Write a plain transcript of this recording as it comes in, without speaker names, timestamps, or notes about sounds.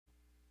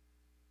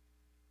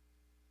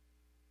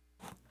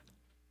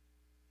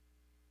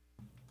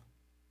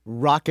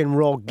Rock and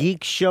Roll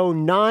Geek Show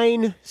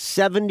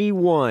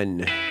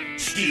 971.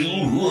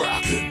 Still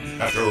rocking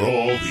after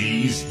all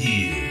these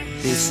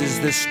years. This is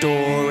the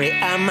story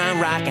of my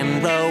rock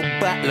and roll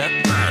butler.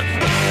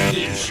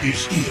 This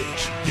is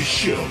it, the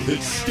show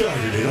that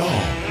started it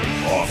all.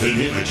 Often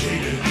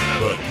imitated,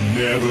 but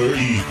never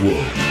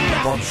equal.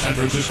 From San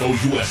Francisco,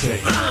 USA,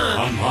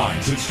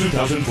 online since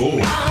 2004.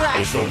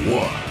 It's the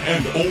one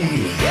and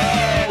only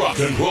Rock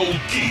and Roll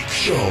Geek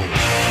Show.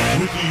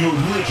 With the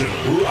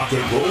original Rock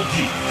and Roll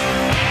Geek,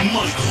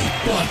 Michael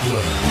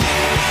Butler.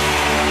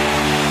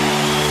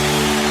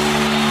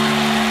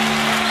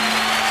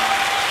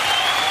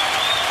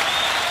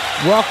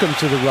 Welcome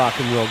to the Rock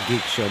and Roll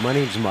Geek Show. My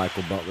name is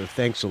Michael Butler.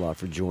 Thanks a lot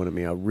for joining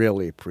me. I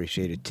really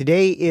appreciate it.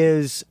 Today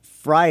is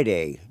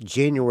Friday,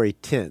 January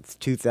 10th,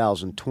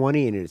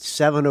 2020, and it's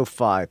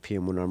 7:05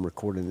 p.m. when I'm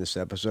recording this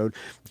episode.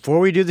 Before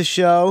we do the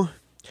show,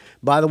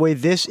 by the way,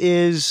 this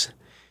is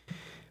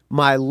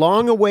my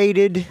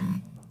long-awaited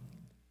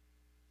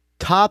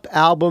top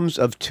albums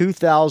of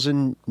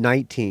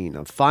 2019.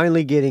 I'm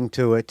finally getting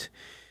to it.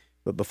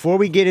 But before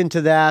we get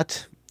into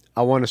that,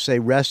 I want to say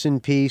rest in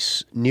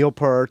peace, Neil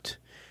Peart.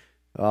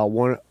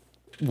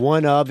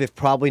 One of, if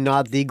probably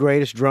not the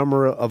greatest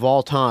drummer of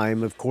all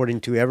time,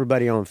 according to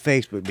everybody on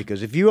Facebook.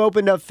 Because if you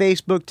opened up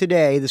Facebook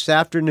today, this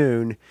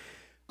afternoon,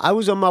 I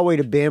was on my way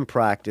to band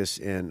practice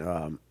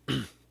and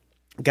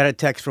got a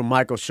text from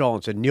Michael Schall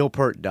and said, Neil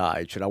Peart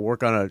died. Should I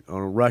work on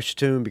a Rush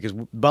tune? Because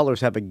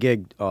Butlers have a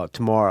gig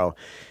tomorrow.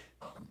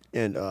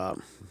 And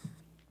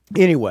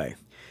anyway,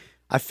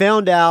 I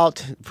found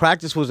out,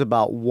 practice was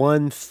about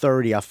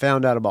 1:30. I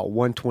found out about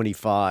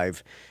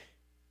 1:25.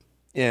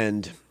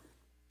 And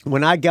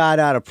when I got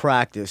out of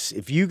practice,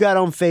 if you got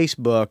on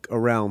Facebook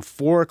around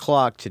 4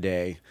 o'clock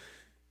today,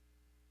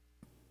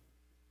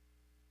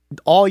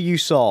 all you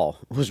saw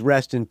was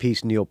rest in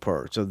peace Neil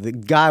Peart. So the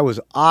guy was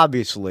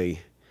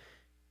obviously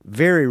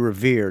very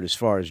revered as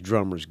far as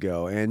drummers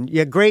go. And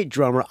yeah, great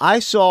drummer. I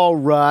saw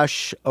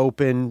Rush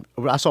headlining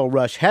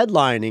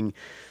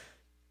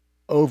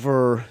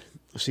over,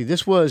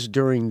 this was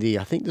during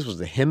I think this was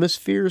the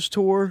Hemispheres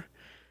tour.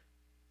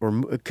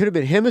 Or it could have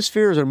been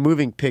Hemispheres or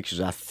Moving Pictures.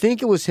 I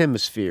think it was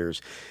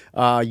Hemispheres.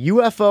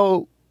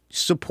 UFO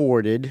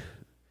supported,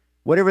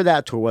 whatever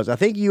that tour was. I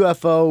think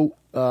UFO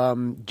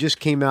just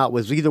came out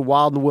with either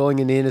Wild and Willing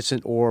and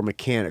Innocent or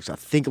Mechanics. I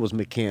think it was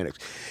Mechanics.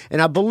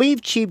 And I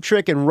believe Cheap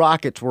Trick and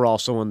Rockets were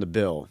also on the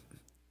bill.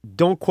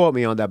 Don't quote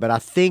me on that, but I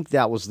think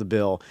that was the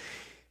bill.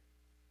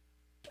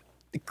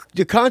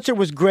 The concert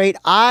was great.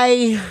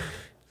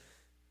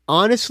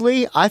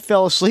 Honestly, I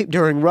fell asleep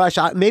during Rush.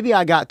 Maybe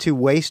I got too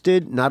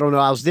wasted, and I don't know.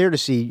 I was there to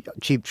see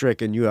Cheap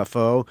Trick and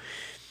UFO.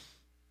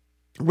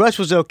 Rush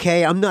was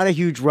okay. I'm not a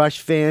huge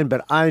Rush fan,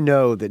 but I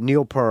know that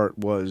Neil Peart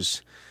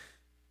was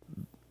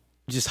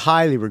just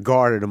highly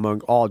regarded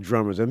among all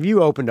drummers. If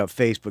you opened up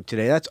Facebook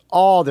today, that's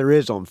all there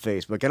is on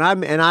Facebook.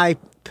 And I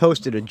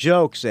posted a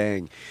joke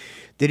saying,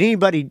 "Did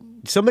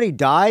somebody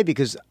die?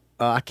 Because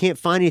I can't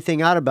find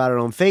anything out about it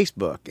on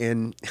Facebook."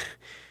 And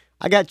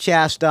I got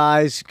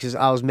chastised because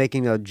I was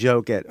making a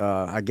joke at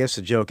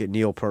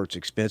Neil Peart's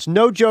expense.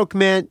 No joke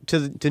meant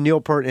to Neil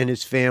Peart and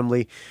his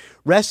family.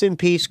 Rest in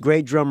peace,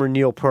 great drummer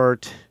Neil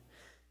Peart.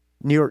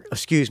 Neil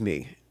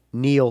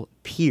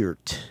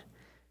Peart.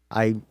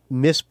 I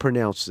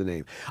mispronounced the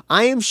name.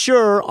 I am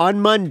sure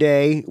on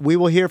Monday we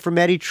will hear from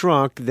Eddie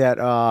Trunk that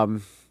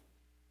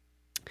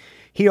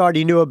he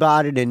already knew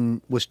about it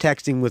and was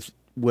texting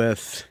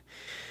with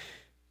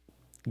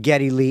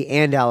Geddy Lee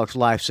and Alex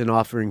Lifeson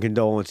offering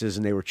condolences,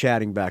 and they were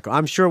chatting back.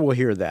 I'm sure we'll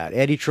hear that.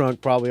 Eddie Trunk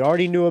probably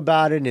already knew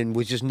about it and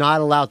was just not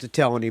allowed to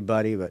tell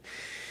anybody. But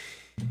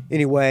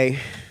anyway,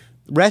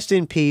 rest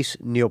in peace,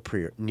 Neil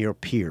Peart.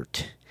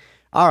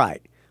 All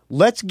right,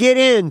 let's get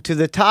into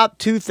the top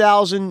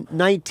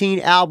 2019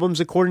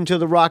 albums according to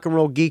the Rock and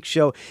Roll Geek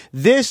Show.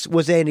 This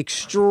was an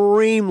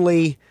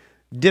extremely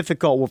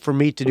difficult one for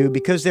me to do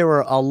because there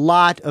were a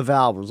lot of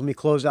albums. Let me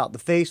close out the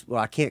Facebook.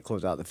 Well, I can't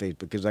close out the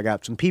Facebook because I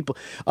got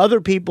other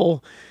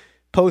people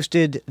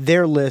posted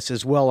their lists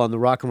as well on the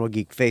Rock and Roll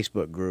Geek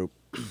Facebook group.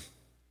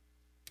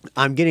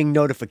 I'm getting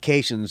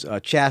notifications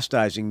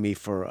chastising me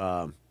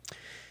for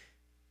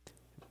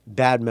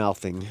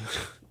bad-mouthing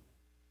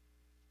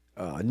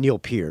Neil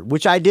Peart,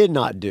 which I did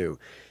not do.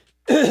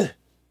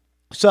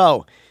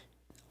 So,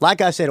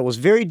 like I said, it was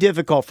very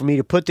difficult for me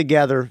to put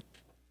together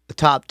the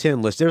top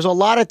 10 list. There's a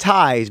lot of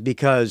ties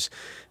because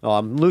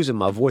I'm losing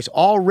my voice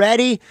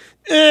already.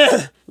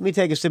 Let me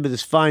take a sip of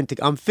this fine.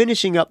 I'm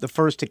finishing up the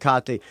first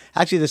Tecate,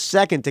 actually the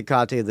second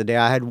Tecate of the day.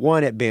 I had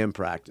one at band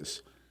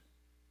practice.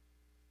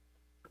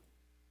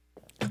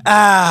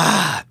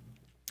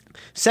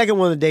 Second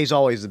one of the day is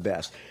always the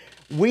best.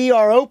 We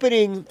are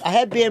opening. I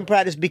had band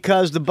practice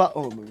because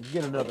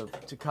get another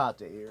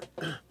Tecate here.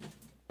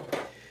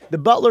 The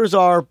Butlers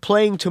are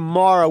playing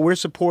tomorrow. We're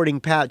supporting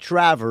Pat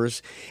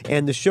Travers,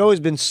 and the show has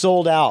been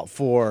sold out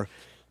for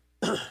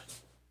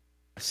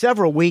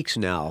several weeks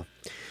now.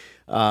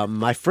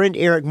 My friend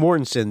Eric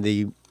Mortensen,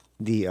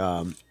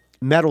 the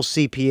Metal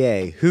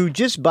CPA, who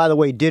just, by the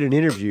way, did an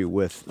interview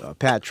with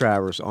Pat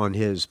Travers on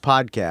his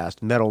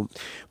podcast,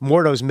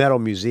 Morto's Metal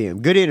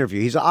Museum. Good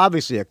interview. He's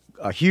obviously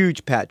a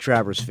huge Pat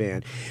Travers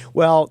fan.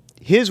 Well,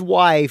 his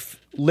wife,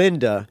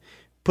 Linda,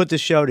 put the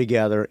show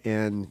together,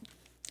 and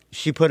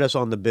she put us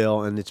on the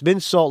bill, and it's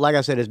been sold, like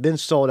I said, it's been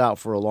sold out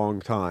for a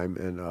long time,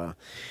 and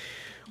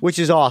which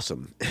is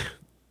awesome.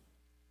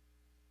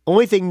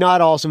 Only thing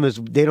not awesome is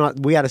we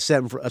got to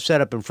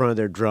set up in front of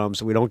their drums,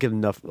 so we don't get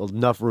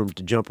enough room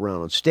to jump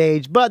around on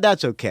stage, but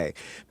that's okay.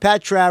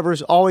 Pat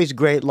Travers, always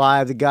great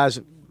live. The guy's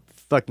a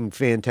fucking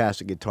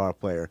fantastic guitar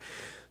player.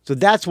 So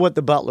that's what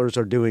the Butlers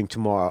are doing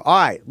tomorrow. All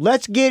right,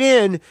 let's get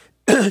in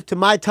to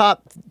my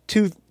top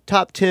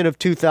 10 of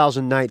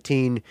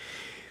 2019.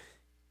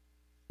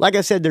 Like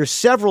I said, there's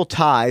several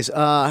ties.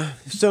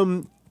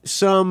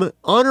 Some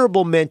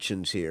honorable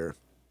mentions here.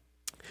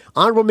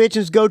 Honorable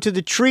mentions go to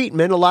The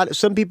Treatment.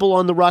 Some people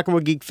on the Rock and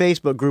Roll Geek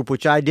Facebook group,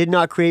 which I did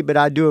not create, but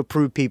I do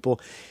approve people,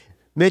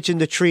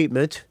 mentioned The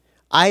Treatment.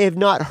 I have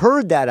not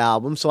heard that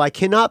album, so I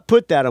cannot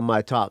put that on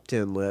my top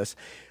 10 list.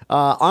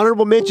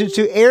 Honorable mentions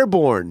to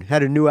Airborne,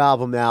 had a new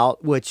album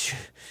out, which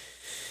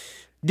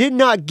did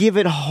not give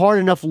it a hard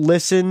enough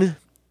listen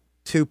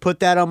to put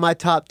that on my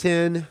top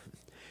 10.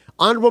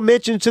 Honorable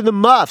mention to the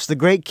Muffs. The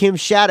great Kim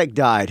Shattuck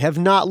died. Have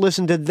not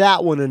listened to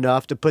that one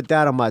enough to put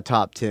that on my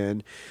top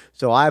 10.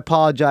 So I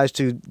apologize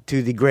to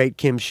the great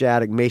Kim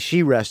Shattuck. May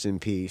she rest in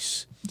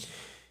peace.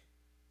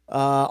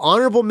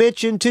 Honorable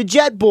mention to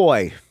Jet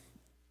Boy.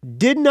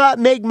 Did not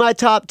make my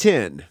top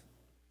 10.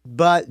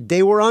 But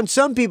they were on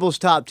some people's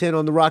top 10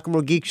 on the Rock and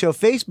Roll Geek Show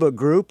Facebook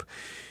group.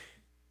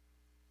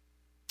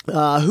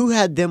 Who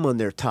had them on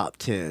their top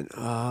 10?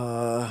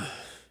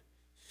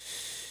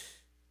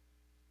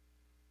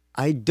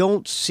 I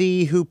don't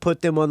see who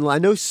put them on. I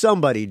know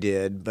somebody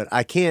did, but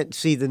I can't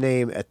see the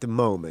name at the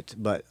moment.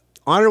 But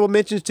honorable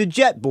mentions to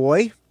Jet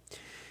Boy.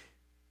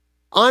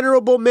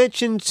 Honorable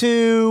mention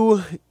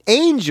to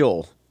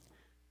Angel.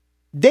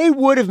 They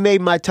would have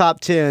made my top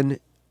 10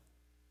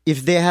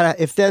 if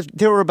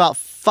there were about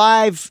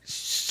 5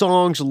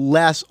 songs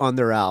less on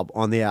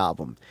the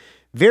album.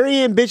 Very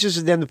ambitious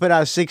of them to put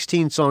out a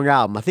 16-song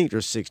album. I think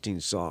there's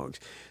 16 songs.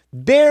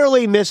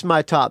 Barely missed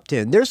my top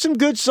 10. There's some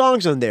good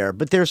songs on there,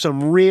 but there's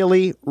some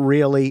really,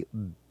 really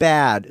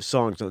bad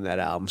songs on that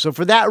album. So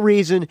for that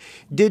reason,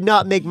 did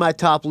not make my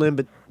top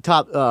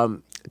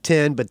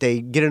 10, but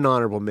they get an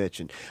honorable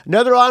mention.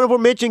 Another honorable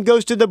mention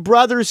goes to the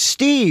brothers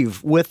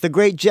Steve with the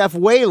great Jeff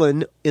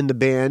Whalen in the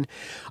band.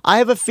 I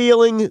have a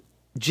feeling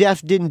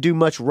Jeff didn't do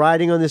much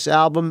writing on this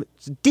album.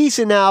 It's a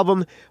decent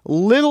album,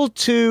 little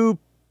too...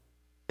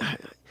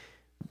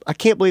 I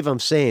can't believe I'm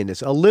saying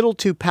this. A little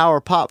too power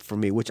pop for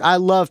me, which I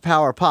love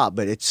power pop,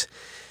 but it's,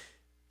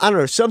 I don't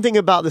know, something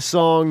about the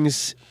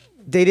songs,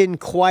 they didn't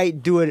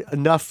quite do it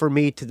enough for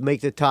me to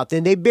make the top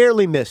 10. They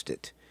barely missed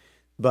it.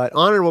 But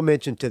honorable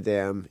mention to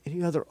them.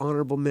 Any other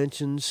honorable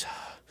mentions?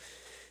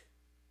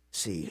 Let's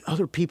see,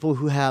 other people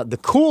who have the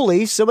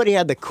Coolies. Somebody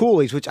had the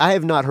Coolies, which I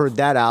have not heard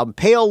that album.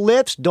 Pale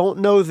Lips, don't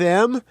know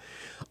them.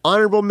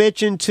 Honorable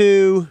mention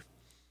to...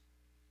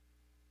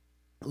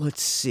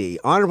 Let's see.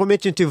 Honorable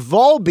mention to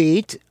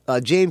Volbeat.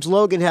 James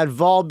Logan had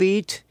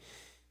Volbeat.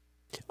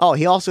 Oh,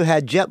 he also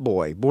had Jet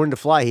Boy, Born to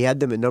Fly. He had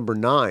them at number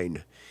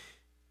 9.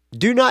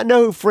 Do not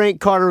know who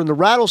Frank Carter and the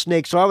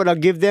Rattlesnakes are, but I'll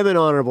give them an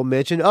honorable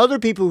mention. Other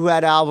people who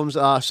had albums,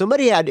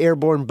 somebody had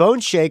Airborne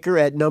Bone Shaker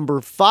at number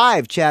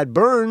 5, Chad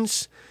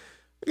Burns.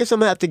 I guess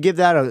I'm going to have to give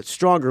that a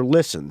stronger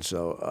listen.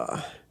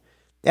 So,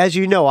 as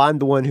you know, I'm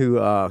the one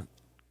who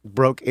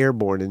broke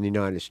Airborne in the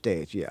United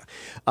States. Yeah.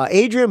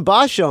 Adrian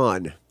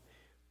Boschan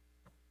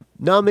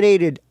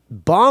nominated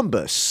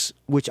Bombus,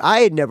 which I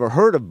had never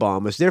heard of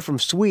Bombus. They're from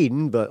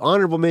Sweden, but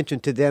honorable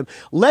mention to them.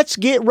 Let's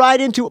get right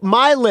into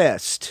my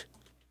list.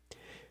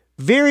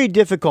 Very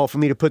difficult for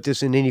me to put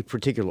this in any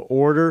particular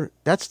order.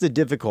 That's the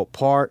difficult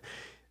part.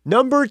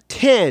 Number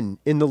 10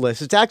 in the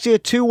list. It's actually a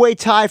two-way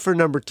tie for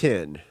number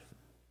 10.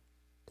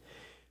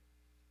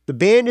 The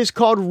band is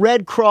called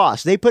Red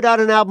Cross. They put out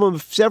an album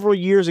several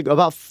years ago,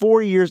 about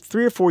 3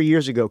 or 4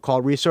 years ago,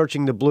 called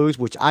Researching the Blues,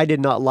 which I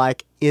did not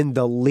like in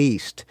the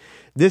least.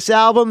 This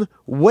album,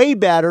 way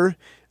better.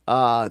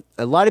 A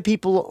lot of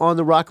people on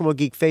the Rock and Roll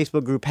Geek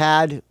Facebook group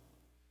had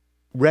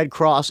Red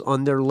Cross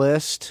on their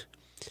list.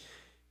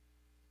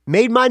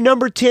 Made my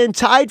number 10,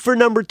 tied for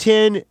number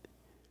 10,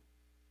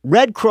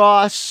 Red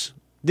Cross.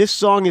 This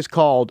song is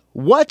called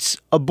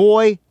What's a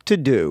Boy to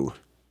Do?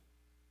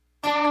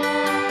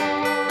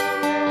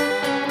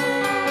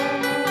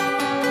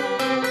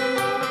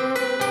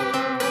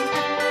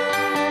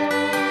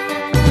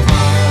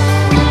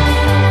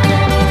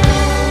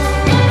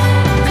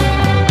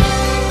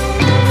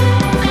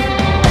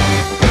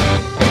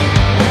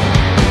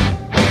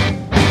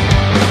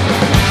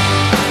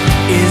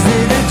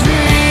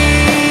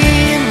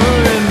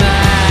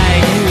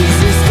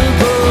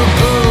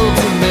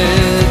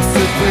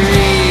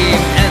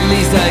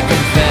 I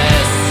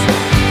confess,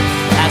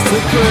 I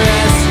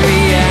suppress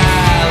reality.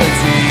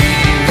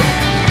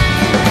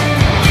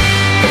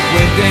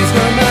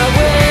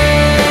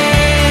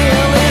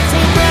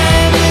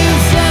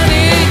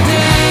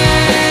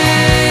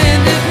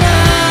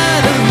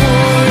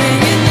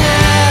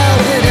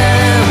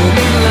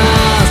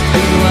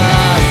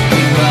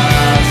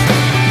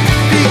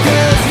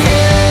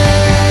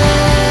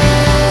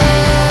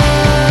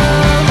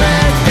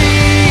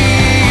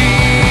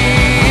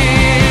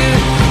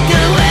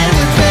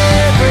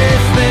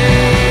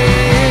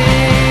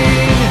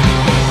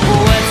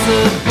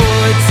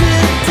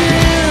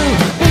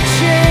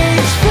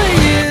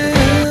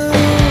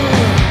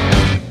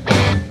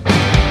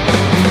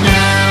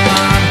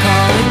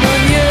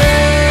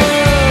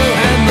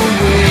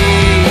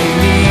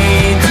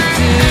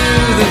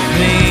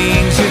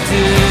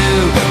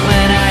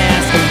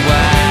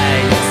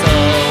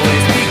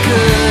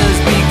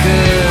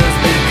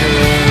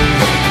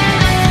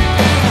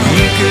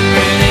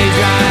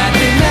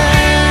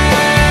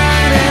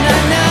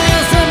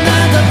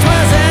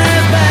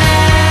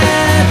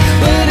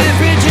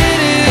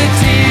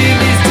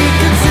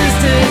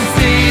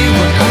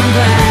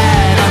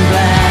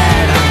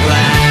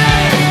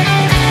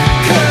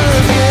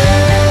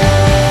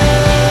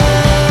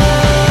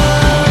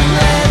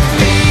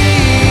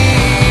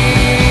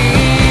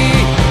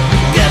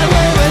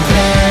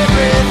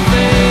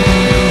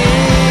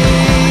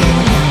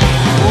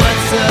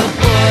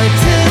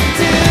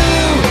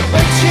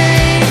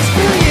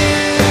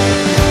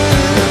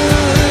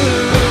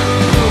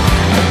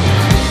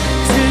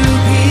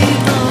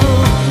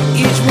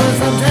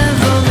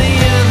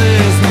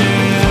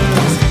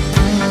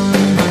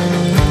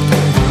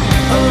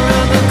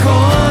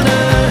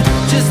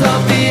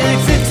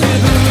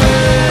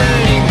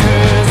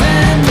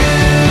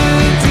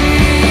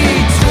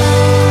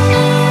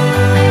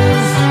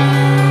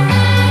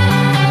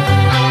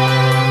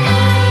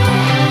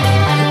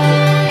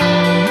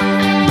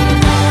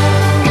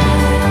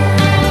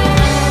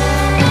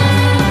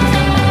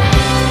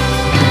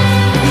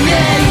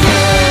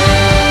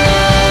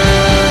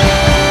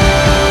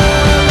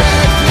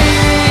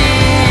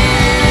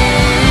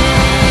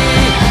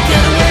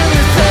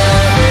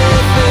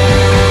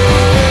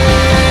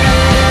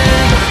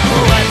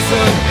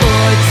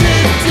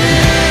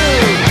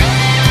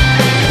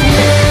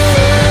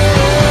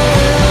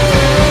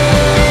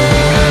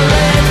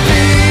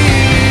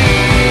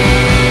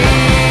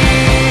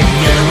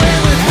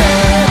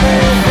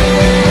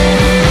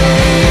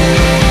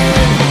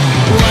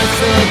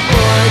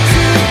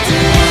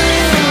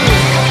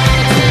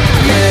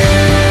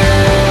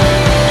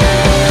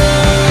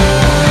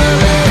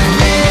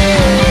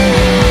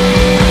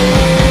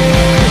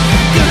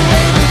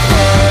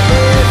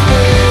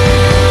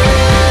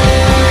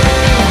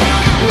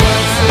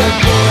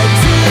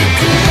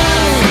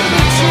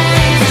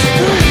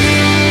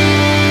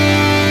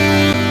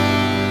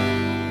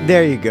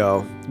 There you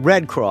go.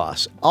 Red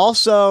Cross.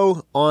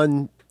 Also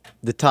on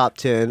the top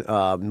 10,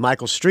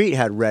 Michael Street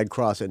had Red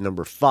Cross at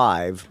number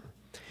 5.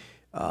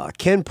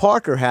 Ken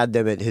Parker had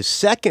them at his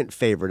second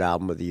favorite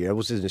album of the year. It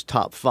was in his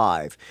top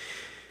 5.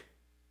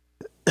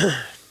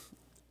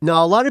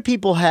 Now, a lot of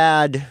people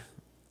had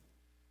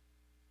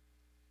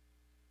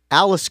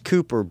Alice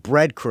Cooper,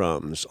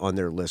 Breadcrumbs on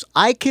their list.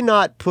 I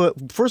cannot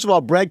put, first of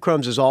all,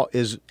 Breadcrumbs is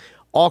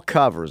all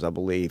covers, I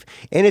believe,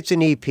 and it's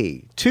an EP.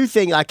 Two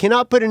things, I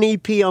cannot put an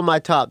EP on my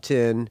top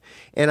 10,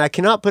 and I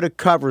cannot put a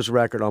covers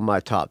record on my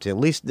top 10. At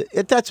least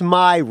that's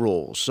my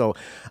rules. So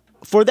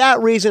for that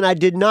reason, I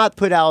did not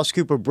put Alice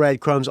Cooper,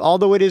 Breadcrumbs,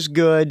 although it is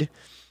good.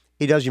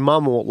 He does Your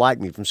Mama Won't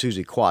Like Me from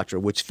Susie Quattro,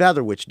 which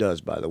Featherwitch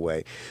does, by the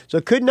way. So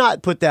could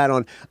not put that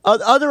on.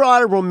 Other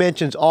honorable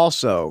mentions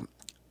also,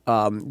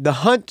 the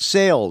Hunt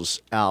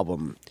Sales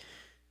album.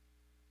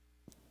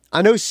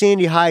 I know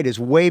Sandy Hyde is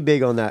way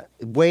big on that,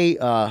 way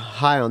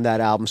high on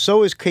that album.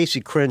 So is Casey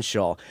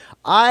Crenshaw.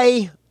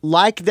 I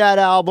like that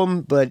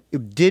album, but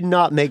it did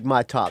not make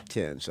my top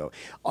 10. So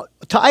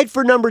tied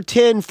for number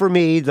 10 for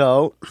me,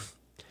 though.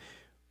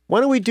 Why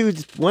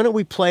don't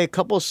we play a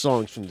couple of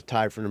songs from the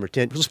tie for number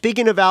 10? Well,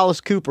 speaking of Alice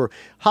Cooper,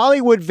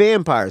 Hollywood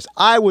Vampires.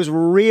 I was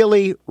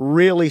really,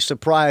 really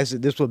surprised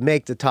that this would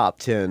make the top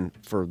 10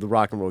 for the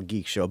Rock and Roll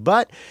Geek Show.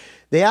 But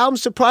the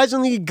album's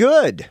surprisingly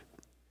good.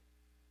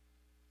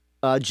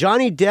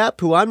 Johnny Depp,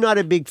 who I'm not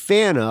a big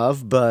fan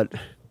of, but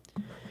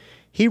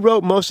he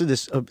wrote most of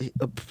this.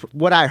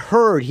 What I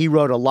heard, he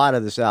wrote a lot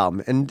of this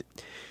album. And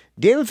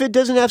damn if it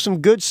doesn't have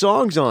some good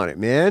songs on it,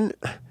 man.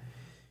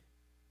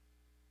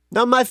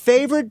 Not my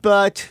favorite,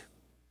 but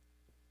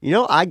you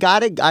know, I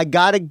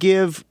gotta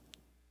give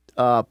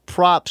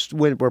props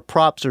where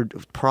props are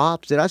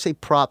props. Did I say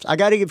props? I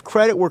gotta give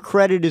credit where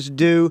credit is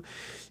due.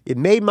 It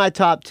made my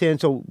top 10.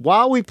 So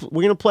while we're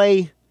gonna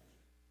play,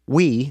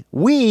 we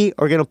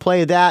are gonna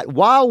play that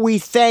while we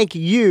thank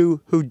you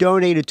who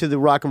donated to the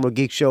Rock and Roll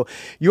Geek Show.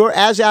 You're,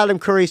 as Adam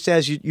Curry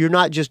says, you're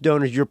not just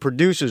donors, you're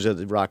producers of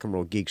the Rock and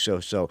Roll Geek Show.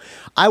 So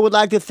I would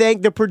like to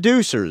thank the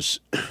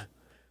producers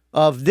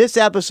of this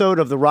episode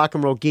of the Rock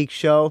and Roll Geek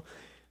Show.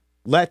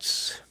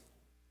 Let's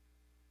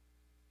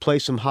play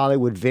some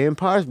Hollywood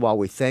Vampires while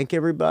we thank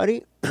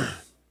everybody. Let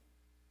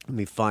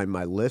me find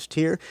my list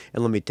here,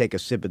 and let me take a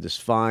sip of this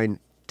fine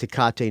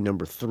Tecate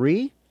number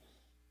 3.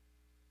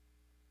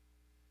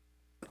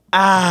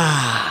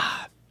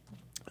 All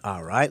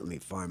right, let me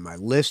find my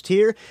list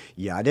here.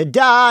 Yada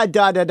da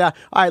da da da.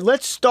 All right,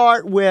 let's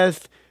start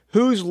with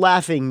Who's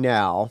Laughing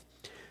Now.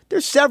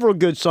 There's several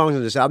good songs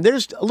on this album.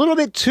 There's a little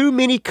bit too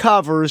many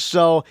covers,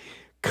 so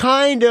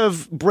kind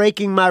of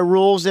breaking my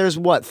rules. There's,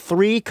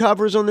 3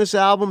 covers on this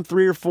album?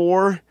 3 or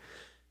 4?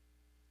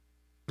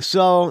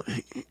 So,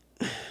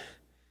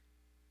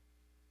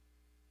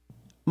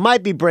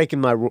 might be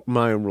breaking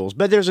my own rules,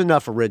 but there's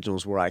enough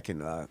originals where I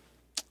can...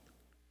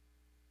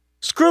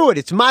 Screw it,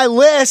 it's my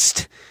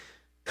list!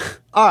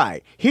 All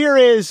right, here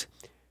is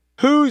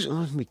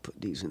let me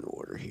put these in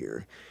order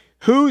here.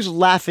 Who's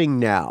Laughing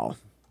Now?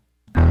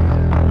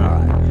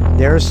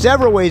 There are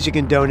several ways you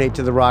can donate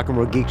to the Rock and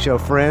Roll Geek Show,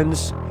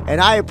 friends,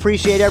 and I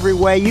appreciate every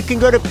way. You can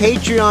go to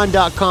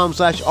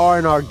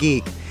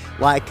patreon.com/RNRGeek,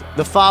 like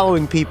the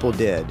following people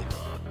did.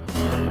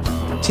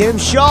 Tim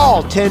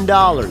Schall,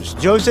 $10.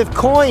 Joseph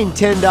Coyne,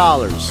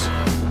 $10.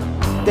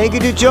 Thank you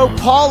to Joe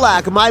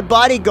Pawlak, my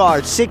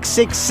bodyguard,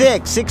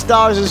 $666,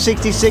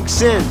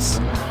 $6.66.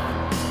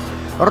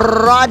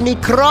 Rodney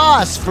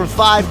Cross for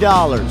 $5.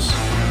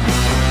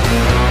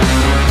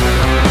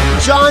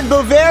 John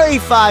Boveri,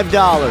 $5.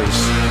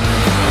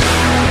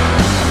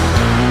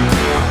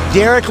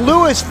 Derek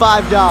Lewis,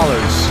 $5.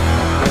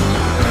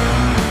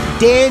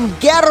 Dan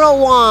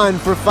Gerawan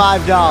for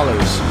 $5.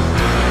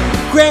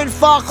 Grant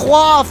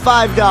Farquhar,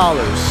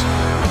 $5.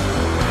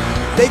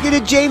 Thank you to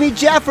Jamie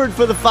Jefford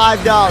for the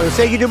 $5.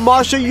 Thank you to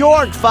Marshall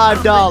York,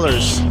 $5.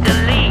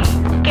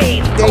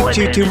 Thank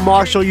you to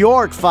Marshall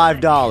York,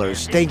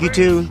 $5. Thank you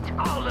to...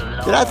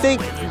 Did I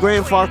think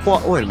Grant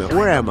Farquhar... Wait a minute,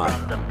 where am I?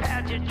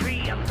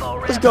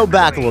 Let's go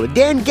back a little bit.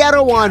 Dan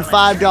Gerawan,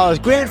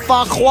 $5. Grant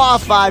Farquhar,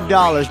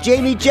 $5.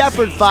 Jamie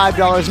Jefford,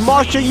 $5.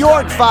 Marshall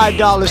York,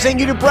 $5. Thank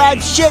you to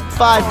Brad Shick,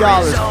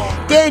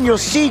 $5. Daniel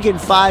Segan,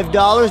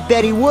 $5.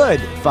 Bette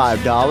Wood,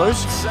 $5.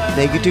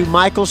 Thank you to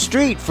Michael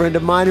Street, friend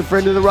of mine and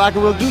friend of the Rock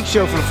and Roll Geek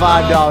Show, for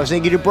 $5.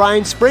 Thank you to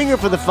Brian Springer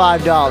for the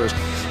 $5.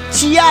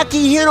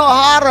 Chiaki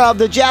Hinohara of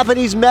the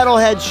Japanese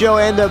Metalhead Show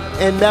and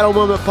Metal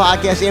Moment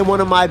Podcast, and one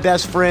of my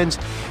best friends,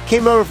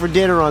 came over for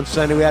dinner on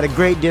Sunday. We had a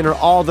great dinner,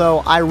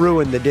 although I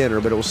ruined the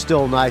dinner, but it was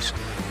still nice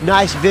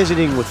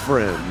visiting with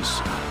friends.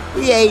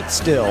 We ate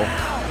still.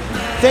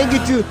 Thank you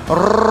to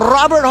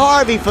Robert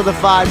Harvey for the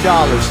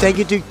 $5. Thank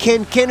you to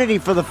Ken Kennedy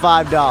for the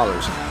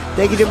 $5.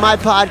 Thank you to my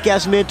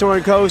podcast mentor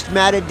and host,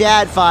 Matt and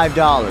Dad,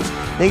 $5.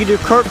 Thank you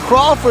to Kirk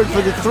Crawford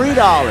for the $3.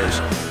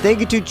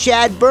 Thank you to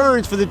Chad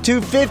Burns for the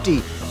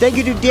 $2.50. Thank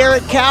you to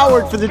Derek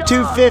Coward for the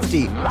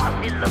 $2.50.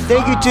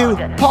 Thank you to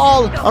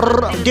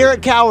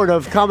Derek Coward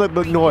of Comic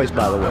Book Noise,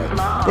 by the way.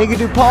 Thank you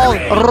to Paul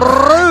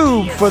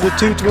Roub for the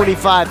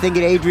 $2.25. Thank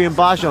you to Adrian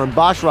Boschan,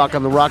 Bosch Rock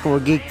on the Rock and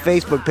Roll Geek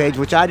Facebook page,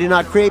 which I did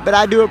not create, but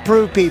I do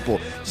approve people.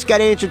 Just got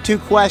to answer 2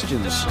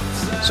 questions,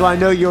 so I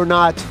know you're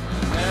not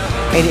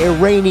an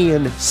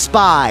Iranian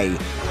spy.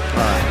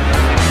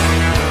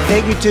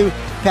 Thank you to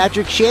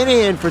Patrick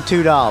Shanahan for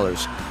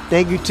 $2.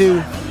 Thank you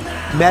to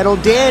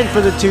Metaldan for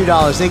the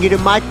 $2. Thank you to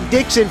Mike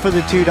Dixon for the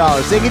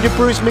 $2. Thank you to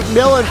Bruce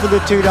McMillan for the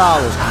 $2.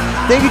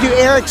 Thank you to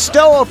Eric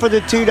Stoll for the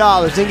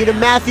 $2. Thank you to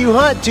Matthew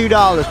Hunt,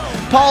 $2.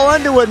 Paul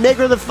Underwood,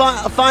 maker of the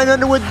Fine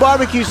Underwood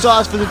barbecue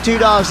sauce for the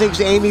 $2. Thanks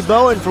to Amy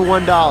Bowen for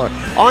 $1.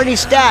 Arnie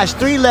Stash,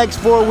 3 Legs,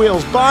 4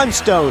 Wheels,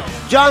 Bondstone,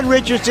 John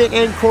Richardson,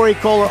 and Corey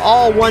Kohler,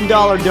 all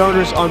 $1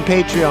 donors on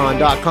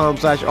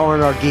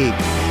patreon.com/RNRGeek.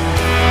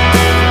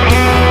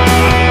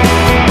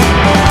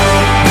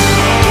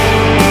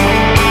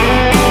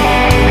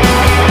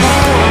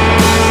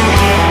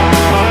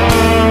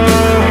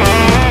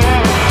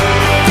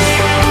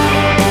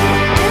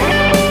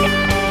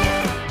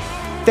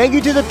 Thank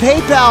you to the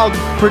PayPal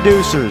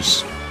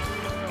producers.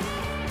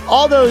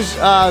 All those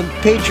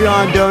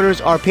Patreon donors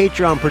are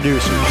Patreon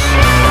producers.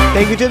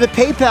 Thank you to the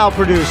PayPal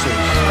producers.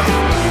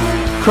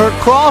 Kirk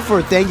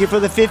Crawford, thank you for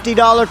the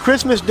 $50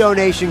 Christmas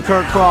donation,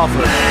 Kirk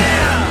Crawford.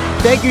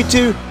 Thank you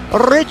to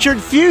Richard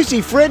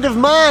Fusey, friend of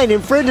mine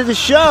and friend of the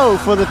show,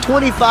 for the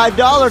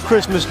 $25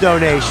 Christmas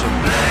donation.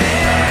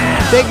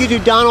 Thank you to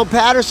Donald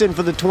Patterson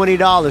for the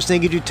 $20.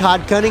 Thank you to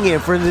Todd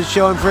Cunningham, friend of the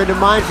show and friend of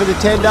mine, for the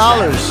 $10.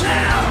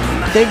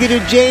 Thank you to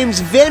James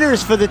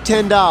Venners for the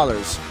 $10.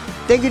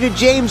 Thank you to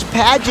James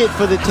Paget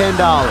for the $10.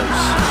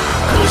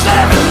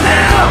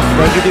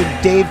 Thank you to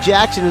Dave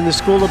Jackson in the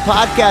School of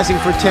Podcasting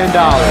for $10.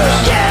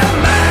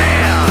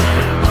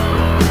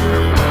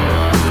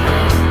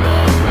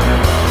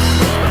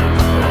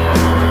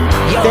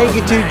 Thank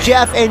you to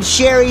Jeff and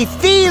Sherry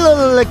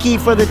Thielke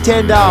for the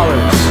 $10.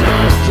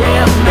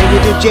 Thank you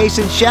to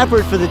Jason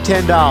Shepard for the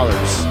 $10.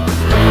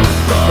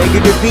 Thank you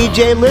to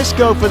BJ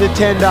Lisco for the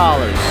 $10.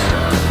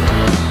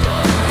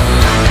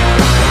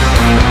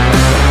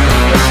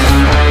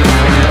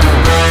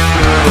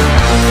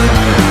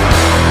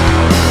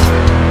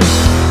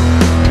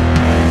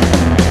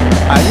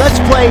 Let's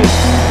play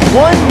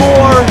one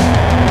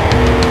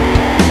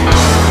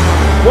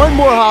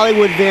more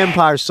Hollywood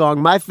Vampire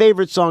song. My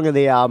favorite song of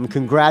the album,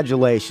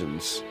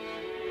 Congratulations.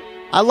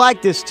 I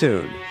like this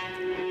tune.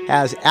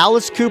 Has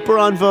Alice Cooper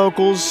on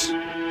vocals,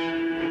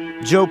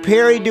 Joe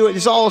Perry doing,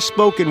 it's all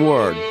spoken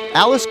word.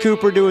 Alice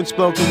Cooper doing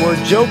spoken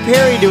word, Joe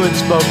Perry doing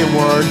spoken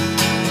word,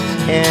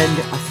 and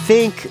I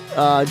think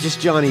just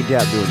Johnny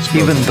Depp doing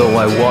spoken word. Even though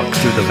I walk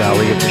through the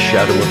valley of the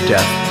shadow of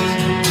death,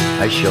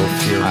 I shall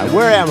fear no.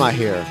 Where am I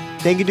here?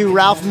 Thank you to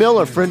Ralph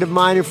Miller, friend of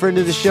mine and friend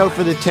of the show,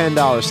 for the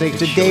 $10. Thanks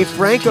to Dave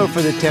Franco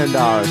for the $10.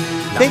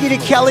 Thank you to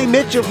Kelly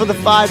Mitchell for the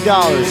 $5.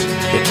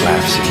 It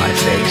laughs in my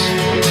face.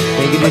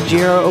 Thank you to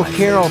Jero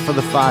O'Carroll for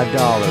the $5.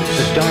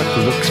 The dark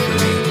looks for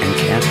me and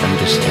can't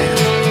understand.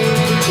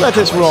 Let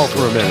this roll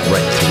for a minute.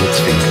 Right through its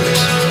fingers.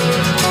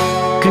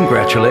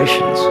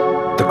 Congratulations.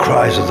 The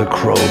cries of the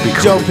crow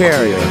become Joe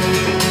Perry.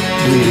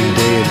 Bleeding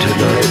day into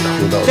night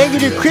without Thank you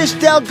to Chris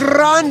Del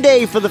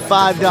Grande for the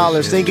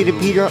 $5. Thank you to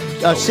Peter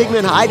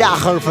Sigmund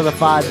Heidacher for the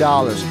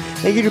 $5.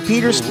 Thank you to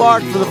Peter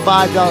Spark for the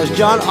 $5.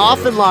 John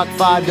Offenlock,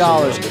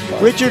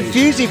 $5. Richard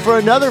Fusey for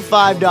another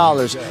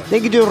 $5.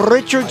 Thank you to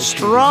Richard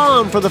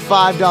Strom for the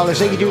 $5.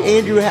 Thank you to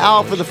Andrew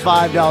Howell for the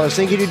 $5.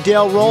 Thank you to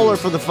Dale Roller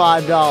for the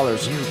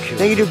 $5.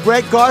 Thank you to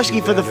Brett Garski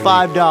for the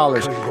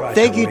 $5.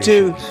 Thank you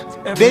to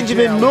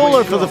Benjamin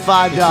Mueller for the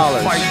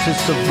 $5. Fight to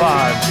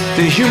survive.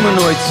 The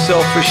humanoid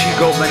selfish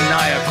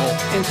egomaniacal.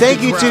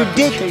 Thank you to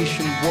Dick.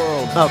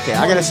 Okay,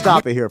 I gotta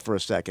stop it here for a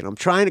second. I'm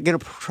try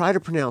to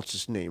pronounce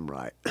his name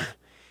right.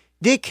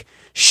 Dick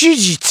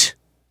Shijit.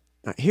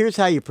 Here's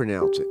how you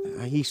pronounce it.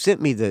 He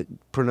sent me the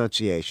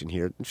pronunciation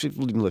here.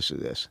 Listen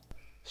to this.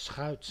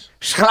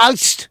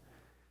 Schrouts.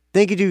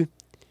 Thank you to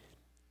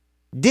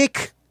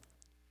Dick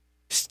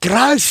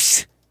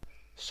Strauss.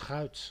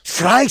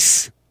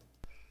 Strauss.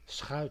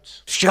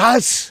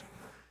 Strauss.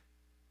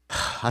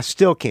 I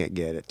still can't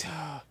get it.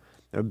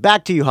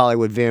 Back to you,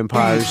 Hollywood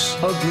Vampires.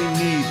 Ugly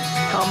need.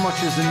 How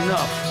much is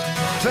enough?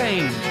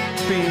 Fame.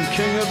 Being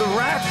king of the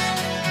rats.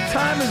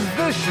 Time is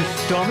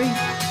vicious, dummy.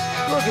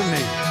 Look at me.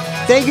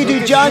 Thank you to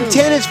John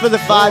Tennis for the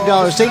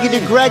 $5. Thank you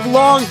to Greg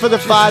Long for the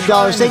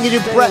 $5. Thank you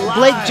to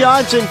Blake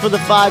Johnson for the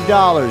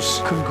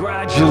 $5.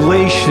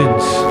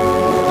 Congratulations.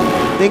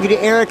 Thank you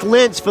to Eric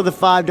Lentz for the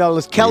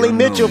 $5. Kelly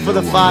Mitchell for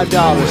the $5.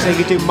 Thank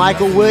you to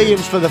Michael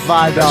Williams for the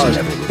 $5.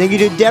 Thank you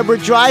to Deborah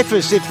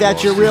Dreyfus, if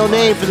that's your real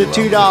name, for the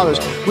 $2.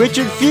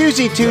 Richard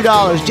Fusey,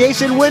 $2.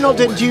 Jason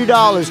Wendleton,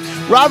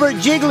 $2. Robert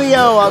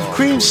Giglio of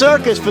Cream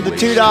Circus for the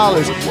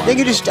 $2. Thank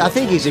you to, I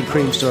think he's in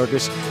Cream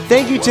Circus.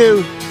 Thank you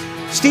to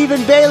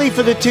Stephen Bailey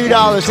for the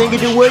 $2. Thank you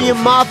to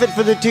William Moffat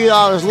for the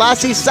 $2.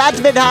 Lassie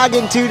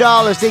Satzvedhagen,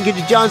 $2. Thank you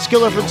to John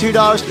Skiller for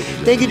 $2.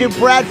 Thank you to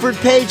Bradford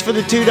Page for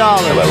the $2.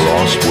 Have I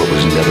lost what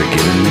was never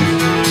given me?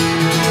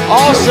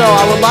 Also,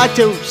 I would like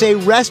to say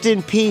rest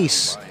in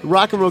peace. The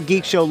Rock and Roll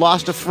Geek Show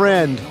lost a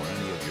friend.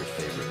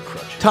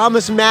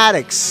 Thomas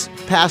Maddox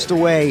passed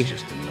away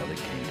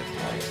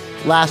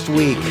last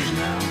week.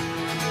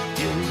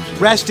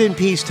 Rest in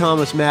peace,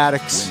 Thomas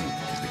Maddox.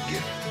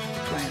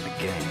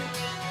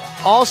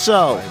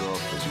 Also,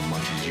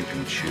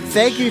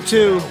 thank you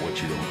to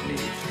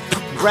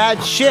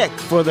Brad Shick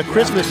for the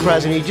Christmas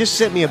present. He just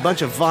sent me a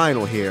bunch of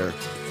vinyl here.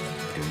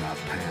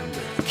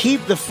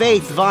 Keep the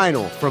Faith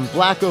vinyl from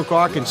Black Oak,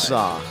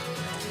 Arkansas.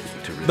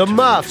 The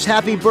Muffs,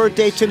 Happy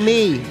Birthday to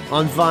Me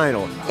on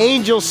vinyl.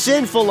 Angel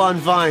Sinful on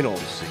vinyl.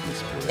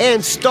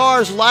 And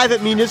Stars live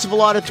at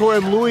Municipal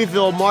Auditorium,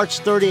 Louisville, March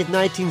 30th,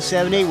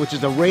 1978, which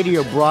is a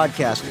radio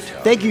broadcast.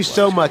 Thank you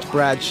so much,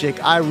 Brad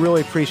Schick. I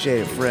really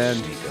appreciate it,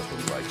 friend.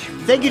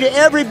 Thank you to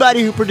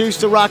everybody who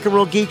produced the Rock and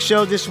Roll Geek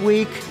Show this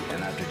week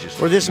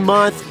or this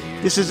month.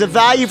 This is a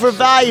value for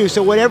value,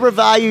 so whatever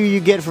value you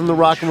get from the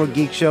Rock and Roll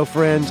Geek Show,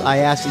 friends, I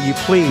ask that you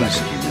please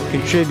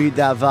contribute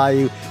that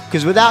value,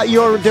 because without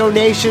your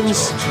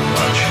donations,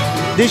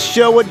 this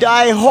show would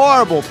die a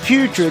horrible,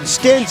 putrid,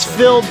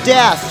 stench-filled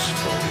death.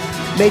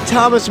 May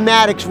Thomas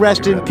Maddox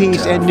rest in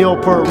peace and Neil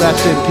Peart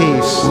rest in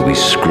peace. Will be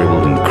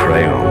scribbled in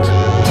crayons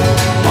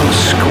on a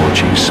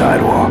scorching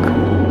sidewalk.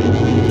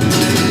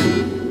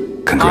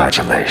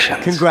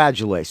 Congratulations.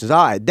 Congratulations.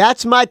 All right,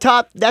 that's my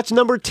top. That's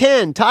number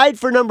 10, tied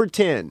for number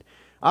 10.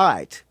 All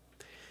right,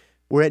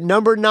 we're at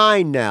number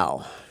 9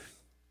 now.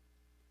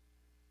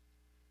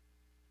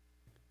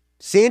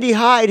 Sandy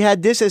Hyde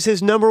had this as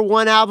his number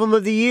 1 album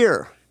of the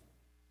year.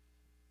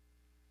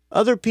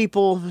 Other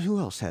people, who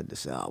else had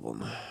this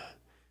album?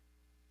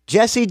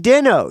 Jesse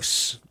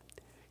Denos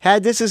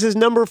had this as his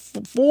number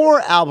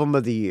 4 album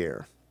of the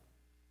year.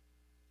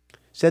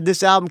 Said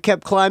this album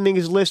kept climbing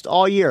his list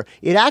all year.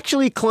 It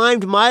actually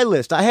climbed my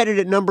list. I had it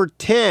at number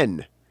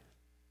 10.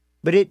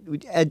 But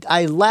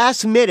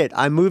last minute,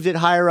 I moved it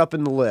higher up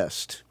in the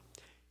list.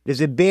 There's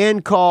a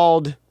band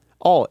called,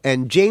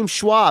 and James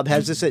Schwab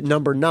has this at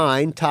number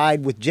 9,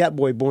 tied with Jet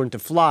Boy Born to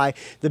Fly.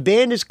 The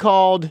band is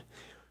called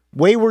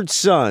Wayward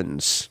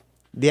Sons.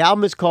 The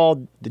album is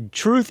called The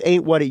Truth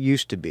Ain't What It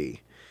Used to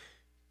Be.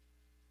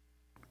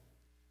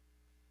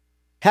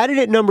 Had it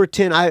at number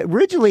 10. I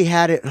originally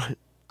had it,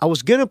 I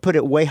was going to put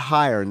it way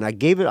higher, and I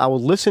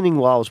was listening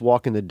while I was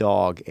walking the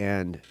dog,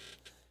 and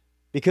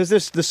because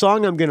the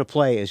song I'm going to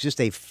play is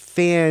just a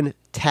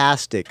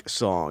fantastic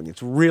song.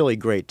 It's a really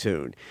great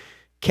tune.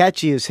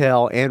 Catchy as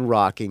hell and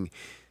rocking.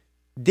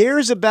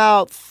 There's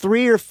about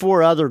 3 or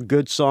 4 other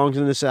good songs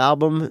in this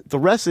album. The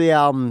rest of the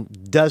album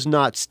does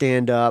not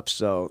stand up,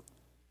 so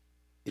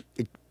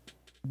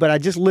but I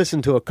just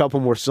listened to a couple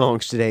more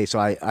songs today,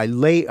 so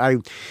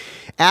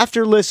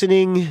after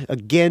listening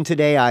again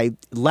today, I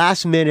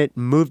last minute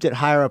moved it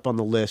higher up on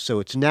the list,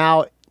 so it's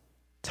now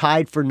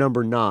tied for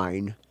number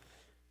 9.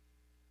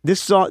 This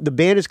song, the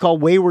band is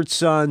called Wayward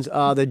Sons.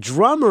 The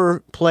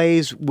drummer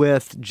plays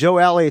with Joe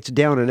Elliott's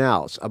Down and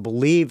Outs. I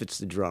believe it's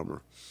the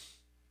drummer.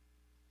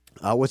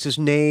 What's his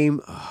name?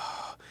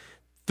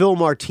 Phil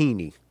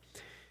Martini.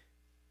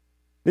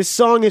 This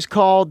song is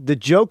called The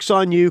Joke's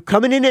on You.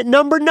 Coming in at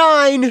number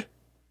 9,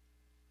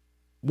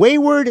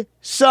 Wayward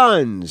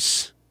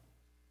Sons.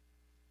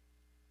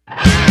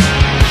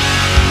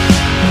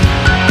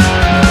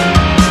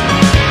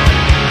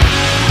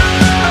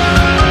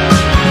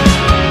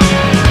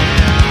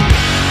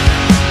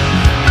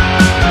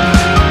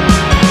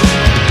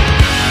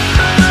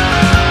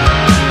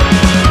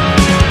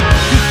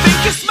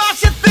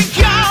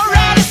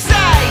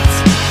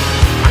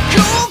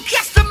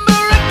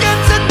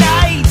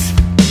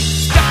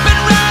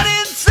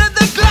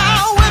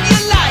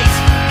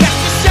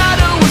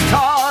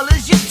 Tall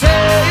as your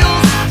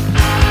tails,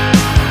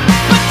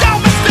 but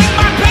don't mistake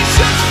my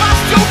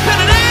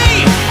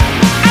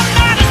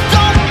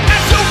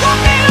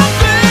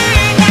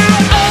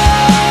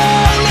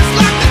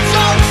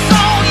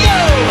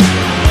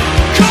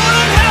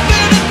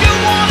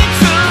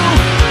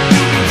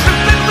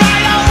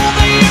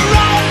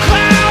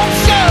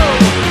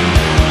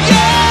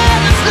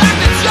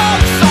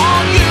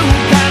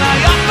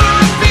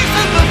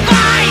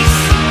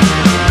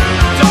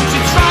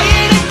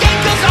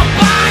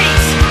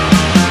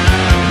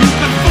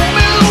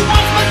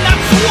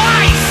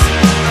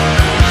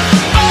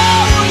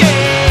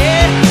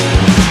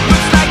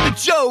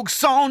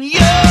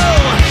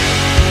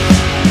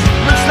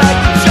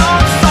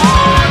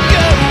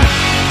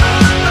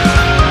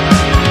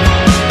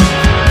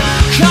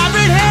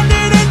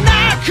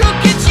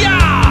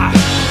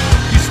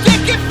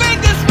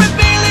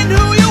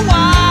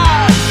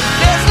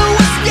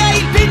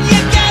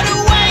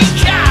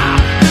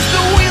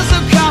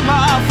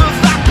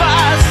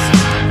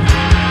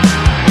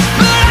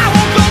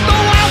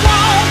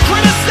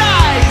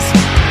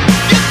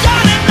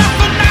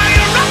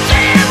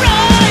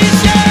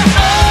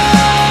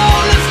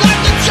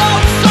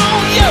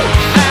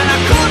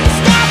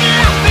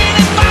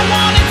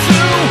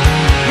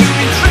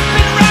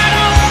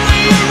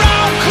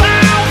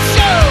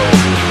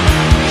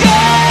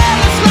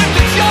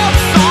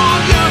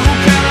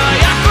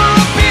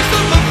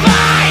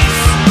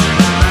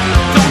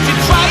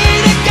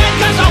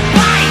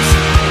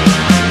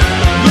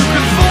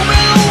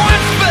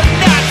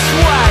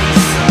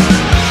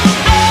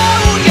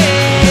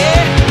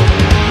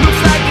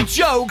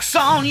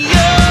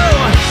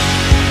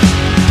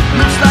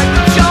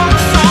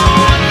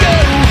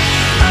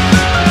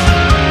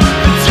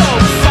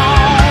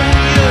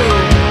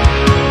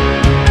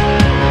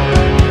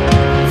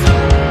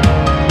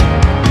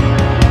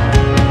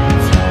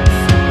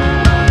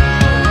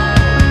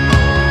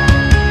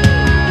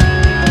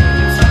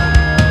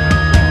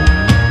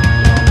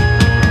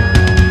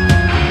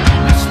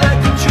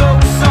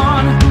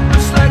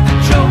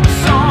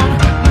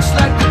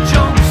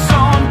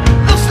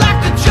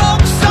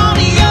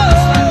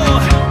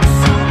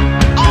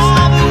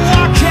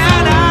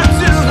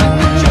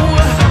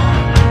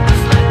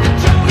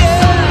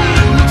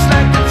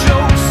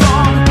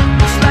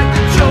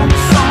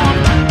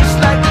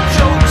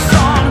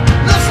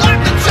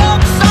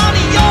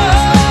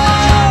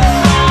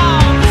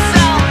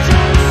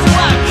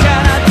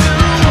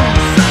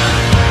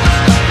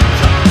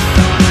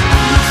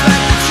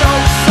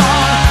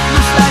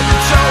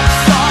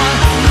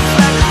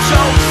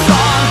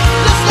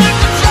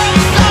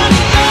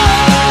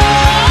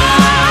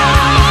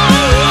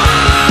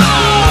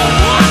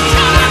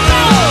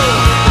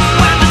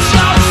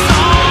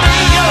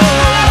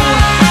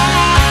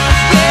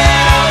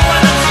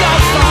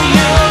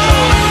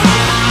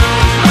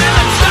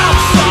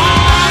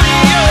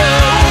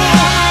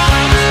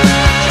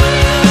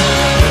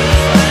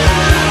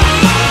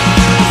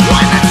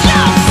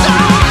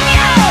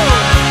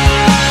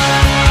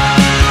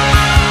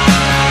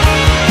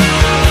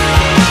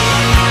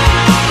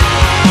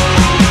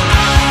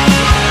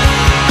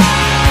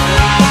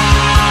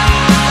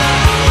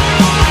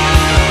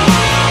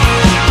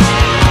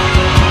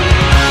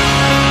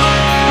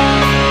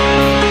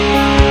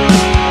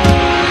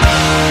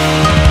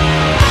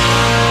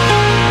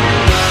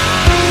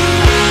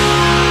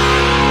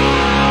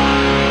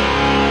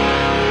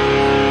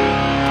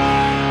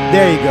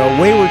There you go.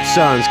 Wayward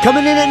Sons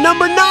coming in at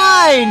number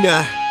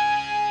 9.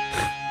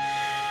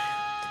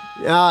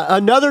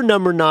 Another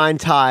number 9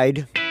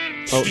 tied.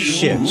 Oh,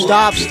 shit.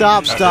 Stop.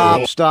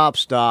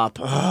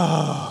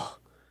 Oh,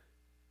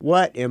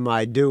 what am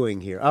I doing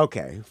here?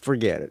 Okay,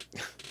 forget it.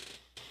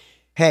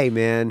 Hey,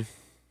 man.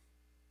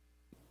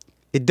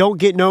 It don't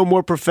get no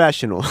more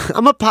professional.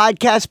 I'm a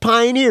podcast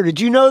pioneer. Did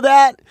you know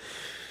that?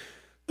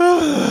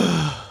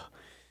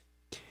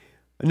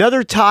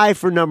 Another tie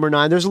for number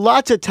 9. There's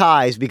lots of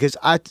ties because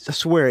I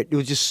swear it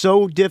was just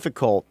so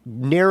difficult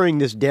narrowing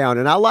this down.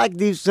 And I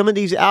like some of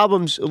these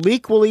albums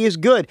equally as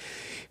good.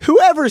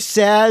 Whoever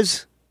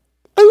says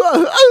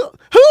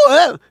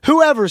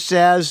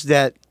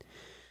that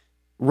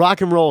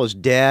rock and roll is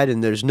dead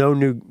and there's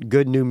no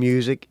good new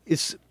music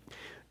is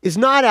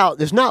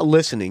not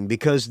listening,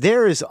 because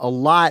there is a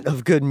lot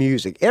of good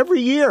music.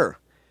 Every year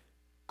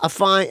I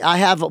find I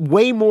have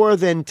way more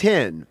than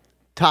 10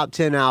 top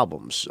 10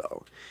 albums.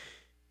 So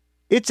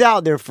it's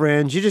out there,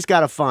 friends. You just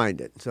got to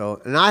find it.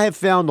 So, and I have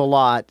found a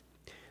lot.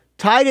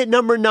 Tied at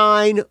number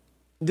 9.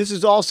 This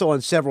is also on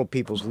several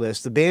people's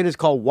lists. The band is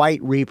called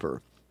White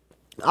Reaper.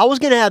 I was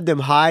going to have them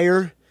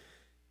higher,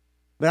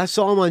 but I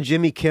saw them on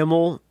Jimmy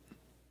Kimmel,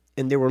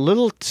 and they were a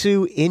little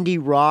too indie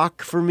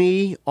rock for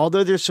me,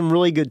 although there's some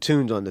really good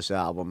tunes on this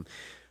album.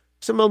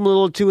 Some of them a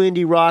little too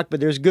indie rock,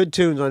 but there's good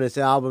tunes on this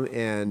album,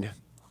 and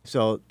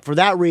so for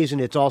that reason,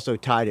 it's also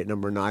tied at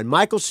number 9.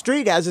 Michael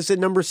Street has this at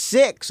number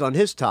 6 on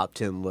his top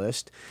 10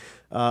 list.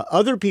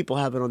 Other people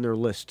have it on their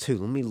list too.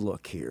 Let me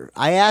look here.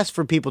 I asked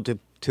for people to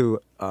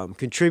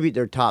contribute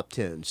their top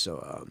 10,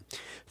 so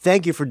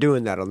thank you for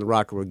doing that on the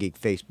Rock and Roll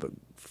Geek Facebook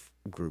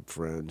group,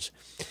 friends.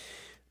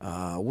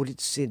 What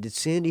did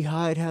Sandy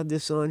Hyde have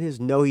this on his?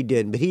 No, he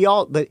didn't.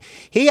 But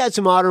he had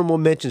some honorable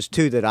mentions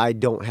too that I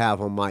don't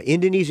have on my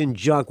Indonesian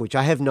Junk, which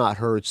I have not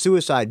heard.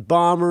 Suicide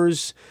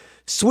Bombers,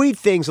 Sweet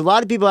Things. A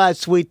lot of people had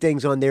Sweet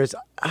Things on theirs.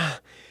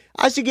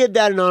 I should give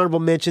that an honorable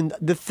mention.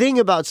 The thing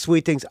about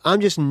Sweet Things,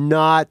 I'm just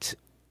not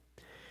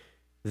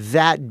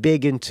that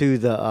big into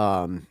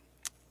the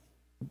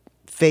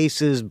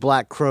Faces,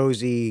 Black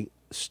Crowsy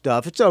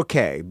stuff. It's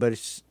okay, but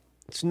it's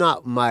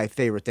not my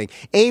favorite thing.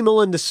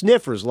 Amyl and the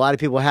Sniffers. A lot of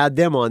people had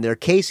them on there.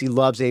 Casey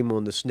loves Amyl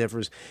and the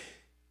Sniffers.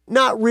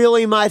 Not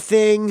really my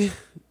thing.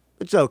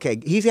 It's okay.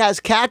 He has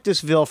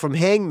Cactusville from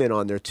Hangman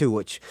on there too,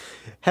 which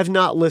have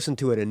not listened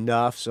to it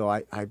enough, so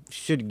I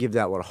should give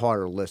that one a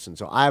harder listen.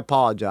 So I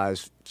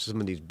apologize to some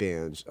of these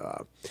bands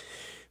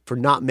for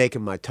not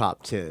making my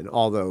top 10.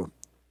 Although,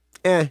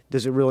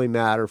 does it really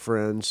matter,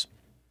 friends?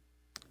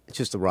 It's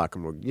just a rock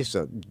and roll, just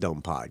a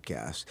dumb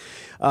podcast.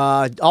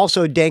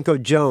 Also, Danko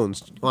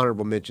Jones,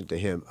 honorable mention to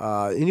him.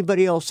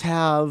 Anybody else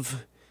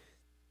have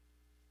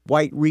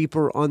White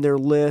Reaper on their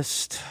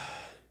list?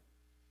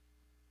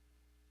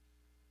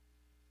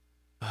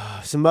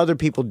 Some other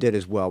people did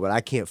as well, but I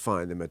can't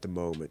find them at the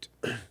moment.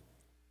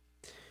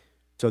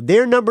 So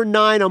they're number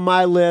 9 on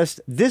my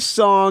list. This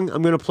song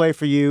I'm going to play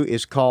for you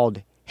is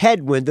called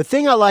Headwind. The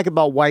thing I like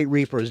about White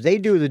Reaper is they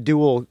do the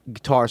dual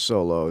guitar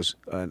solos,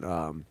 and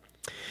a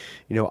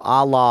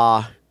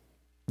la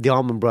the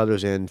Allman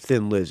Brothers and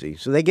Thin Lizzy.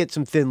 So they get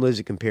some Thin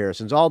Lizzy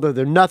comparisons, although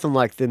they're nothing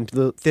like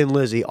Thin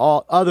Lizzy,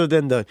 other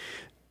than the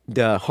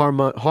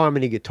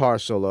harmony guitar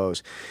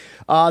solos.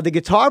 The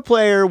guitar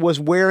player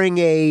was wearing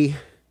a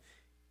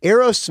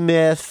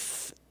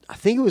Aerosmith, I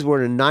think he was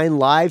wearing a 9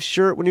 Live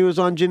shirt when he was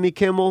on Jimmy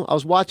Kimmel. I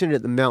was watching it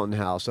at the Mountain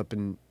House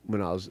when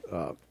I was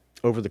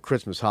over the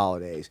Christmas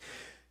holidays.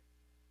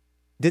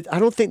 I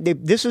don't think they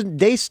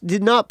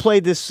did not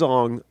play this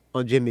song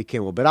on Jimmy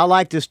Kimmel, but I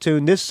like this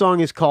tune. This song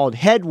is called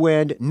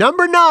Headwind,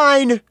 number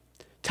 9,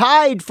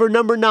 tied for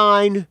number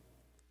 9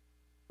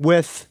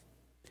 with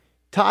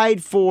let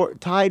me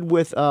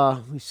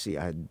see,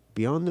 I had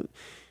Beyond the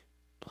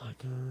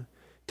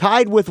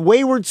tied with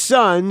Wayward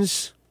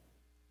Sons,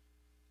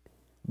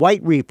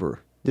 White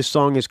Reaper. This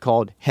song is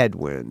called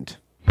Headwind.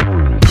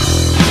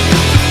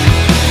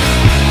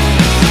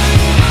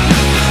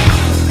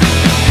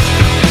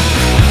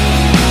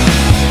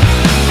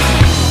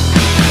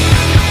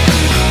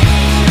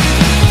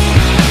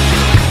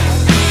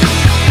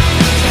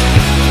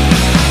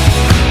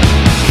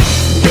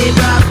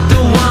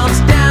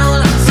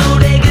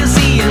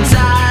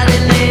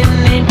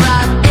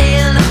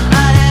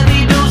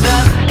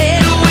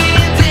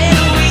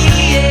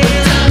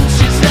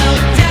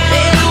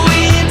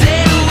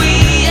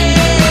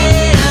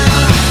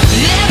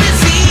 Yeah.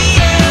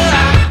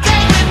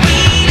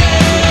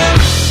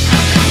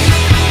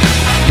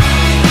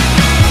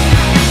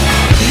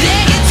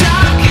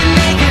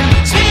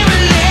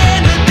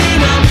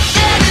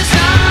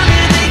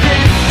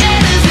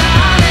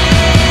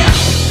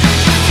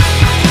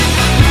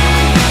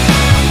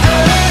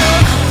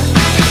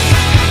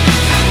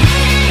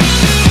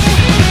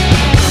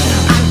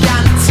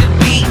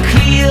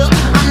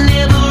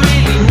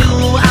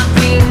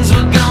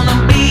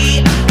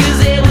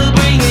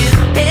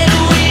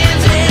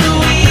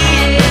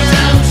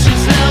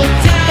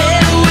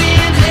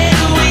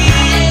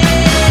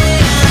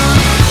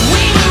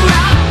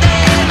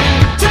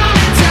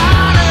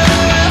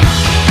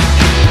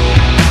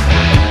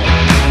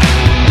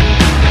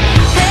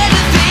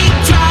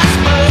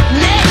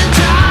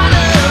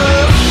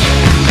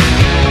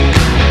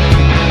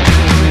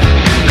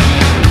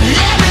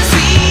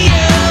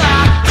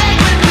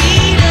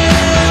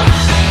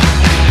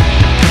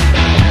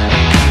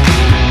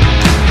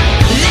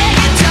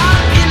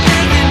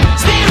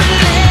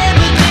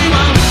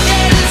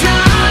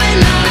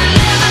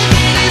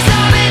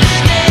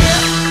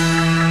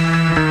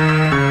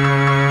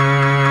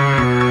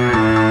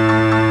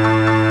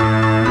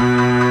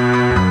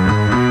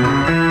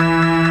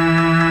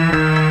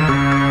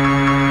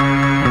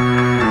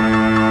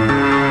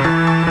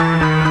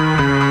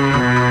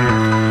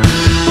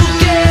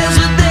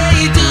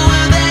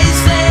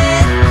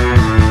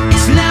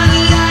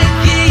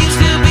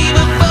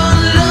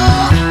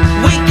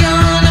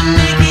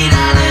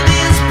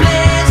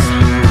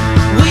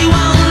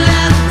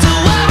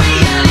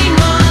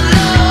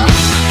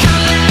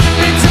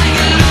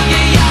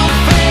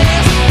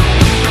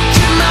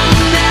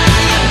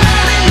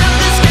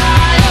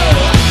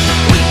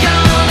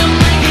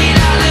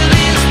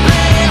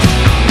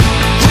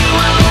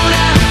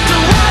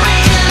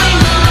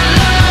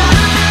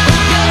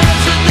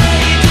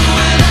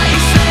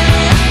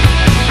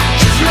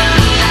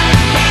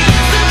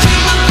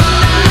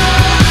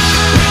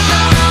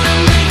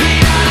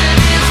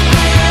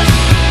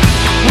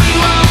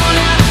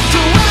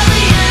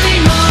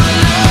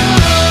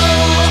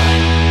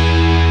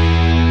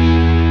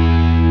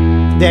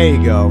 There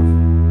you go.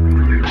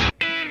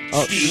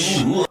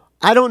 Oh,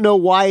 I don't know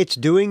why it's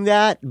doing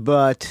that,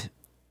 but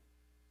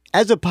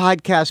as a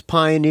podcast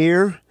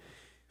pioneer,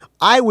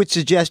 I would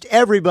suggest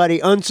everybody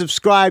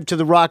unsubscribe to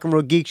the Rock and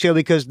Roll Geek Show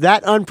because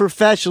that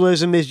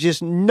unprofessionalism is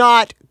just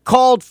not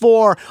called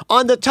for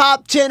on the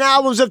top 10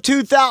 albums of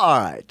 2000. All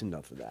right,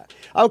 enough of that.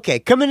 Okay,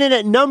 coming in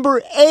at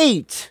number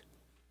 8.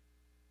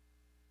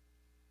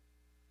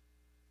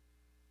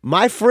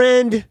 My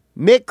friend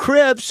Mick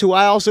Cripps, who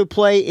I also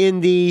play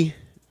in the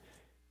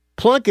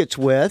Plunkets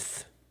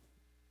with,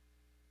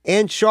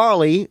 and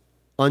Charlie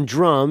on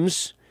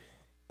drums,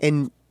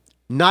 and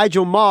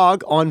Nigel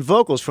Mogg on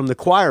vocals from the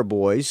Choir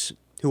Boys,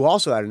 who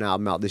also had an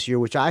album out this year,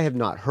 which I have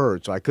not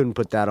heard, so I couldn't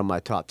put that on my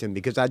top 10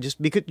 because I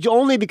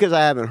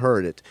haven't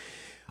heard it.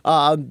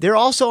 They're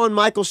also on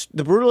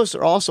the Brutalists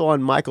are also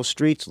on Michael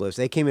Street's list.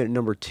 They came in at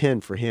number 10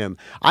 for him.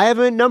 I have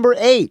him at number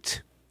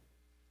 8.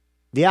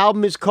 The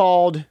album is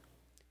called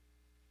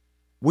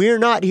We're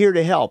Not Here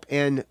to Help,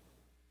 and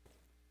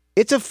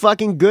it's a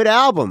fucking good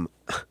album.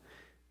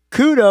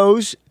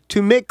 Kudos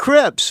to Mick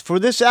Cripps for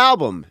this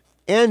album,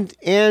 and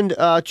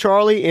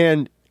Charlie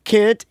and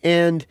Kent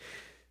and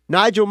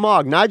Nigel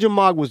Mogg. Nigel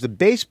Mogg was the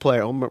bass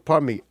player. Oh,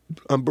 pardon me,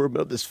 I'm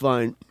burping up this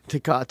fine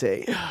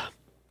Tecate.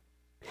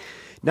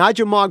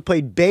 Nigel Mogg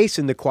played bass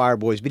in the Choir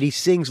Boys, but he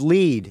sings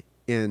lead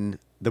in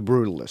the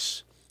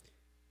Brutalists.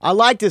 I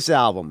like this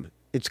album.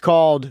 It's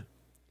called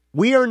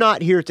We Are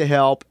Not Here to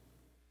Help.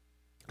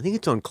 I think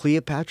it's on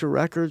Cleopatra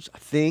Records, I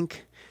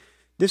think.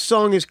 This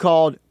song is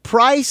called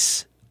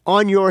Price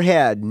on Your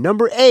Head,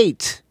 number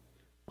 8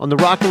 on the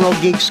Rock and Roll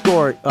Geek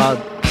Score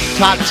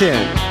Top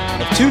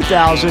 10 of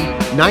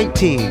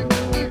 2019.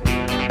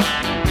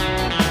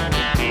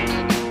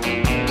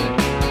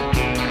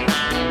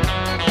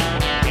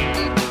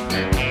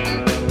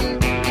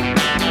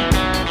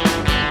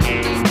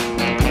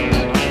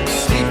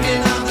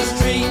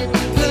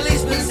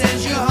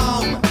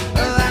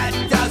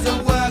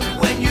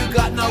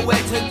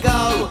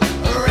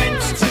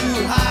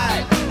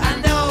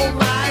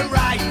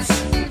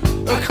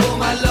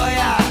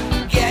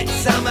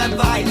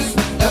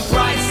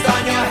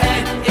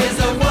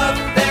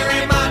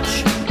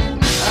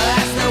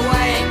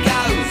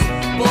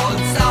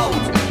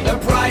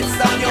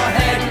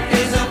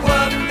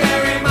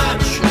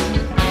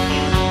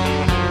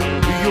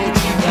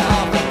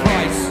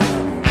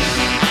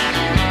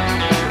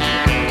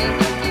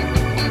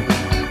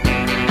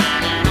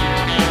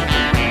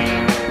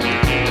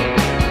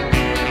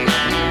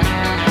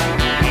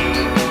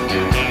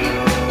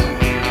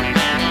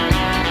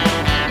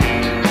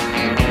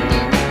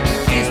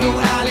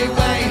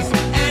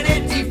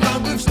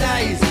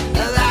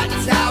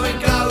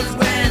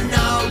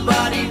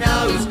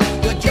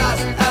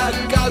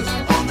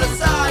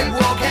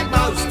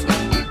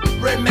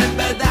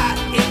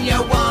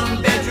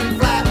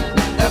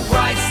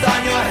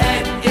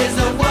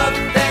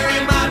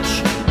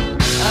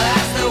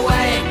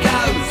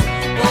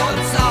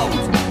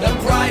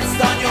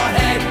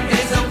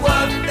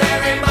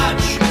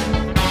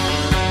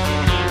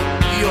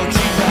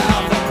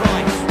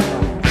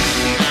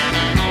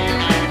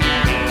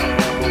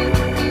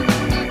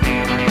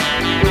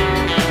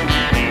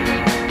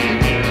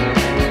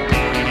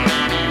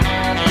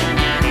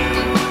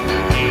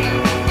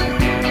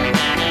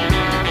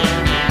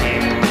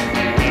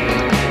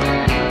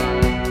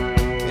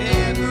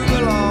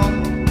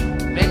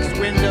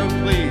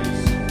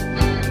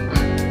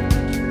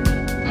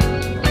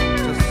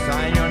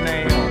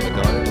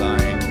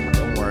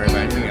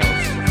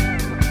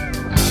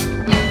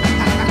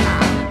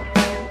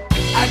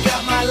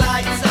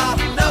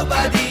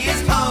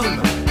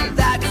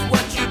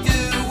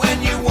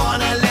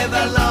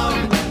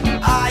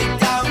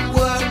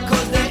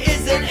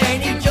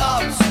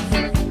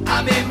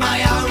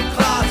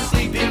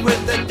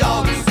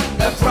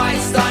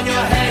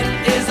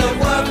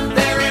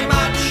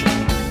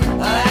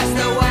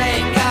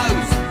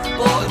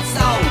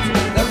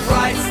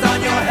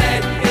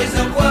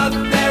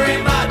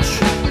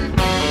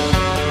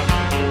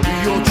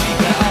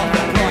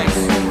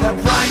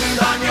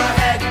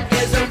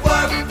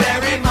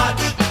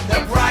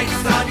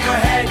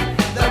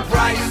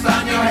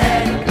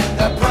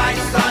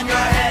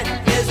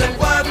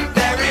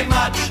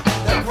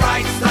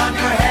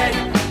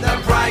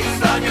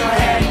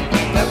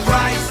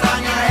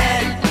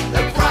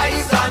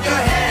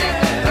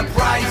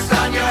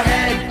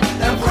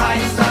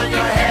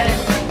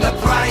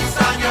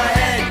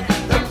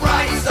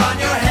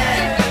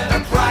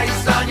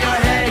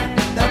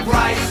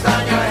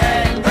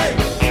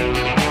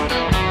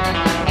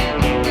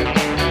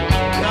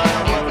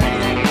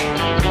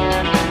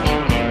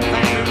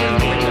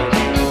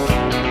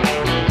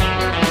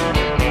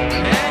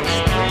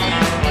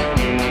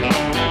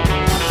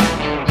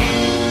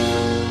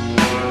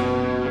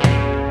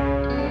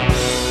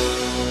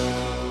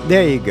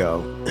 There you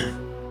go.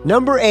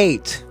 Number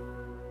 8,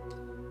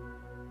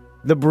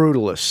 The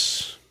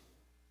Brutalists.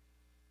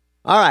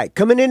 All right,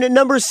 coming in at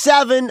number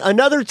 7,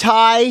 another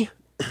tie.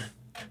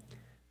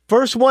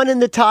 First one in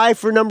the tie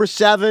for number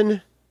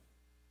 7.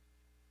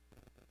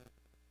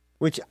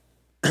 which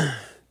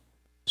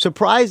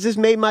surprised this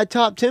made my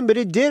top 10, but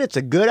it did. It's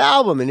a good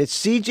album, and it's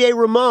C.J.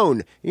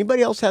 Ramone.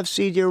 Anybody else have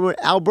C.J. Ramone?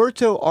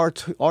 Alberto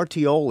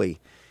Artioli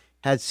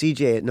had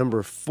C.J. at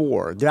number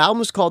 4. The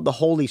album is called The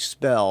Holy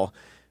Spell.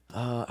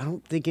 I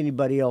don't think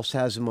anybody else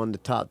has him on the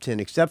top 10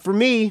 except for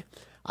me.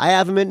 I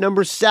have him at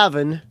number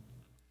 7.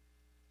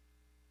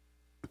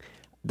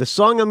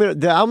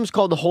 The album's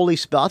called The Holy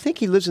Spell. I think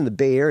he lives in the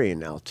Bay Area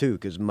now, too,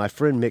 because my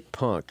friend Mick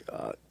Punk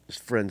is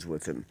friends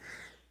with him.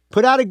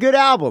 Put out a good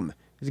album.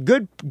 It's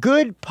a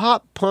good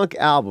pop punk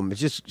album.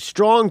 It's just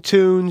strong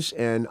tunes,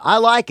 and I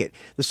like it.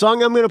 The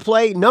song I'm going to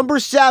play, number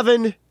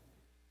 7,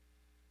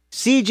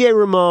 C.J.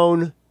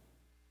 Ramone.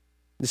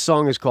 The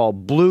song is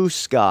called Blue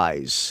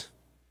Skies.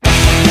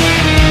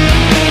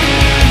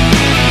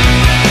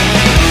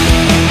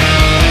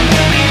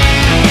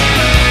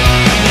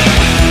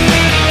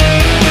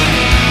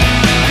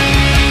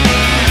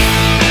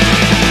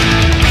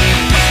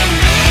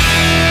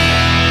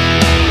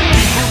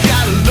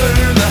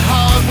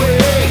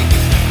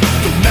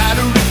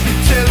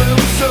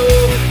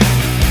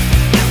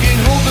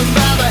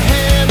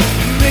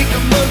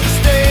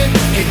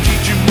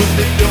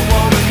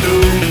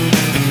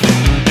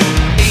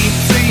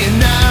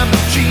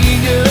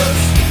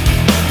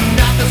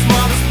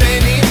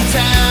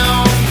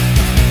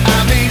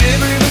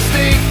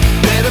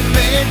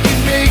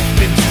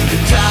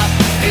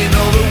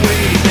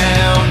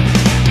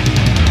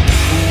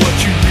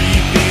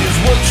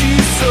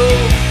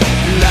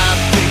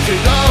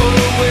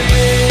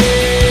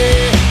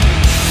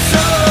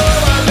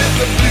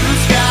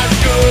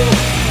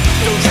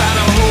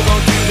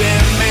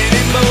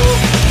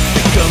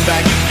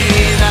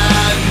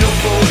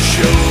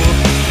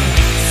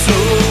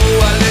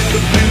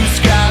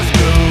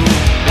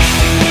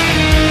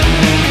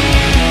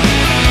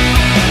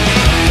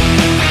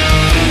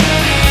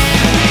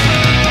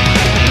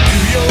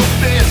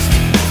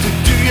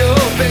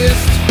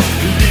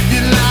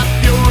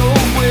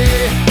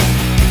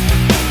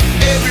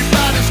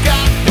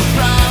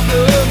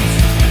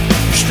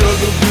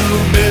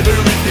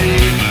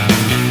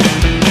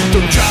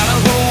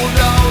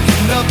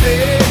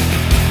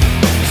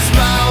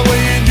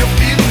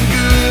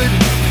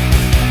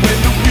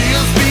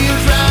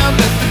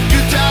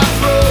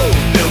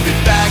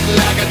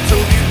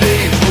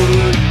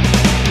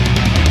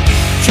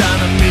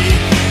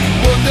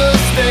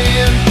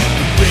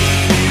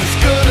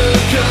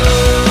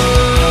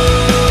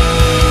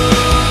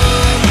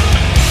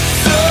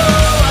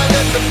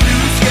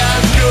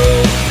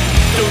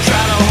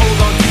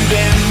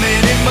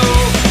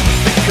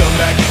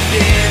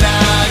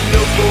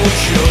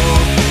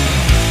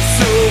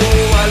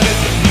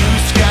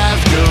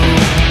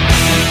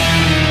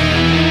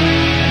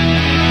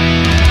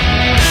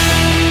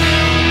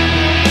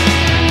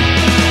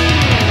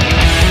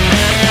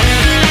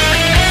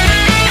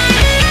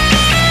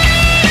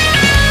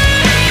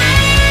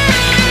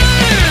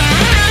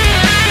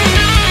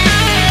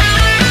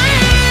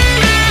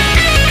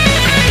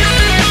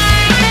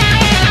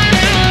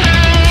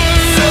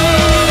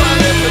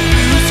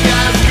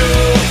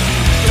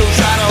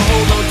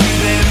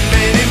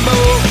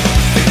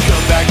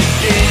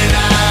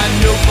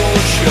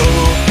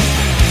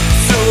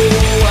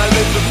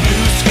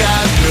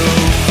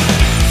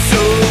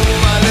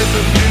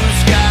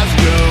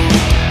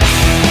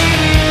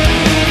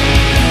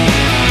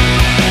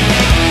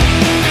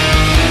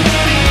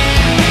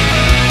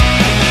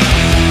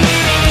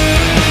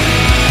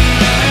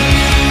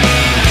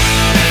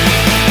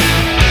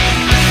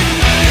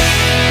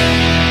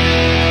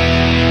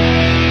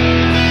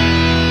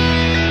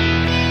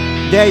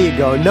 There you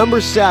go. Number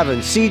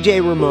 7,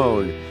 C.J.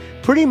 Ramone.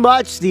 Pretty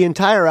much the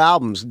entire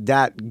album's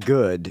that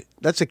good.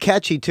 That's a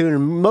catchy tune,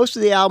 and most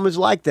of the album is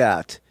like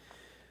that.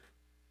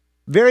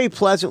 Very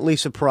pleasantly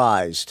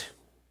surprised.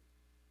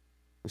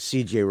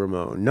 C.J.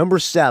 Ramone. Number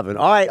 7.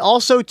 All right,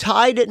 also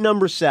tied at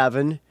number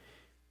 7,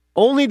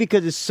 only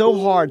because it's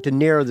so hard to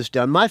narrow this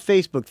down. My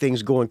Facebook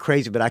thing's going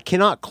crazy, but I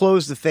cannot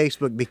close the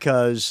Facebook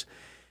because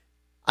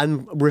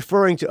I'm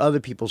referring to other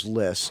people's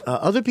lists.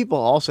 Other people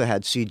also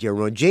had C.J.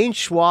 Ramone. Jane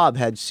Schwab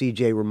had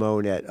C.J.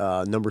 Ramone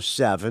at number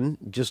 7,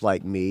 just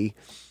like me.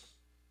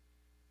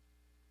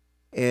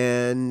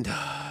 And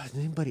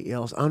anybody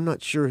else? I'm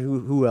not sure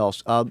who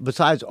else.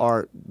 Besides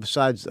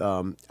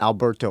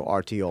Alberto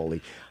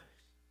Artioli.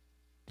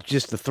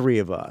 Just the 3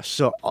 of us.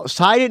 So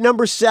tied at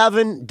number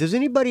 7. Does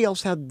anybody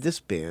else have this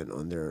band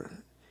on there?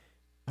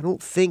 I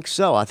don't think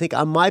so. I think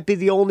I might be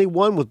the only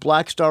one with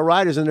Black Star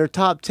Riders in their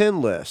top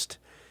 10 list.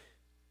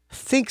 I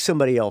think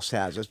somebody else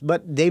has us,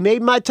 but they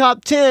made my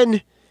top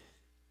 10.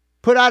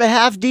 Put out a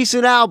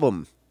half-decent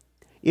album.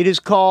 It is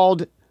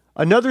called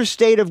Another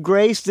State of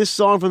Grace. This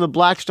song from the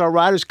Black Star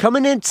Riders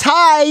coming in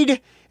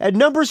tied at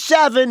number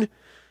 7.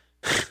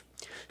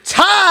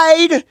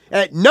 Tied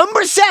at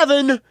number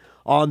 7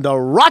 on the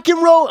rock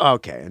and roll.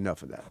 Okay,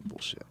 enough of that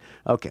bullshit.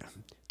 Okay.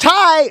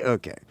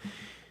 Okay.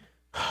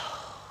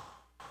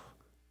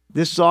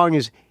 This song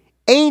is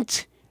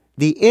Ain't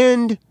the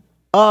End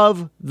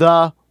of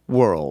the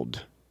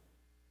World.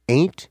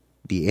 Ain't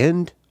the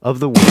End of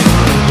the week.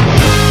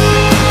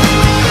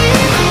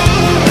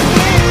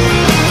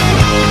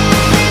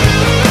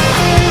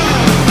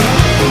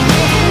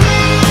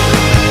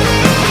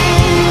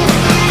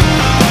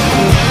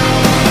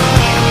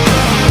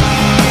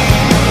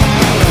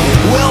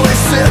 Well, they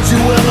said you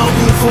were no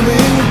good for me,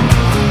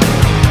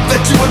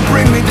 that you would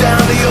bring me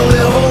down to your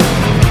level.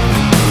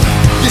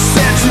 You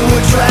said you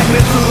would drag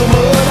me through the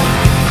mud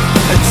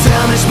and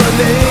tarnish my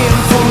name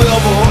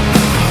forever.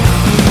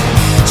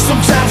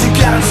 Sometimes you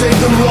gotta take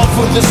the rough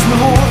with the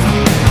smooth.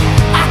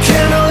 I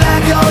kinda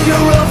like all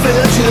your rough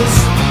edges.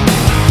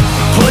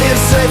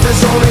 Playing safe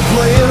is only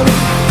playing,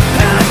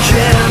 and I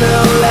kinda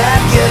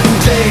like getting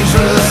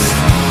dangerous.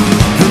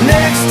 The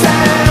next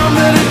time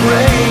that it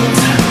rains,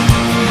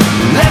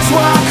 that's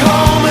why I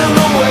come in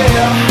the way.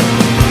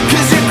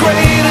 'Cause you're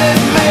great at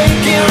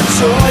making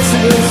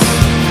choices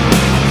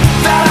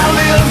that I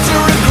live to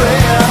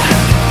regret.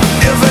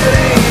 If it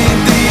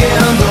ain't the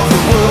end of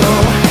the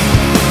world,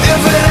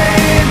 if it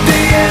ain't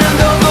the end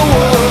of the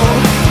world,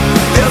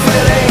 if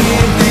it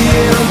ain't the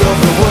end of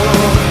the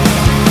world,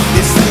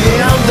 it's the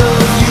end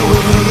of you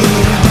and me.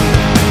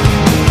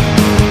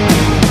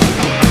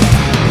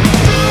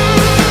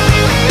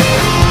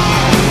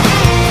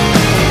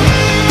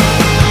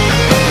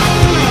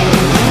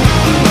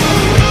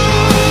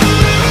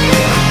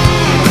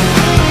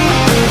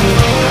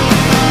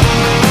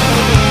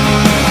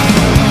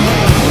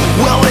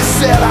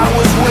 Said I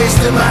was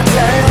wasting my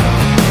time,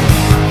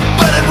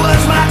 but it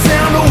was my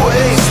time to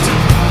waste.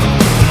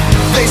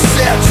 They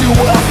said you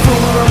were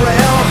fooling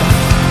around,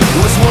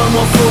 was one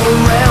more fool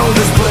around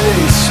this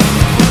place.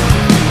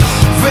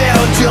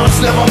 Vengeance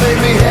never made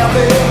me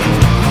happy,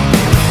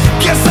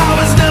 guess I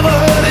was never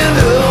hurt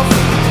enough.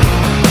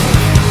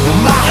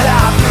 My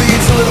heart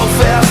beats a little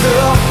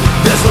faster,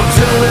 there's no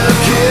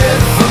tourniquet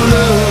for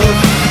love.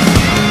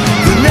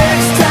 The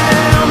next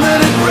time that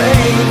it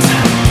rains,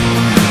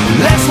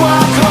 that's why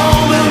I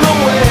come in the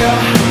way.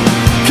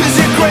 'Cause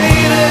you're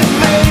great at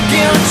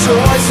making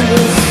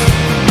choices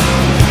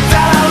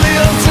that I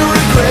live to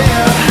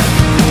regret.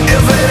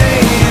 If it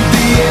ain't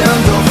the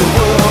end of the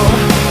world,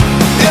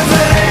 if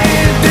it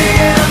ain't the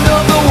end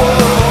of the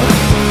world,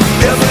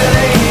 if it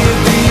ain't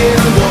the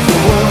end of the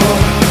world,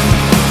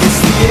 it's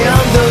the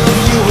end of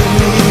you and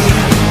me.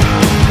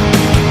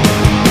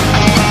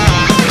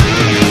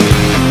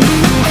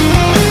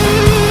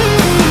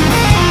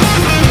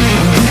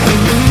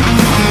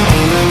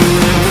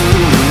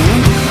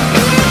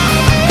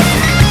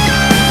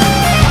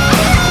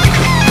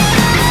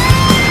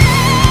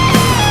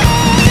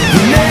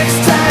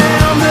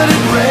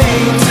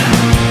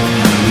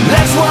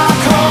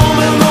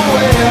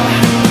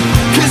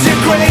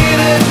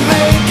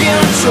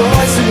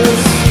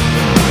 Choices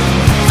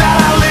that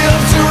I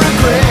live to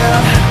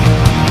regret.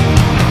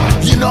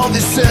 You know they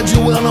said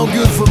you were no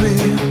good for me,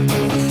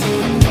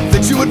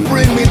 that you would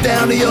bring me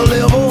down to your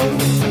level.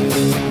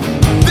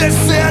 They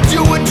said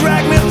you would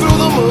drag me through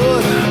the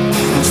mud,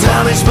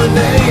 tarnish my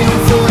name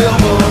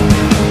forever.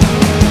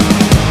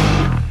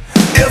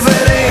 If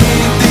it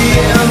ain't the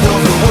end of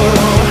the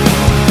world,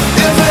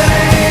 if it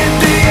ain't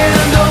the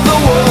end of the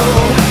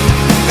world,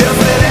 if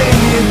it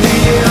ain't the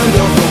end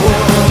of the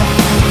world,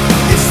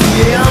 it's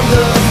the end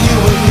of you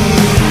and me.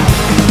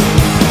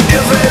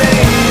 If it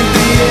ain't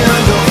the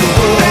end of the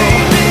world,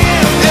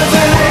 if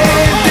it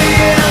ain't the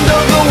end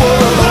of the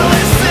world,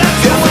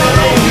 if it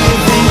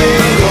ain't the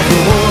end of the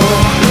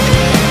world,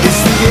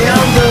 it's the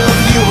end of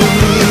you and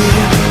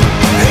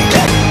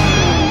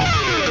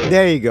me.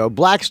 There you go.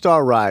 Black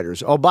Star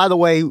Riders. Oh, by the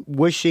way,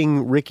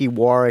 wishing Ricky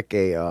Warwick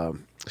a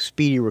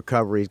speedy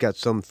recovery. He's got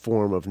some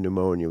form of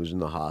pneumonia. He was in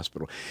the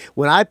hospital.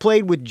 When I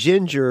played with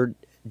Ginger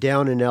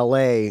down in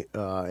L.A.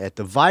 At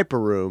the Viper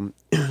Room,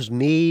 it was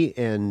me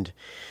and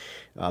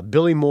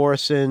Billy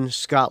Morrison,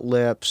 Scott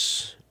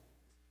Lips,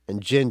 and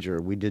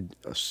Ginger. We did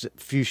a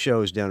few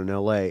shows down in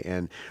L.A.,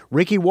 and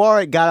Ricky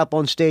Warwick got up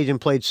on stage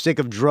and played Sick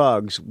of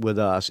Drugs with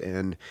us,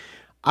 and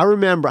I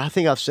remember, I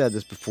think I've said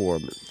this before,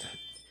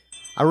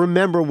 I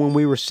remember when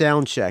we were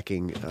sound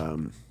checking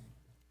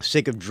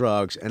Sick of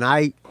Drugs, and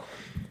I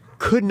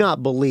could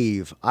not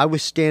believe I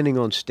was standing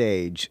on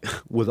stage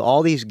with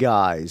all these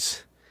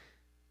guys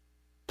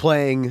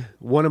playing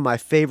one of my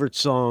favorite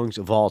songs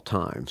of all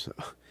time.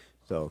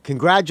 So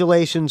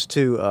congratulations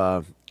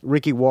to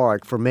Ricky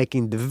Warwick for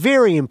making the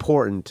very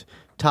important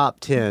top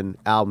 10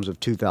 albums of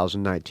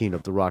 2019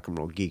 of the Rock and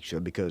Roll Geek Show,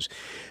 because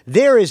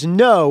there is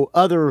no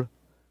other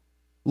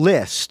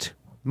list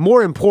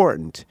more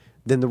important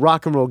than the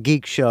Rock and Roll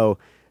Geek Show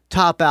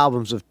top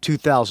albums of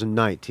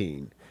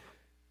 2019.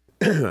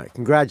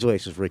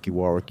 Congratulations, Ricky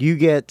Warwick. You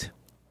get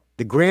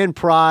the grand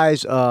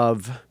prize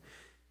of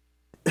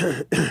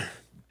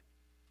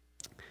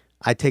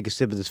I take a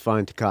sip of this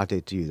fine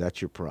Tecate to you.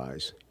 That's your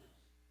prize.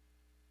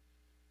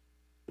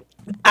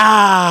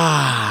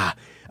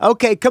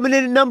 Okay, coming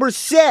in at number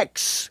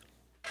 6.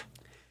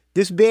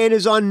 This band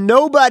is on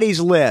nobody's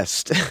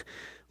list. At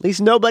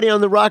least nobody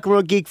on the Rock and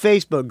Roll Geek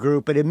Facebook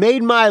group, but it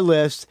made my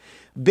list.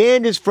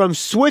 Band is from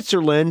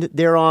Switzerland.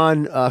 They're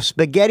on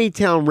Spaghetti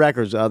Town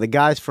Records. The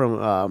guys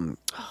from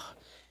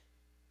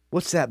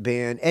what's that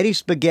band? Eddie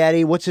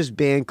Spaghetti. What's his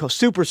band called?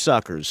 Super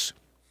Suckers.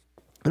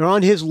 They're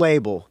on his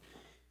label.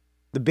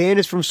 The band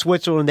is from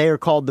Switzerland. They are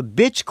called the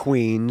Bitch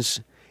Queens,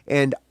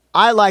 and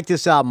I like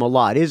this album a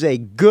lot. It is a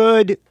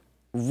good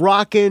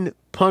rockin'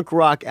 punk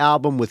rock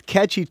album with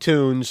catchy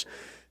tunes.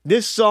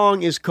 This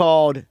song is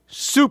called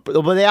Super.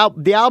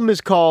 The album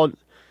is called.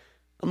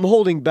 I'm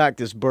holding back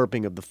this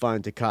burping of the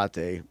fine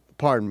Tecate.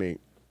 Pardon me.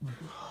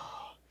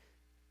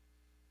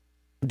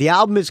 The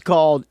album is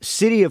called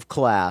City of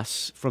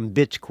Class from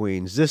Bitch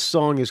Queens. This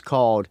song is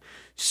called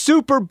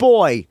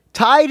Superboy.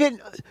 Tied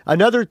in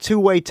another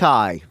two-way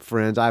tie,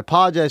 friends. I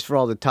apologize for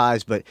all the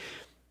ties, but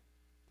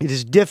it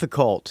is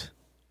difficult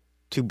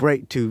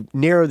to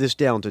narrow this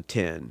down to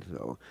 10.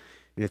 So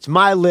it's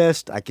my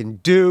list. I can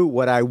do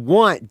what I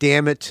want,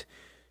 damn it.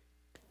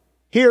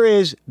 Here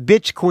is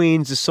Bitch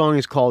Queens. The song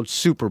is called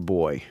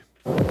Superboy.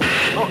 Look,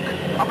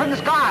 up in the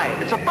sky.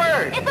 It's a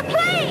bird. It's a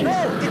plane.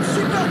 No, it's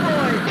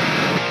Superboy.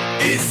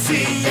 Is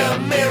he a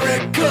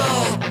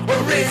miracle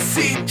or is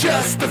he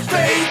just a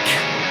fake?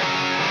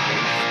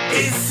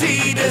 Is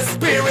he the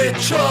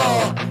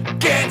spiritual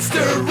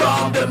gangster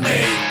on the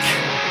make?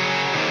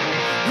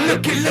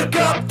 Look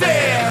up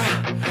there.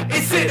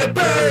 Is it a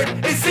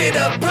bird? Is it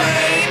a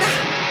plane?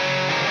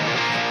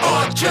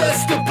 Or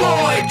just a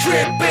boy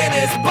dripping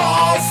his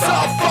balls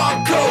off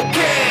on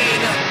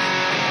cocaine?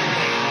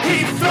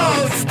 He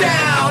floats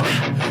down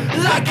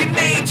like an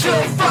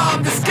angel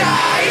from the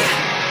sky,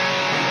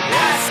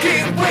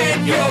 asking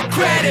when your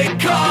credit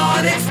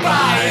card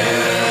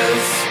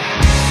expires.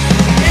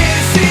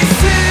 Is he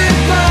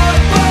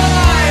Superboy,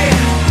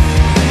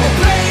 or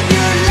playing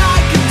you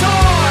like a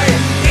toy?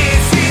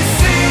 Is he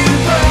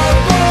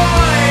Superboy?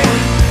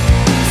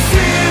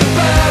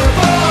 Superboy.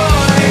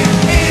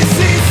 Is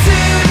he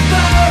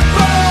Superboy,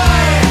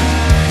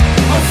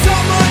 or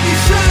someone you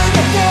should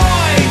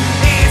avoid?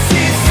 Is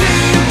he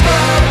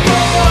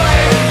Superboy?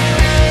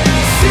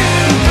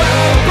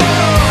 Superboy.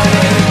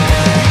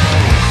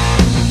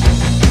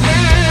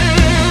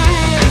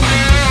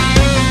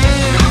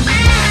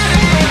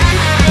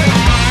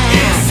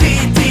 Is he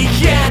the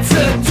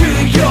answer to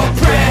your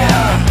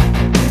prayer,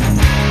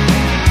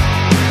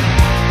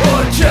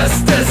 or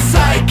just a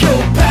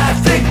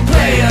psychopathic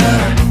player?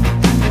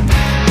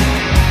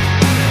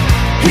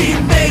 He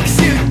makes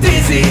you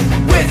dizzy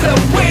with a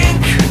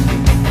wink,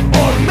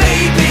 or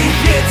maybe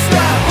it's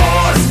the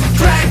horse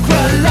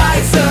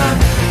tranquilizer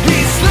he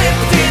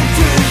slipped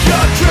into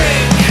your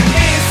drink.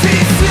 Is he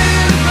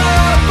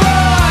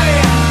Superboy,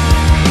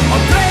 or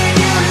playing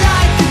you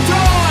like a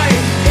toy?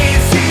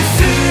 Is he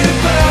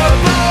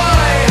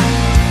Superboy?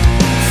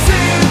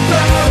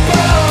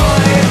 Superboy.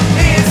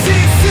 Is he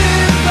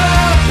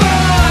Superboy,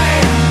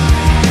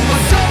 or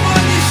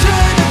someone you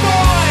should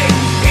avoid?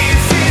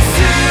 Is he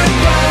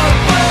Superboy?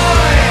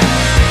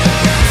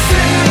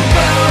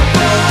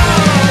 Superboy.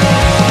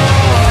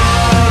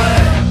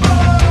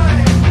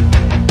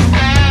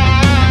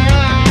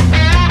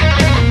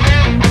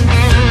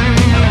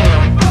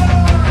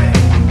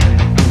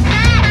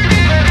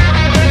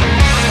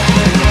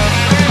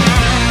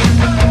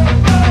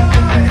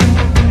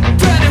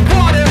 Turning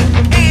water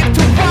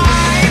into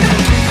wine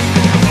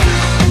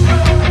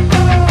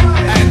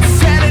and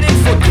selling it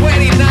for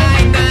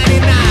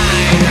 $29.99.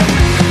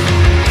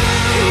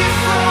 He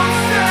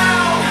falls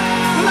down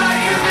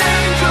like an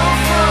angel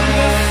from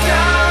the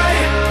sky,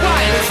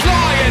 while his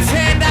lawyers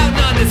hand out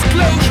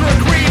non-disclosure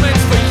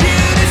agreements for you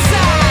to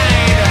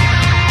sign.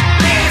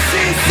 Is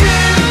he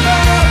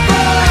Superboy,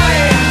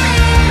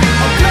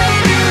 or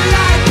playing you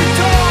like a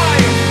toy?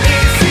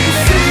 Is he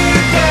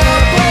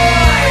Superboy?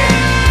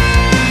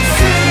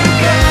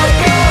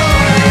 Superboy.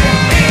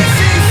 Is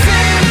he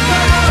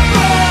Superboy,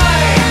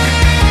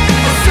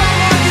 or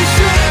someone you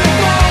should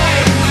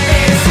avoid?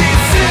 Is he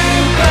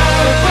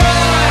Superboy?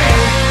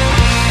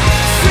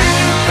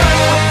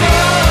 Superboy.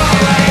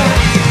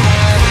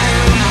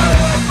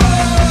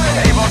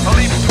 Able to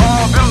leap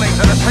tall buildings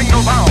in a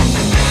single bound.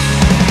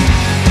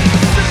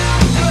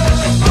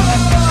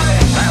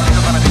 Faster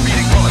than a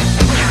speeding bullet.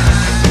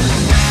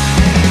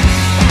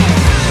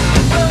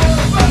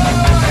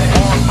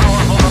 More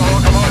powerful than a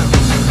locomotive.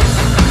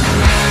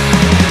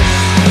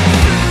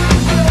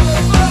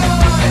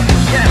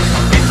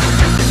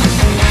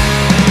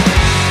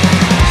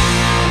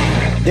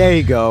 There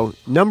you go.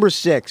 Number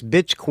 6,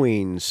 Bitch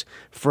Queens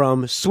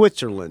from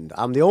Switzerland.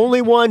 I'm the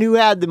only one who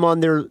had them on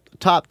their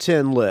top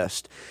 10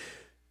 list.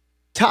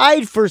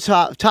 Tied for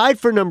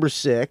number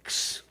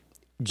 6,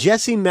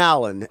 Jesse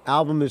Malin.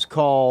 Album is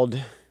called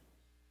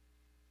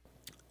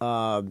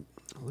what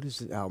is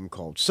the album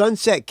called?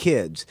 Sunset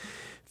Kids.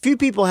 Few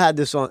people had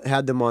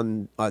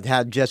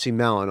Jesse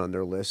Malin on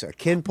their list.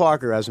 Ken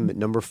Parker has him at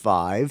number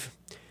 5.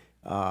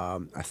 I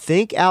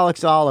think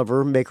Alex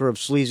Oliver, maker of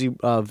sleazy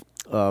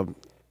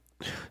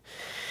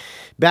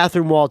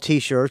bathroom wall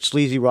t-shirts,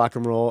 sleazy rock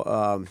and roll,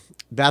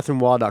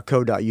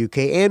 bathroomwall.co.uk,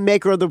 and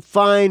maker of the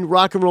fine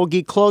rock and roll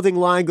geek clothing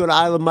line. Go to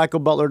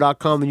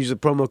ilovemichaelbutler.com and use the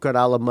promo code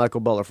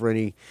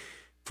ilovemichaelbutler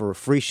for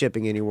free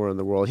shipping anywhere in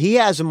the world. He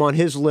has him on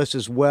his list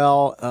as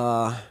well.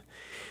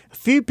 A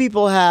few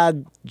people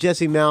had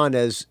Jesse Malin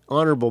as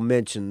honorable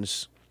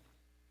mentions.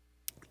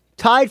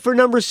 Tied for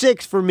number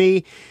 6 for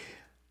me.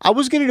 I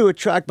was going to do a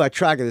track by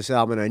track of this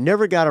album, and I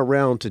never got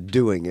around to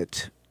doing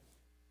it.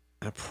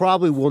 I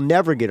probably will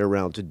never get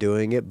around to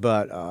doing it,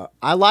 but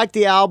I like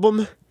the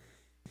album.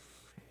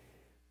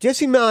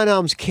 Jesse Malin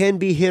albums can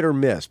be hit or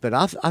miss, but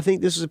I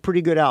think this is a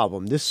pretty good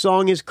album. This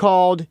song is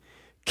called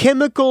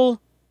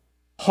Chemical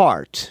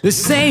Heart. They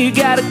say you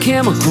got a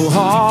chemical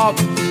heart.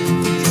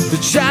 They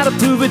try to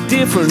prove it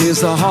different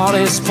is the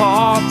hardest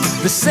part.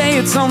 They say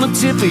it's on the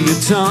tip of your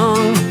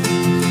tongue.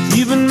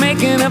 You've been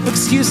making up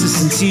excuses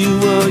since you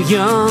were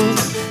young.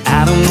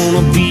 I don't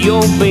wanna be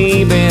your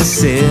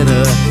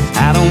babysitter.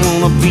 I don't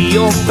wanna be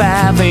your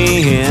 5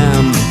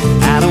 a.m.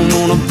 I don't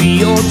wanna be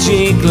your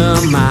Jake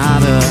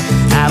LaMotta.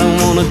 I don't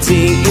wanna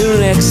date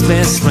your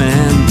ex-best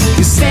friend.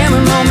 You're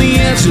standing on the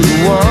edge of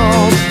the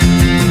world.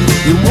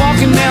 You're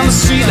walking down the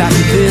street like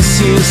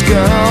this year's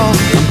girl.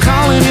 I'm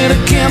calling it a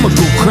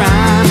chemical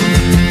crime.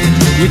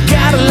 You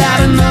got a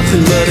lot of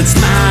nothing, but it's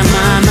mine,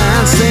 mine,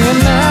 mine. Singing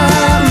na,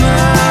 na,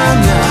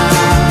 na,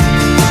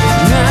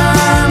 na,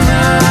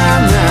 na,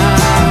 na.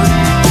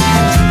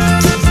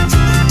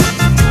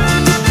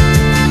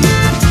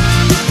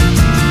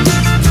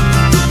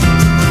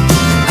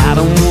 I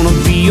don't wanna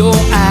be your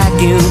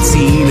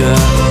Argentina.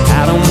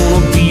 I don't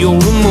wanna be your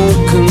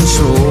remote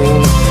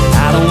control.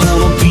 I don't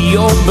wanna be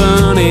your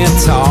Bernie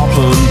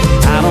Taupin.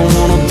 I don't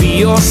wanna be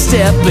your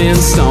stepping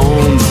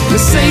stone. They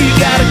say you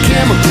got a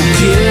chemical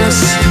kiss.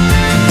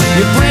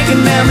 You're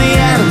breaking down the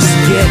atoms to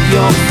get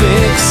your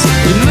fix.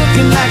 You're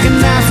looking like a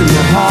knife in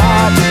the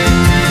heart.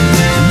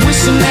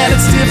 Wishing that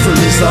it's different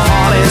is the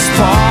hardest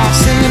part.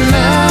 Singing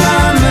na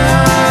na na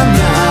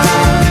na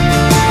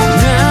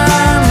na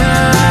na.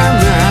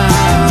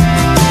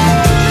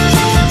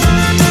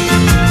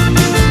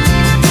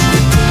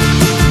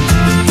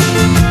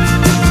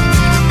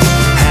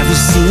 Have you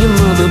seen your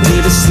mother,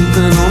 baby,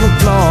 sleeping on the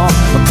floor?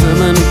 A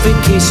permanent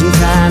vacation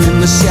crying in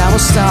the shower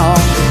stall.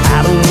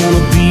 I don't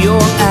wanna be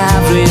your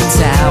ivory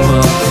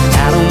tower.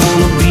 I don't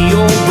wanna be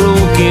your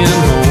broken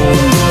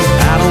home.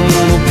 I don't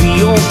wanna be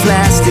your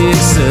plastic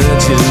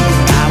surgeon.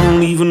 I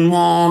don't even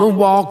wanna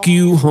walk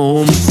you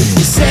home.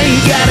 You say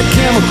you got a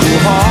chemical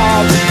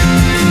heart.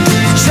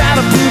 Try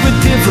to prove it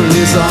different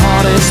is the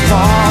hardest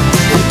part.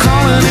 I'm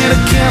calling it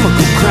a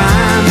chemical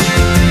crime.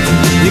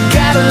 You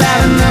got a lot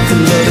of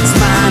nothing, but it's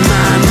mine,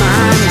 mine,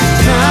 mine.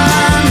 Na,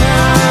 na,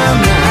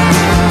 na,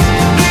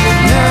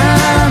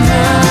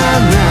 na, na,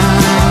 na.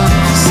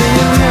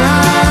 Singing na,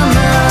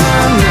 na,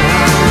 na,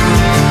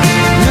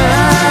 na, na,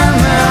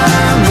 na,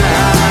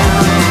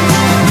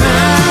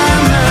 na,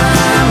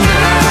 na, na.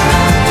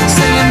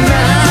 Singing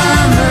na,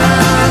 na,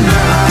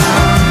 na.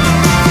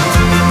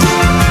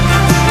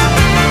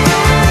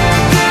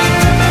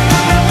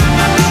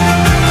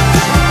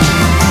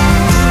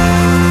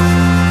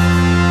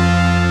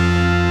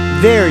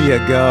 There you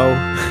go.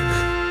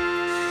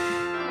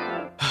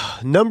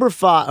 Number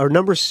 5 or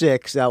number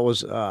 6, that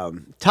was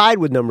tied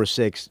with number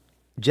 6,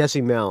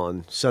 Jesse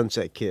Malin,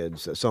 Sunset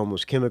Kids. That song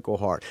was Chemical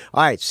Heart.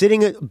 All right,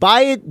 sitting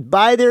by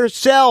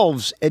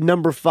themselves at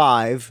number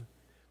 5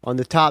 on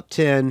the top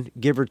 10,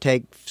 give or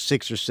take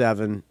 6 or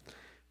 7,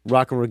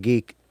 Rock and Roll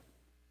Geek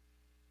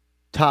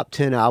top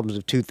 10 albums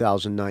of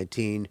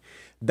 2019.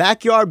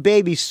 Backyard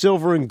Baby,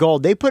 Silver and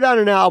Gold. They put out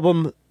an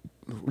album.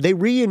 They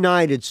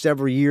reunited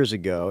several years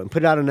ago and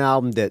put out an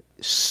album that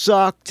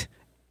sucked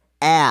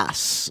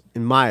ass,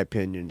 in my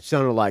opinion. It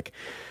sounded like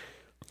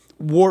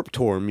Warped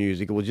Tour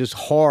music. It was just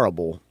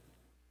horrible.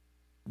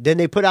 Then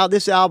they put out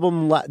this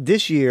album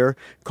this year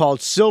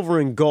called Silver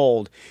and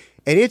Gold,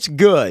 and it's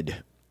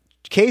good.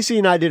 Casey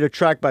and I did a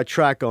track by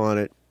track on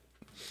it.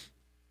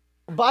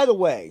 By the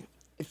way,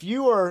 if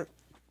you are...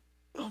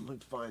 Oh, let me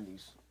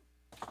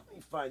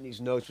find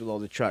these notes with all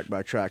the track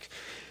by tracks.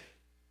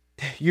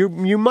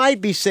 You might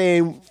be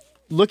saying,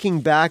 looking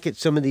back at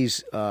some of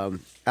these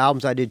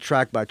albums I did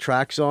track by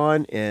tracks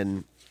on,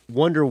 and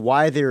wonder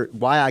why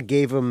I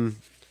gave them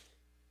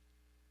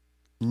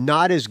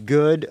not as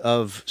good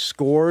of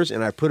scores,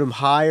 and I put them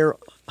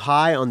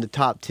high on the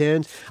top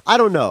 10s. I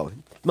don't know.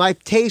 My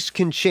taste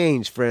can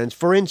change, friends.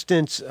 For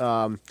instance,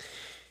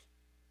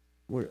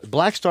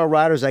 Black Star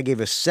Riders I gave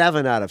a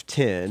 7 out of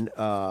 10.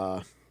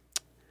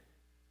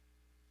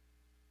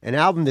 An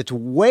album that's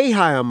way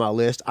high on my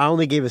list, I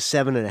only gave a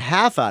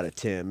 7.5 out of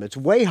 10. It's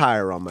way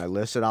higher on my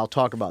list, and I'll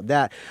talk about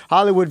that.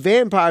 Hollywood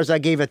Vampires, I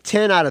gave a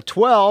 10 out of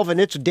 12,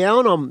 and it's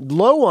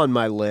low on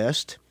my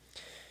list.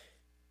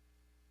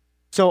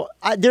 So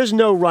there's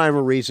no rhyme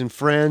or reason,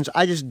 friends.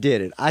 I just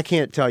did it. I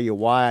can't tell you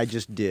why, I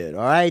just did,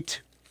 all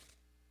right?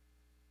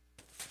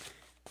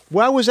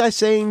 Why was I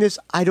saying this?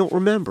 I don't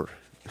remember.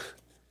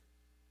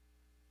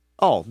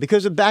 Oh,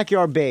 because of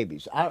Backyard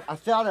Babies. I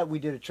thought that we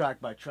did a track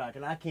by track,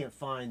 and I can't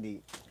find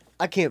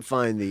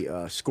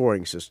the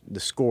scoring system, the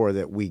score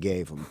that we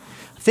gave them.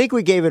 I think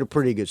we gave it a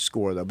pretty good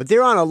score though. But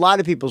they're on a lot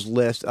of people's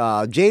list.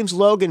 James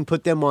Logan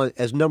put them on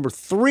as number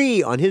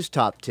 3 on his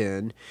top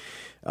 10.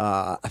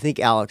 I think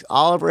Alex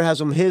Oliver has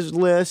them on his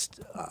list.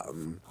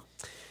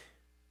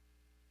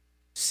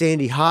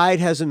 Sandy Hyde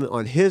has him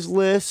on his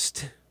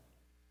list.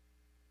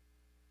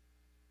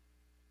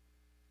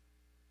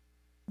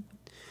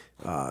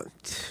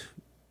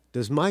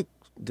 Does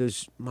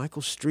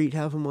Michael Street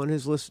have him on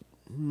his list?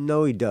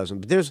 No, he doesn't.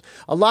 But there's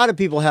a lot of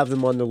people have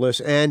them on the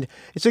list, and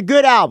it's a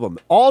good album.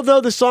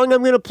 Although the song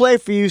I'm going to play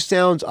for you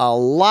sounds a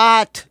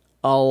lot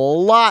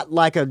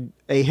like a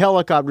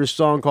Helicopter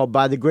song called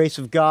By the Grace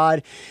of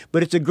God,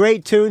 but it's a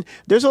great tune.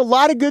 There's a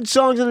lot of good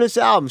songs on this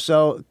album,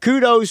 so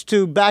kudos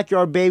to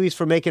Backyard Babies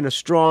for making a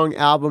strong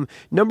album.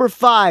 Number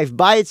 5,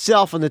 by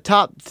itself on the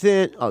top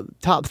 10 of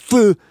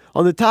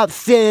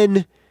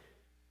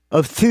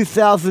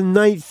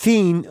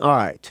 2019. All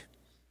right.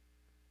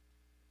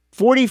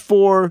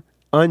 44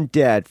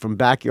 Undead from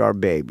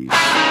Backyard Babies.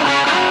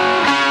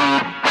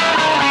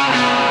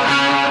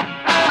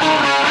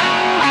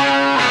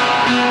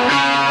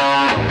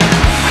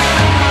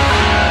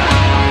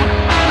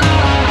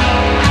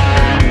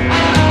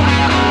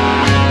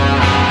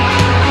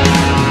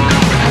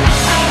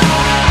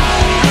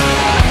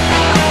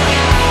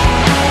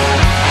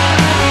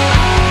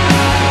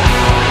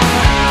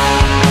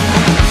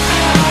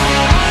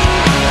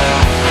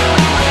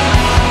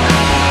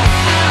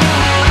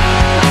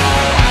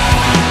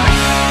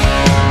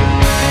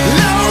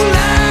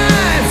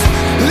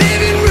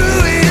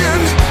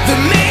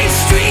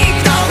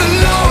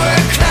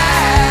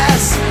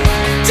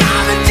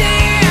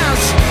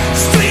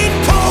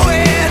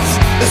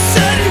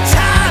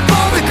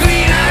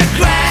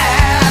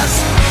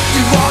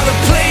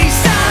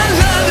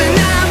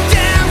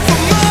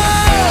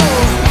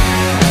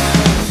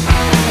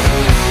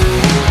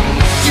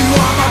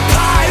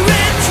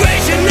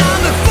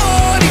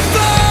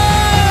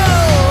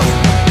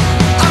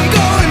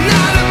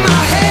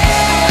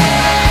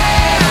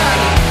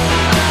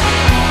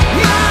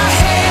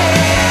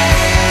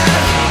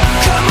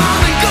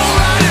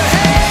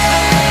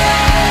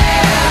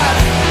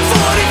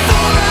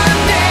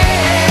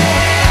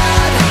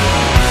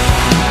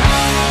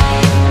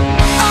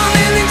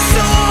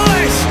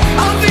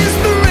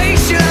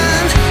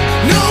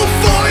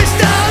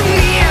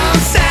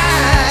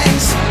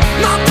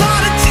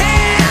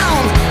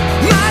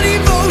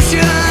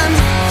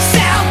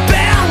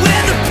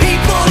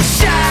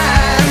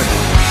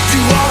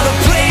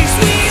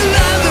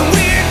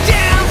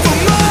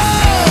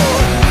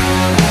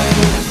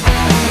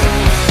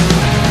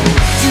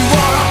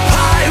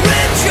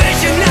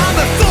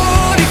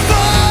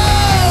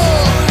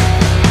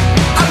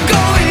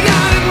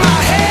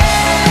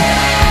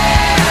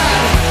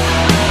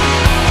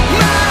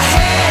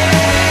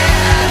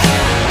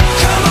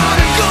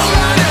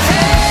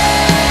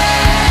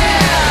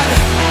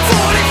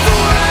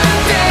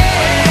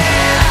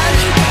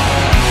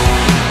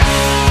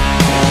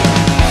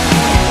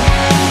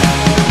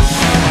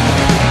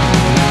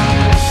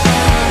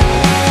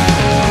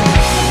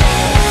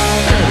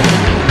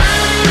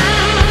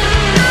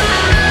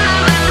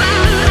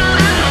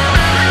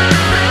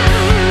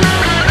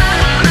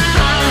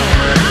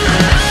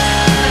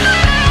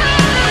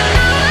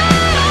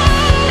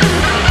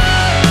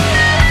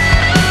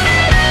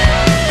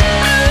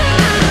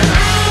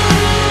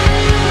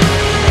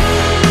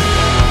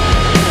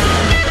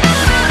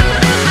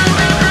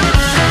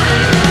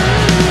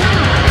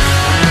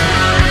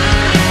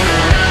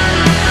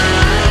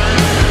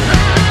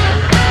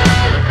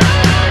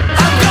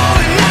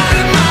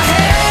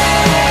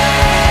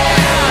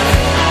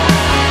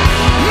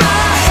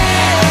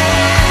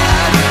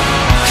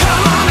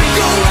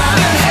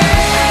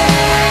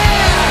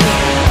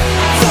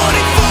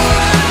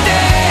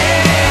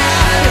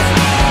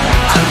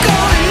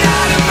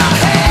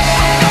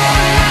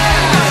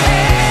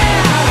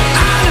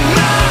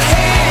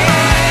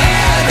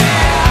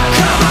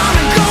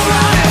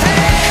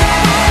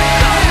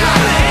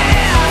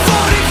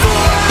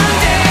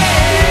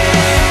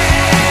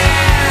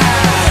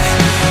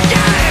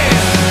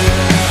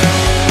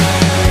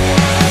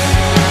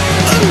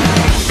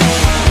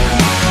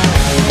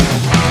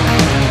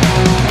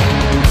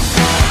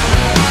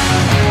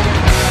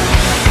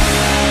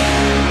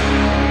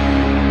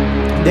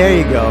 There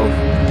you go.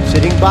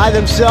 Sitting by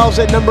themselves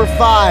at number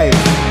 5.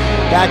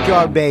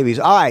 Backyard Babies.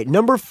 All right,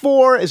 number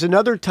 4 is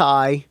another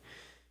tie.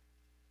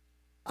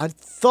 I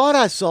thought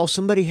I saw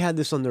somebody had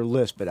this on their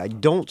list, but I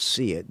don't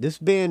see it. This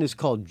band is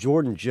called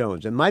Jordan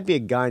Jones. It might be a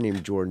guy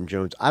named Jordan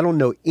Jones. I don't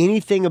know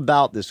anything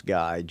about this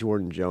guy,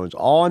 Jordan Jones.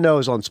 All I know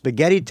is on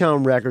Spaghetti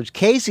Town Records,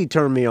 Casey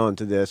turned me on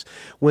to this.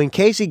 When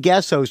Casey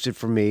guest hosted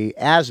for me,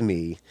 as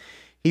me,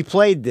 he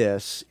played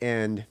this,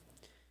 and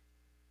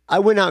I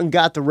went out and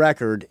got the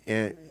record,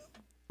 and,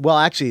 well,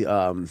 actually,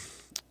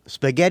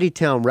 Spaghetti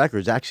Town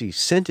Records actually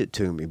sent it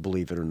to me,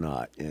 believe it or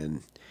not,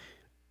 and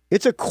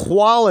it's a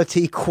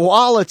quality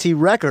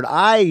record.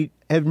 I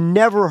have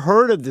never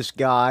heard of this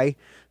guy,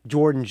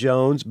 Jordan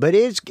Jones, but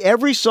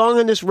every song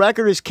on this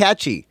record is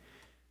catchy.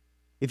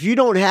 If you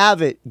don't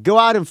have it, go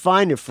out and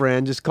find it,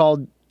 friends.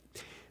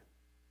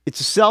 It's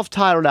a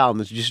self-titled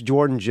album. It's just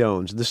Jordan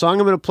Jones. The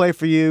song I'm going to play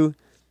for you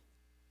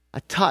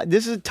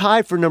This is a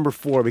tie for number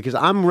 4 because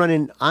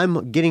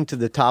I'm getting to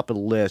the top of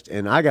the list,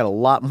 and I got a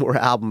lot more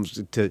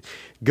albums to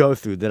go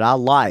through that I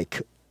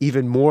like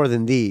even more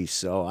than these.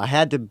 So I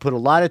had to put a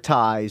lot of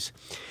ties.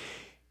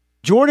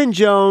 Jordan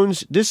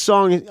Jones, this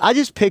song, I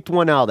just picked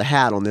one out of the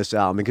hat on this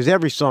album because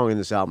every song in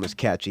this album is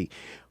catchy.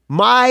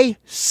 My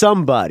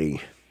Somebody.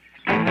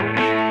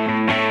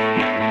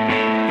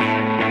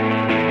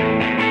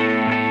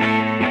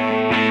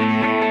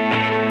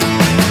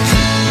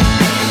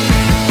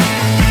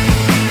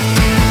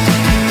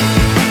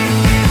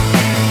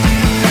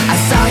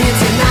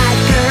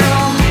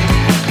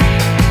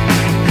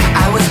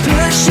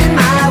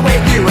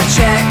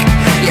 Check.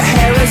 Your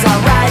hair is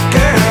alright,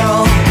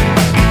 girl.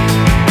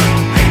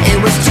 It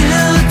was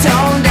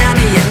two-tone down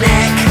to your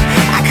neck.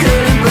 I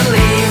couldn't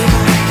believe.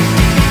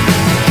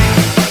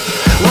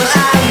 Well,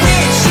 I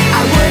wish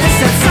I would have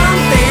said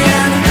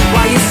something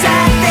while you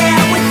sat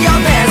there with your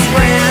best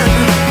friend.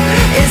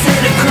 Is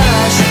it a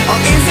crush or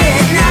is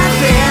it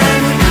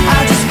nothing?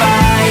 I'll just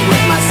fight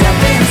with myself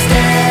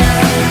instead.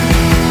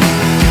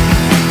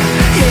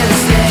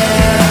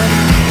 Instead,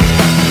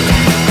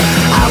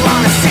 I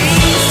wanna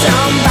see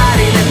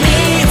somebody that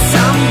needs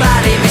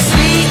somebody, be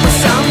sweet with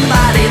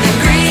somebody, then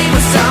grieve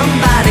with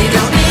somebody,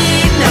 don't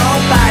need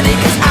nobody,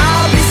 'cause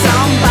I'll be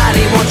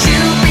somebody, won't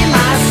you be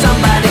my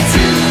somebody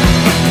too?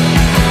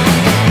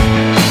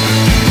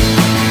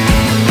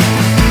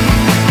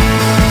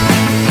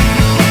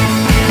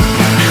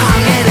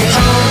 I'm getting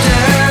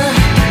older,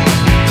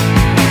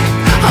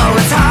 oh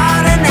it's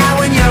harder now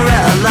when you're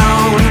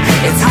alone,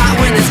 it's hot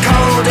when it's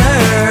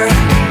colder,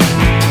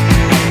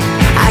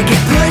 I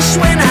get pushed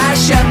when I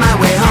shut my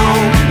way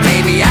home.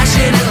 Maybe I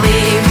shouldn't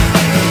leave.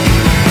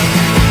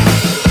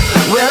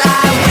 Well,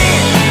 I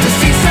went to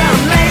see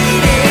some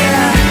lady.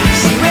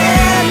 She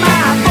read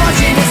my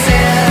fortune and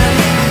said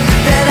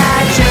that I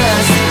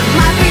just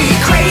might be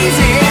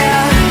crazy,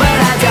 but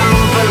I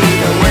don't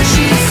believe a word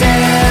she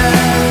said.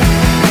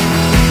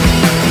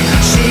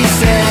 She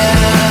said,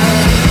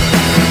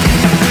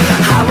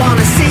 I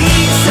wanna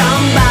see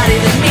somebody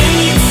that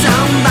needs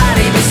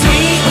somebody, be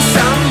sweet with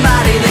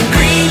somebody, then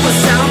grieve with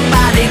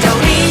somebody,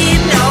 don't need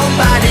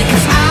nobody,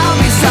 'cause I'll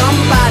be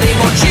somebody,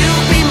 won't you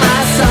be my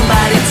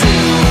somebody too?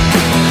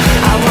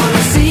 I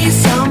wanna see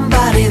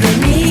somebody that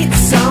needs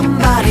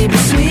somebody, be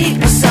sweet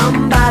with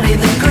somebody,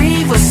 then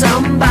grieve with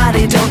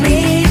somebody, don't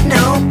need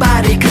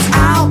nobody, 'cause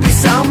I'll be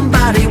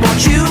somebody,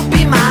 won't you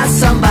be my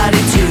somebody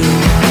too?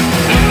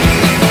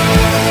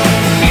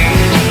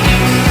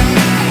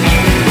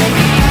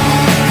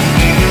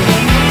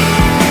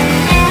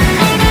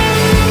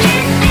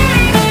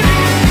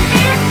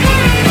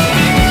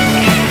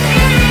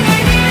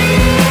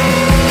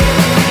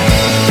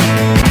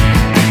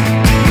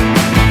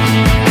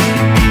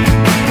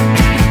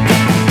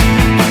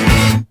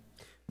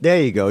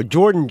 There you go.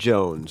 Jordan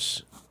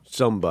Jones,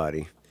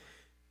 Somebody.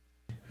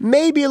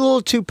 Maybe a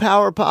little too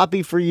power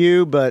poppy for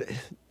you, but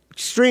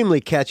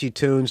extremely catchy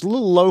tunes. A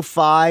little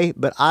lo-fi,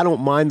 but I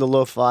don't mind the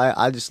lo-fi.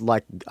 I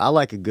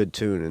like a good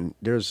tune, and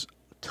there's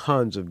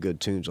tons of good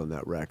tunes on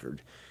that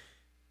record.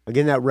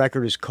 Again, that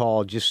record is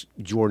called just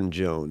Jordan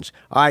Jones.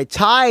 All right,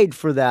 tied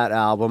for that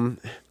album.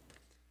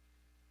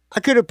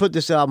 I could have put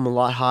this album a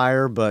lot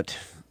higher, but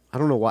I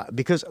don't know why.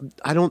 Because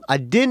I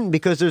didn't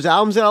because there's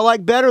albums that I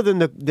like better than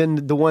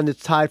the one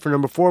that's tied for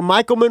number 4.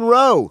 Michael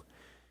Monroe,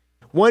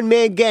 One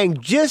Man Gang.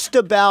 Just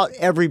about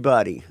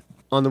everybody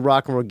on the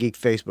Rock and Roll Geek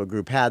Facebook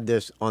group had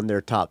this on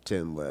their top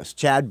 10 list.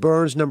 Chad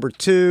Burns, number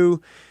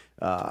 2.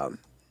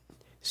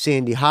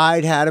 Sandy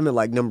Hyde had him at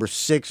like number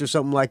 6 or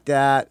something like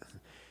that.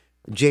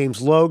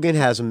 James Logan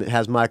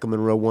has Michael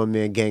Monroe, One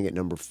Man Gang at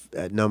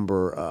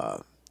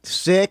number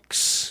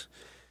 6.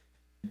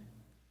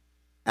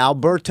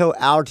 Alberto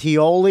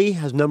Altioli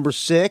has number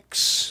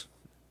 6.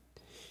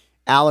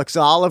 Alex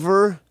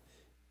Oliver,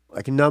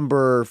 like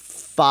number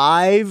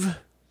 5.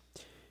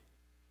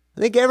 I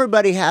think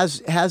everybody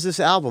has this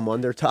album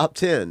on their top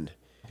 10.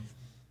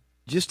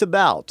 Just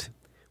about.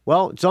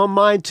 Well, it's on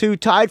mine too.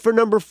 Tied for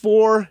number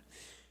 4.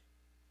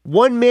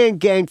 One Man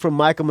Gang from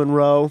Michael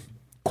Monroe.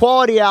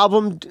 Quality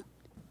album.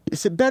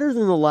 Is it better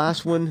than the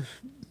last one?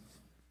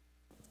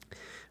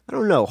 I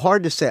don't know.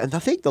 Hard to say. I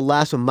think the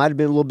last one might have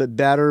been a little bit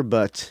better,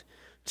 but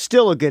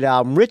still a good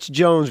album. Rich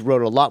Jones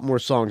wrote a lot more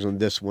songs on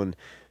this one.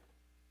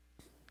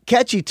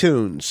 Catchy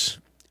tunes.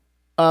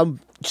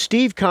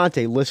 Steve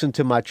Conte listened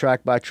to my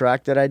track by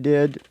track that I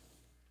did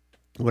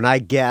when I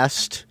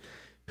guessed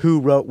who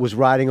was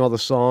writing all the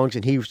songs,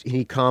 and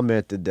he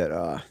commented that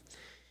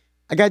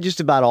I got just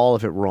about all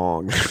of it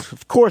wrong.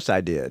 Of course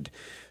I did.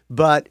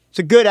 But it's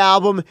a good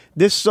album.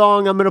 This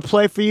song I'm going to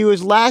play for you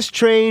is Last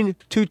Train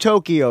to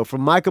Tokyo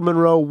from Michael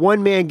Monroe,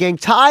 One Man Gang,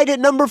 tied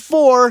at number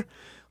 4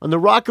 on the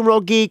Rock and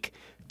Roll Geek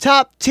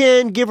top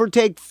 10, give or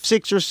take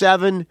 6 or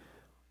 7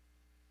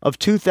 of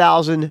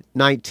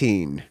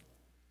 2019.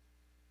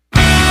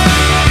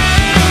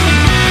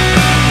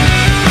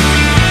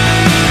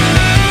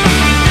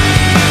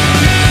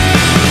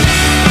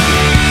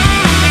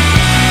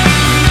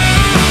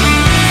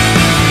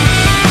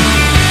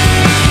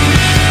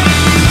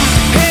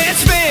 Head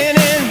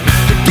spinning,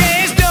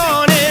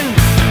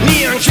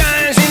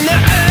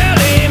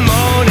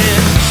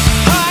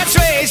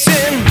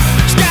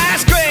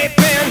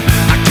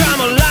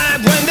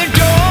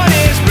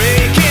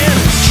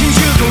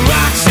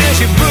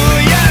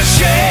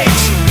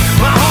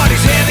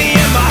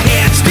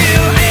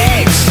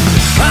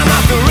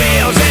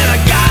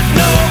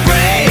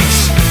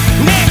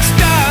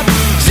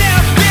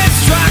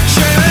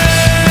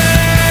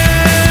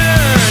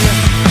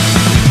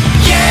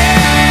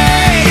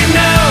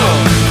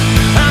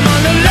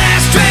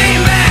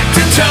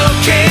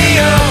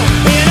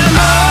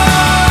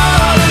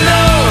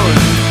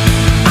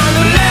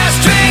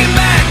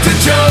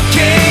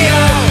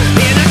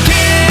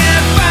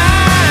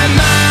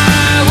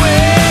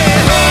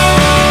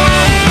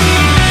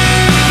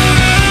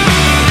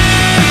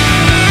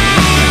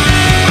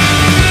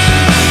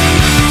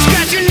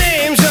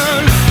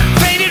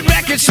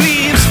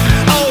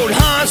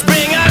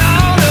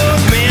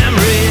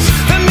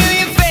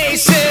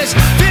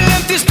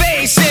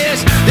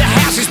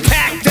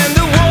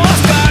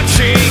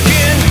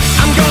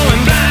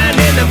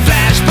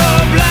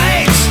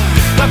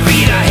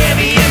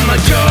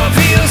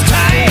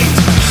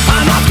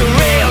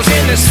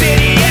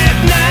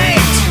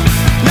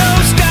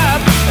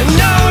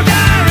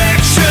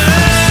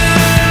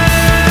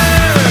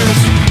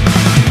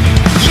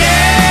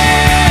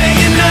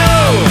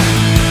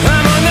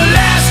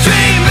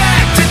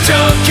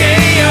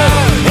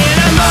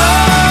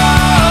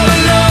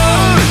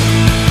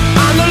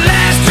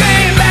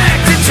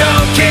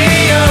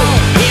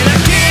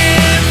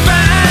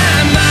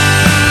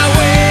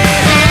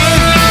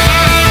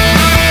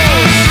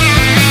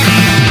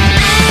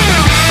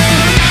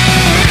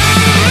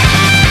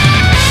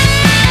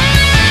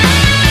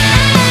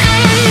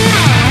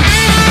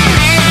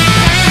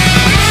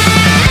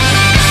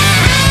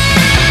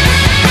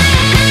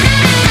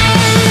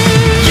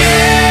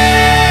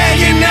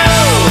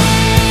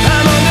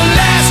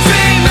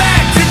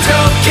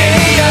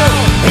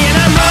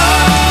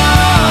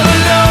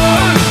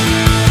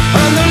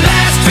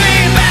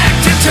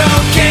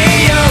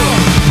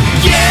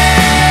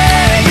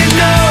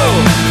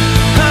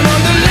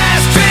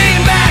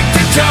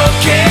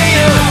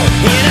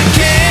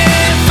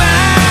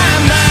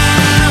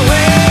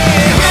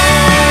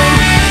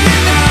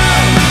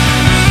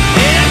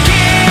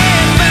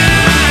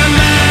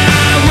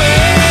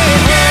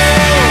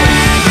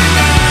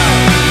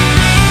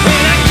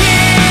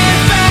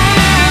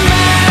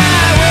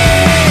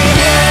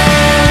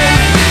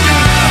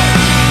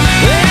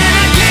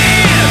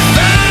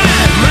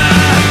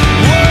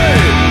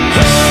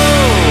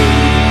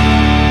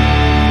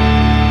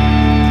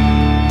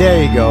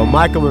 There you go,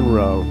 Michael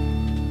Monroe.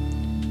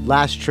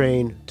 Last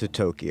Train to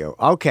Tokyo.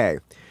 Okay,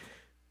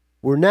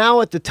 we're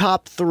now at the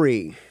top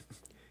 3.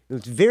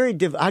 It's very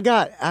difficult. I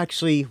got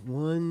actually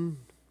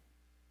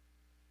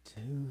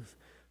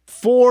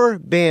 4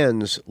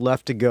 bands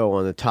left to go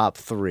on the top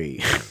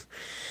 3.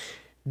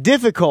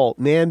 Difficult,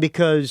 man,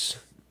 because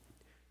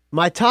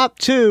my top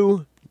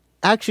 2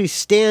 actually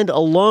stand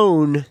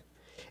alone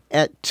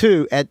at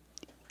 2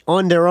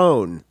 on their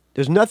own.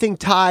 There's nothing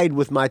tied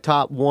with my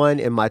top 1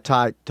 and my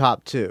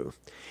top 2.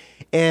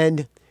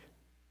 And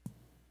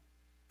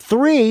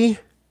 3,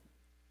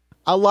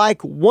 I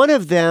like one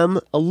of them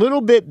a little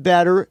bit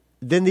better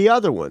than the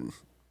other one.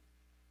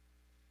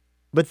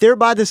 But they're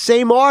by the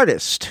same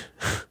artist.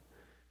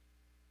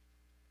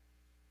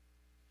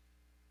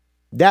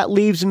 That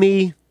leaves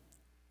me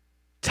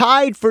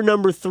tied for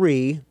number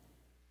 3,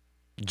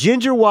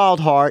 Ginger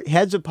Wildheart,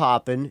 Heads a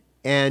Poppin',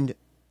 and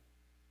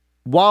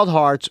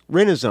Wildheart's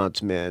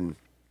Renaissance Men.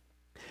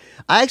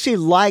 I actually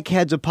like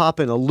Heads a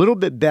Poppin' a little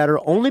bit better,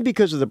 only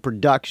because of the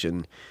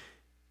production.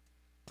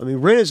 I mean,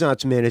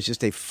 Renaissance Men is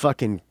just a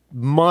fucking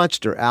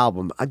monster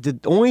album. The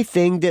only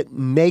thing that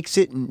makes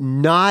it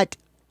not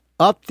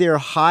up there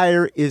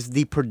higher is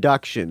the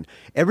production.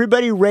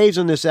 Everybody raves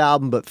on this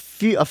album, but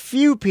a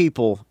few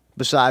people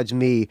besides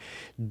me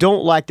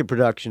don't like the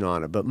production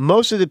on it. But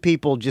most of the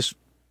people just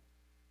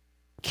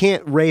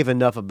can't rave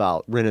enough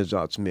about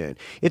Renaissance Men.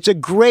 It's a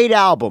great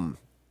album.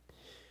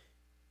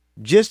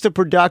 Just the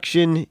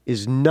production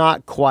is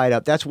not quite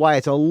up. That's why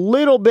it's a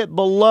little bit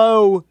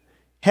below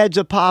Heads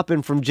a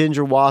Poppin' from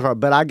Ginger Wildheart.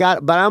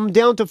 But I'm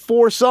down to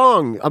 4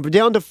 songs. I'm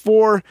down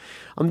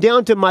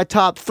to my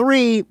top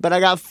 3, but I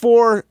got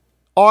 4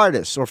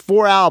 artists or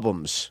 4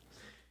 albums.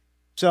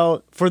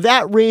 So for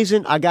that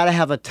reason, I got to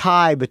have a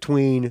tie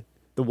between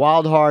the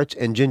Wildhearts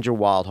and Ginger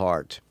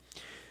Wildheart.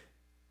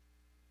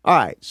 All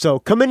right, so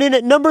coming in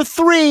at number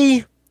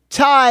 3,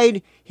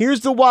 tied,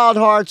 here's the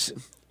Wildhearts.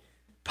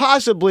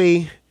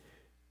 Possibly,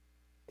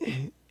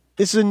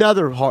 this is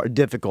another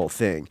difficult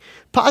thing.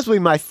 Possibly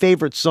my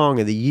favorite song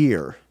of the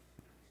year.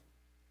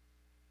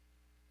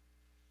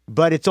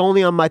 But it's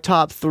only on my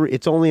top 3.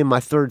 It's only in my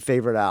 3rd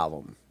favorite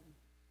album.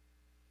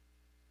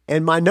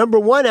 And my number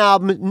 1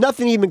 album,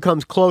 nothing even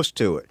comes close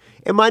to it.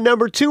 And my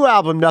number 2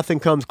 album, nothing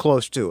comes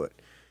close to it.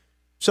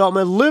 So I'm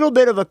a little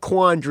bit of a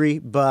quandary,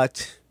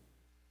 but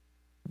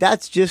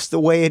that's just the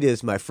way it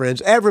is, my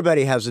friends.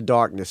 Everybody has a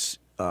Darkness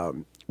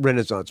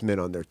Renaissance Men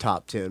on their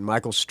top 10.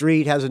 Michael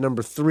Street has a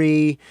number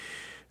 3.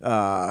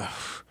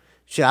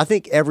 Shit, I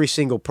think every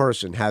single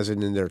person has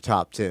it in their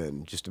top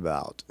 10, just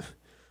about.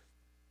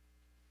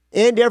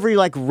 And every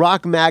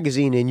rock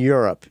magazine in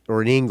Europe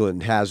or in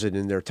England has it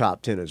in their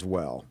top 10 as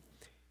well.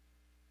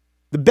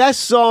 The best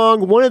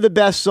song, one of the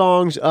best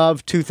songs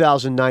of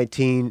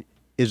 2019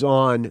 is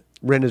on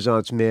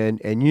Renaissance Men,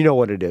 and you know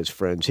what it is,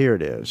 friends. Here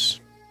it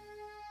is.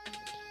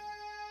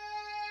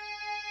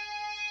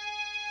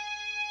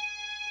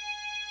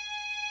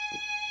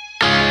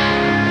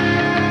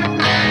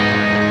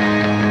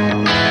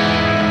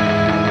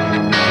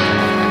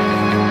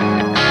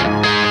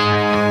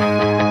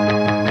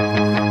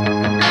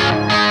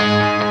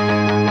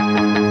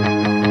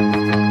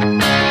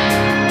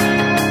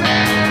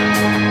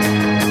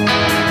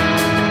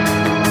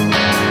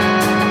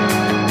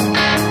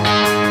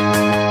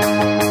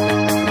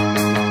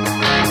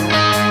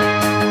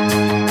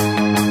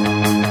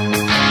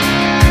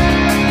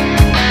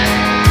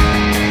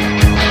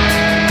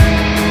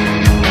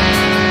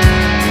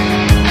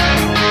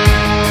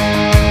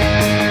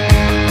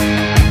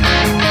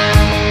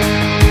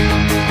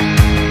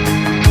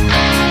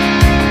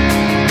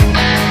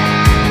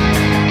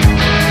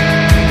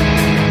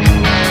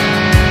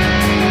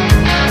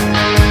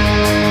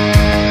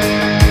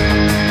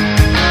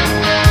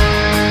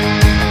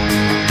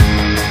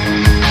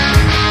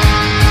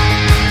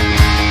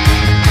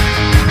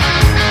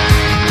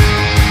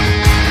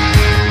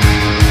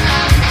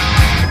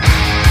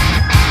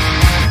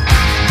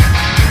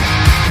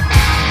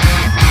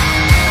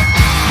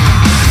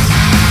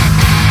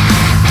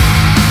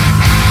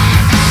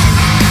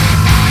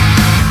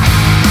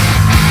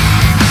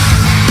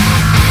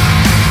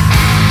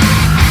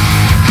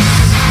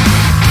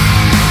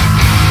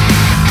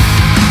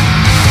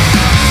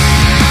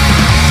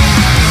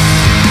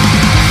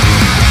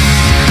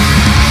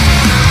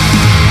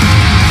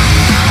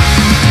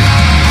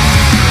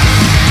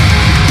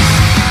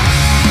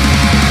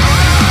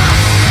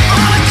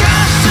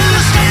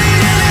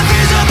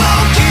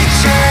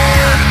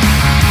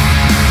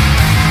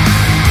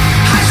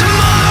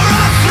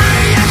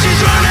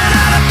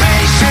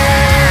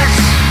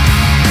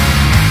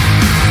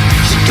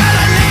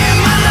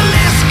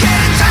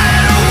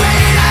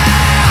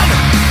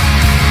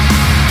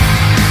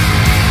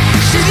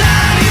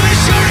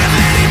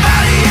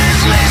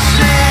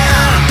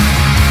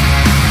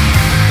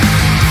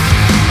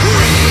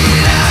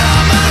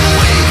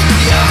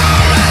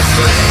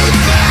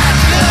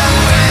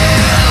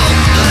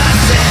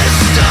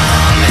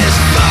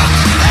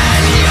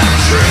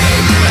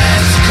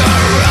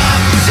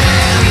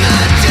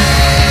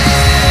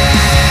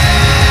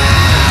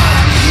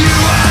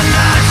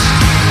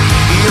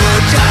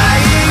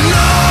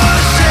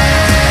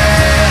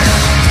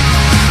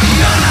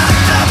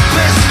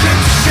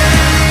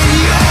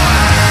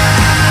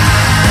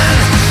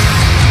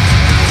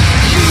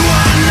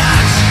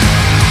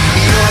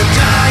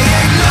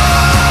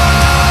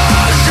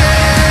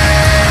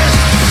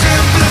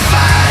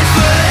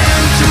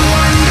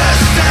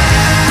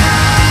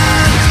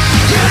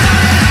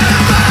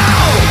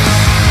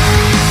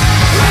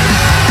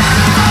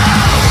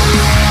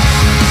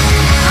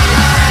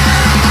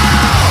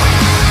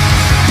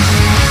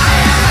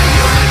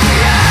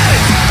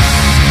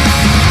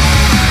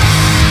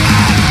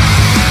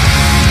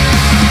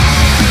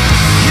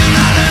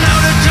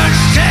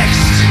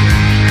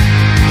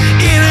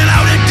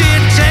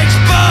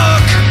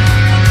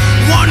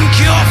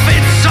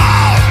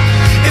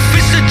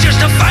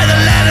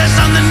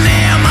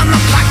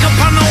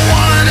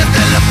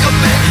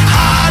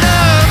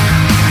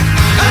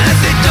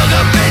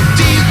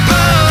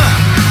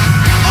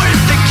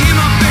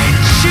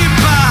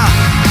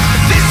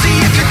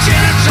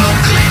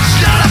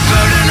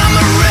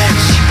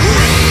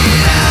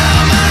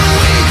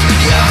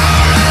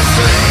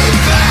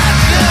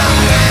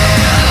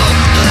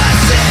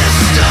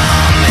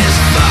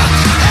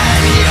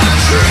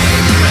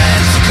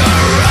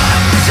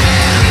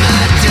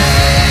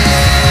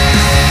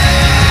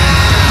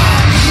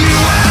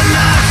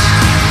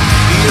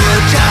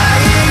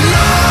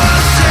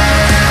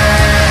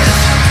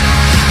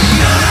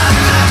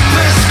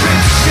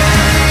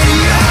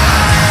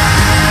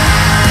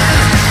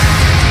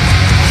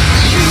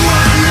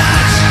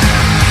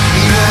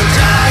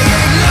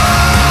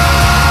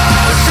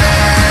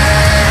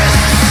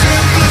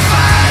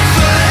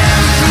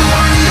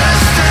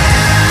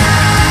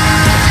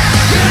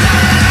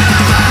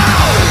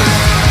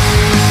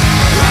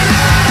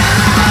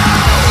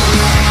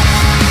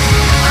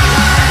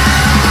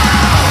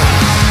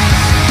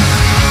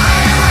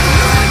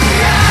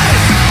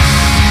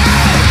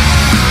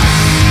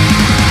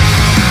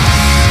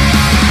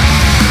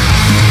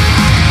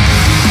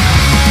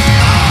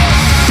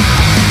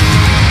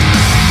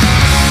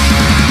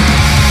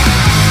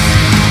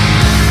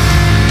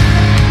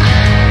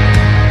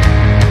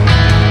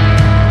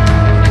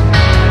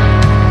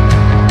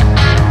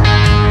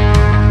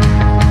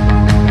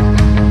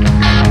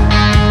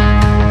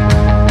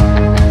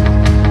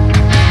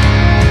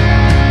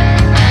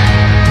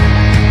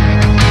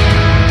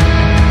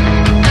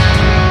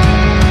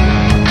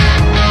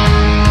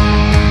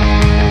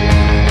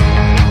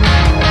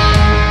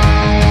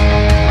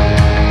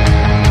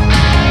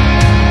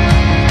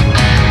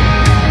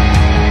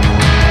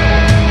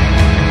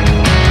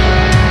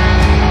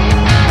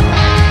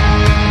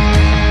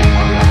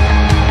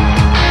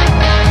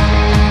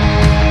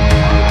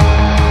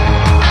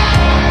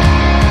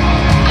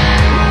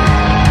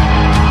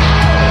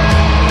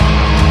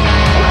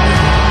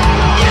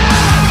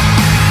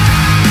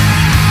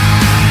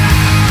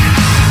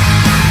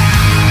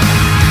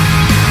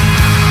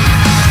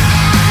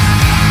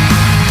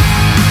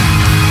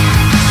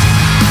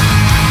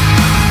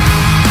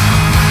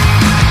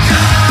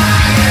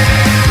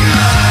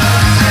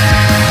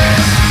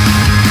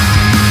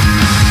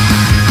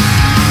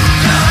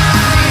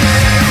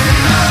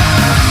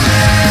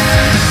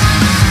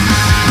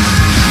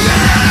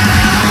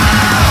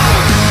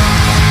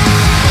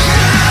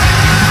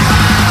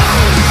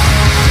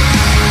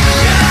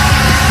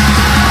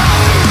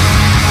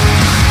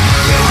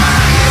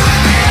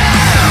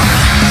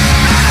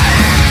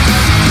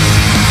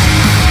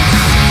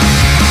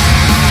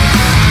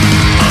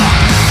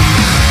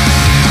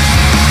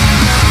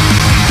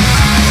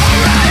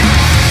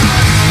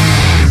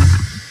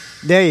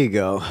 There you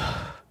go.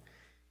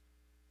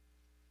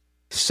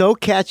 So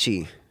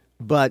catchy,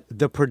 but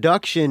the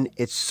production,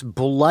 it's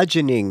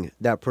bludgeoning,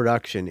 that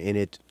production, and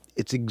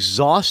it's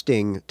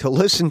exhausting to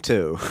listen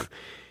to.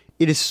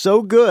 It is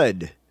so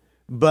good,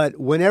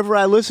 but whenever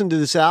I listen to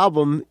this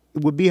album,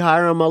 it would be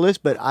higher on my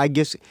list, but I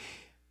guess,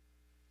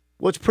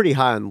 well, it's pretty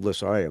high on the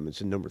list I am.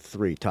 It's in number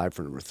 3, tied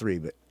for number 3,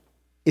 but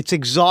it's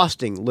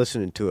exhausting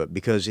listening to it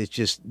because it's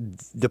just,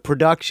 the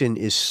production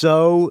is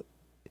so,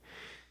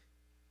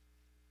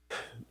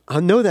 I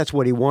know that's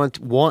what he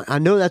I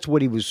know that's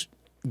what he was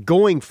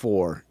going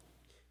for,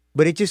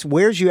 but it just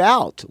wears you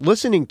out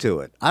listening to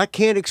it. I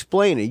can't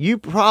explain it. You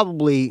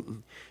probably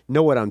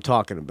know what I'm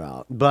talking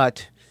about,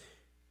 but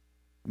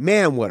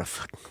man, what a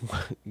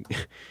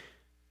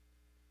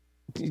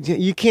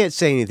you can't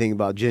say anything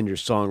about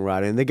Ginger's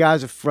songwriting.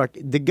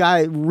 The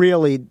guy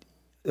really,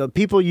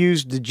 people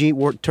use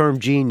the term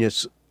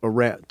genius,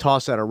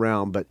 toss that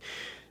around, but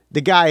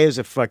the guy is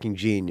a fucking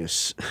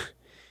genius.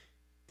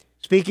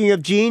 Speaking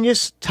of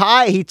genius,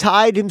 he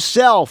tied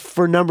himself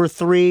for number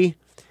 3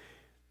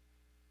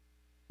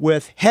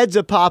 with Heads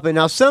A Poppin'.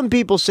 Now, some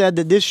people said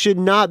that this should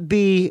not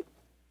be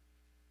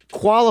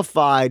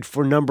qualified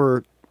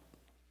for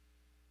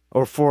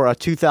for a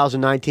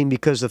 2019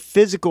 because the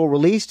physical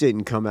release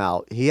didn't come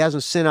out. He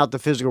hasn't sent out the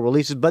physical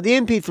releases, but the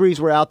MP3s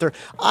were out there.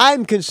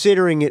 I'm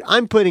considering it.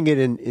 I'm putting it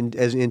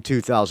in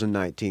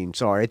 2019.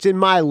 Sorry, it's in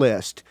my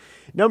list.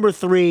 Number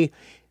 3,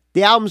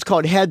 the album's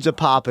called Heads A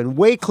Poppin'.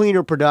 Way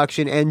cleaner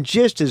production and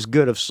just as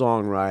good of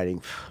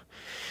songwriting.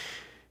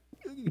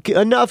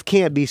 Enough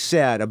can't be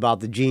said about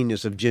the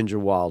genius of Ginger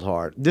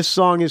Wildheart. This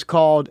song is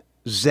called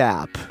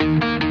Zap.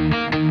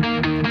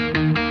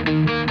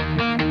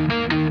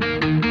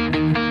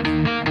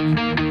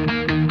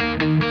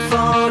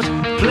 Thought,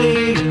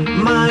 played,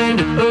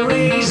 mind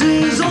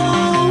erases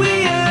all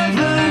we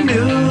ever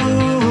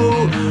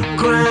knew.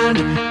 Grand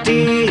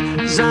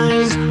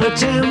designs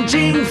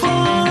attempting for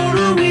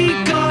a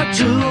week or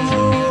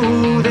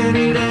 2. Then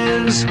it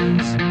ends.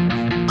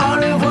 Au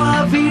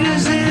revoir,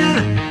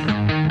 Wiedersehen.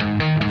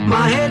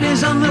 My head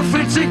is on the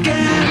fritz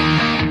again.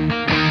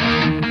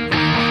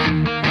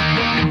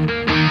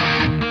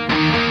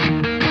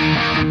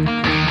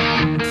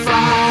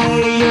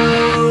 Fireworks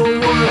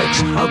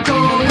are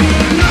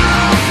going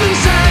off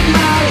inside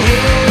my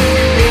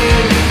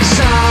head.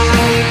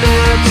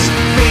 Synapse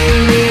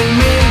fading,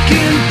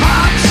 making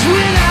pops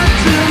without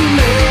the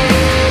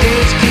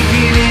meds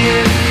kicking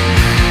in.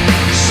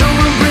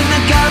 Someone bring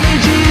the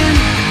garbage in.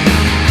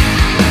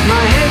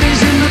 My head is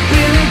in the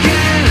bin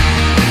again.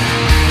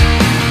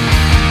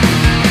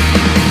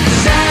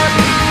 Zap,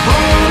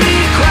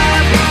 holy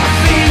crap, I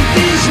think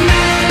this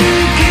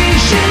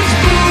medication's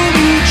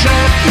booby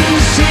trapped. The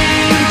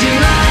safety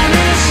line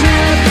has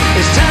snapped.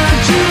 It's time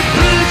to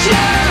put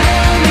your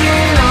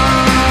helmet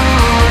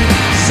on.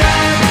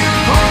 Zap,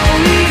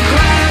 holy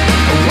crap,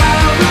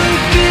 while the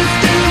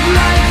gift of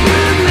life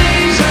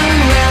remains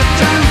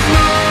unwrapped, I'm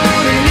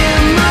floating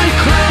in my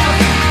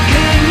craft.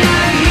 Can you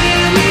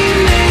hear me,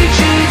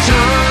 Major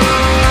Tom?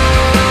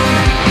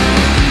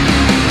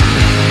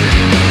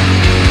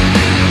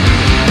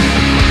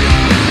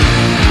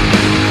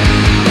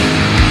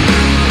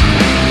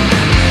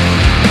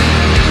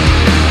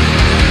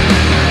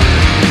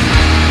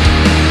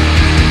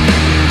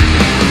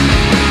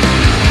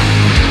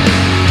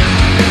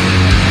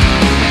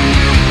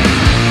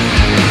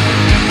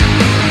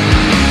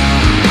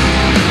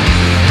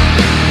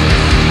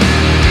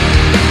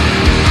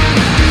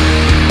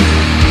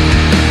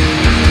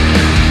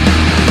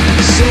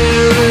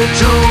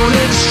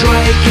 Serotonin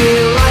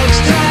striking likes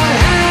to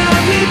have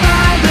me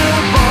by the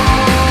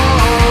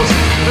balls.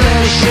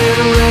 Flesh and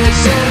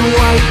reds and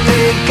white,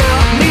 they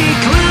got me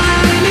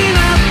climbing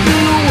up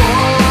the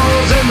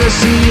walls and the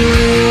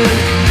ceiling.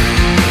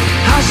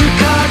 House of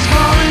cards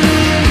falling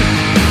in.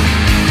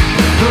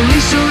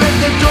 Police are at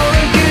the door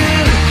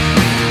again.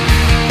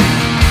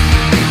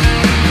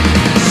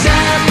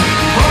 Zap,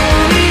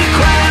 holy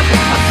crap,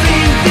 I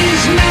think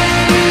this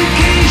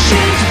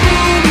medication's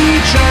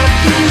booby trapped.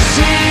 The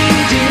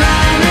safety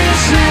line has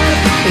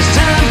snapped. It's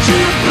time to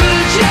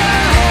put your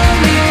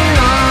helmet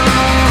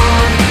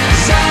on.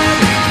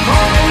 Zap,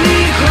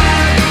 holy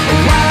crap,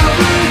 while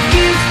the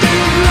gift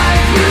of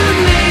life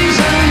remains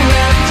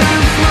unwrapped,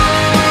 I'm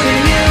floating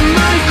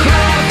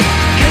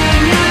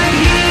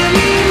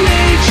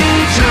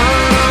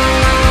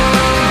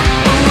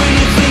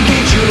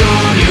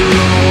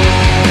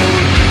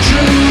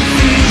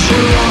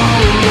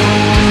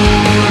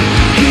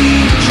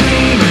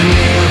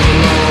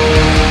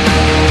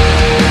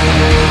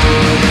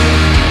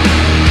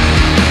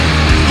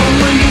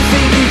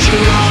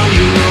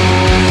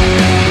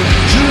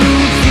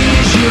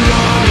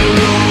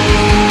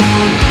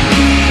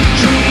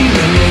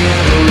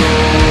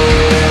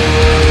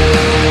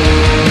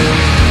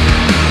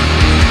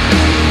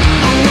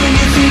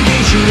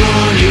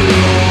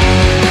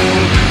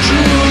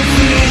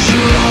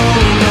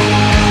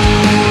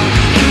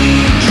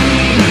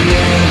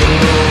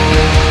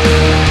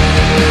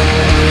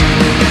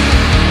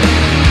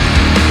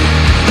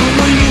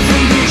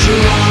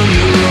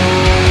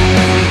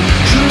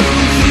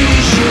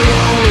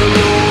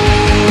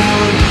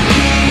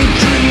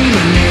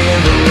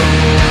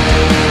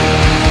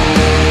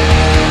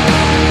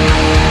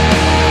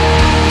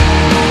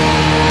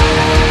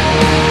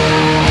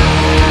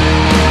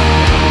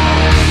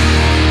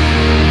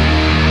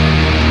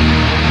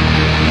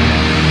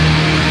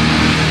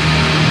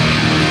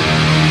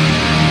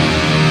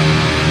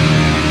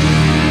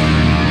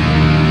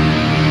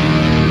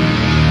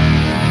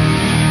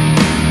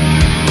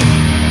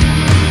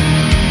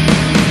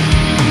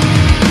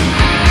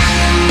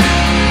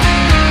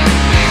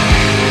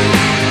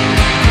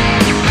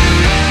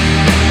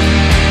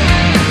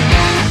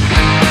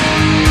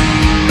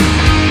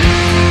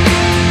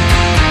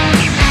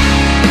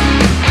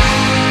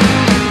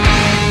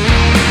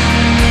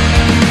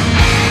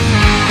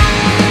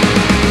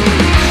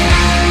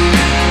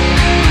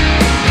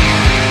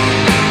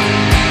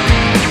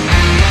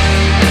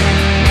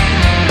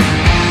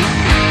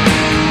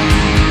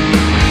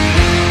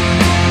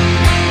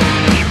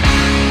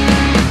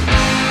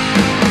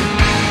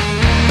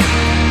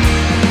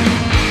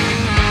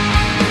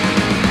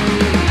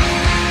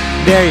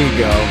There you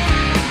go.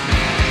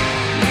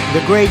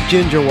 The great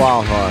Ginger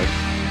Wildheart.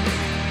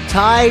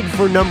 Tied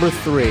for number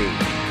 3.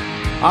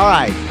 All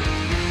right.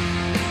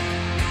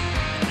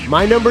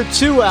 My number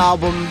 2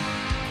 album.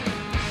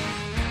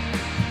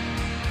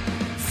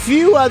 A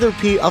few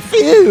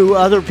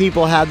other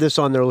people have this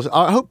on their list.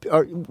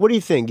 What do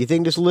you think? You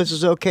think this list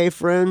is okay,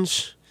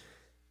 friends?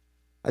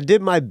 I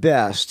did my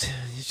best.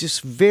 It's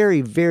just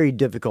very, very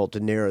difficult to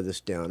narrow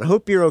this down. I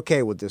hope you're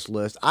okay with this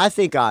list. I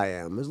think I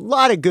am. There's a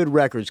lot of good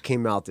records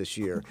came out this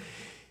year.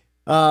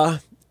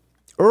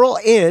 Earl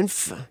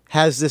Inf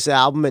has this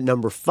album at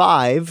number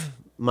 5,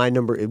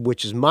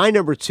 which is my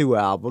number 2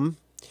 album.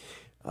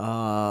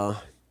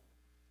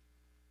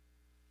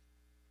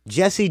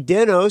 Jesse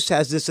Denos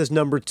has this as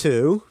number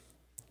 2.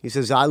 He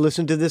says, I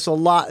listened to this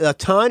a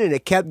ton, and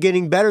it kept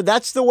getting better.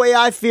 That's the way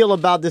I feel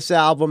about this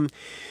album.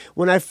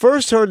 When I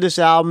first heard this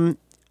album,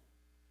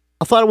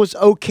 I thought it was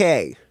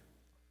okay.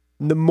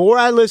 The more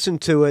I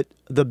listened to it,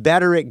 the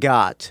better it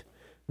got.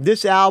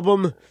 This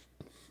album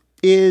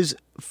is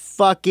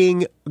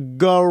fucking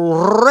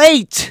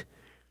great.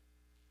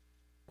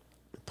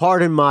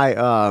 Pardon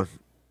my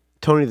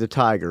Tony the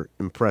Tiger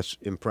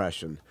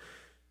impression.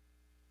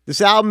 This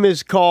album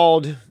is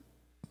called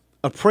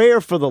A Prayer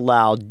for the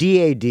Loud,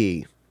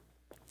 DAD.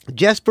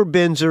 Jesper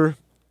Binzer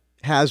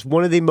has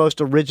one of the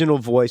most original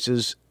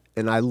voices,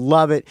 and I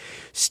love it.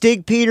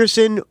 Stig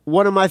Peterson,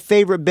 one of my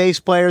favorite bass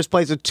players,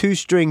 plays a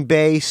 2-string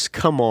bass.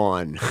 Come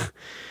on.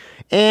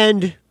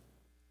 And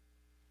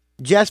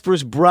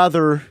Jesper's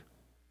brother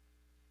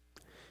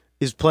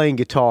is playing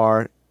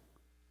guitar,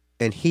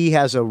 and he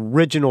has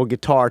original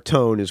guitar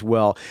tone as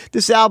well.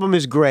 This album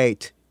is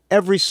great.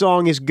 Every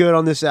song is good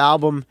on this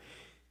album.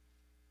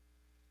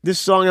 This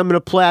song I'm going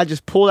to play, I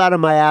just pulled out of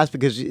my ass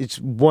because it's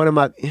one of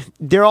my...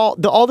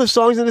 all the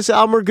songs in this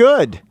album are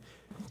good.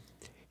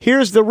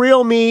 Here's The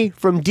Real Me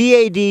from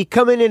DAD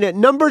coming in at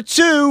number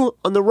 2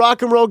 on the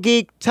Rock and Roll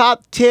Geek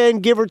Top 10,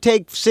 give or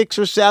take 6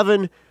 or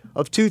 7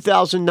 of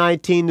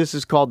 2019. This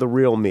is called The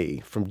Real Me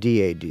from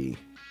DAD.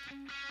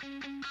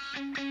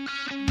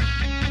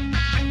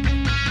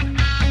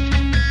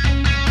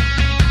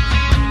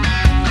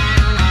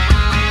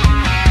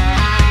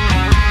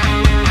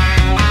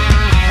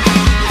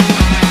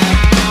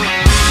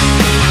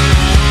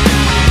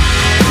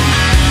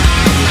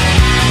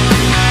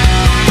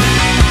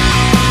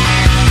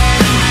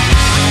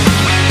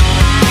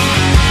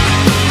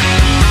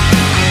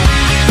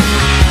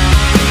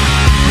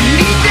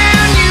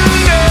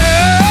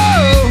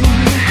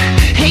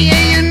 Hey,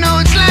 yeah, you know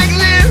it's like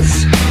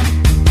this.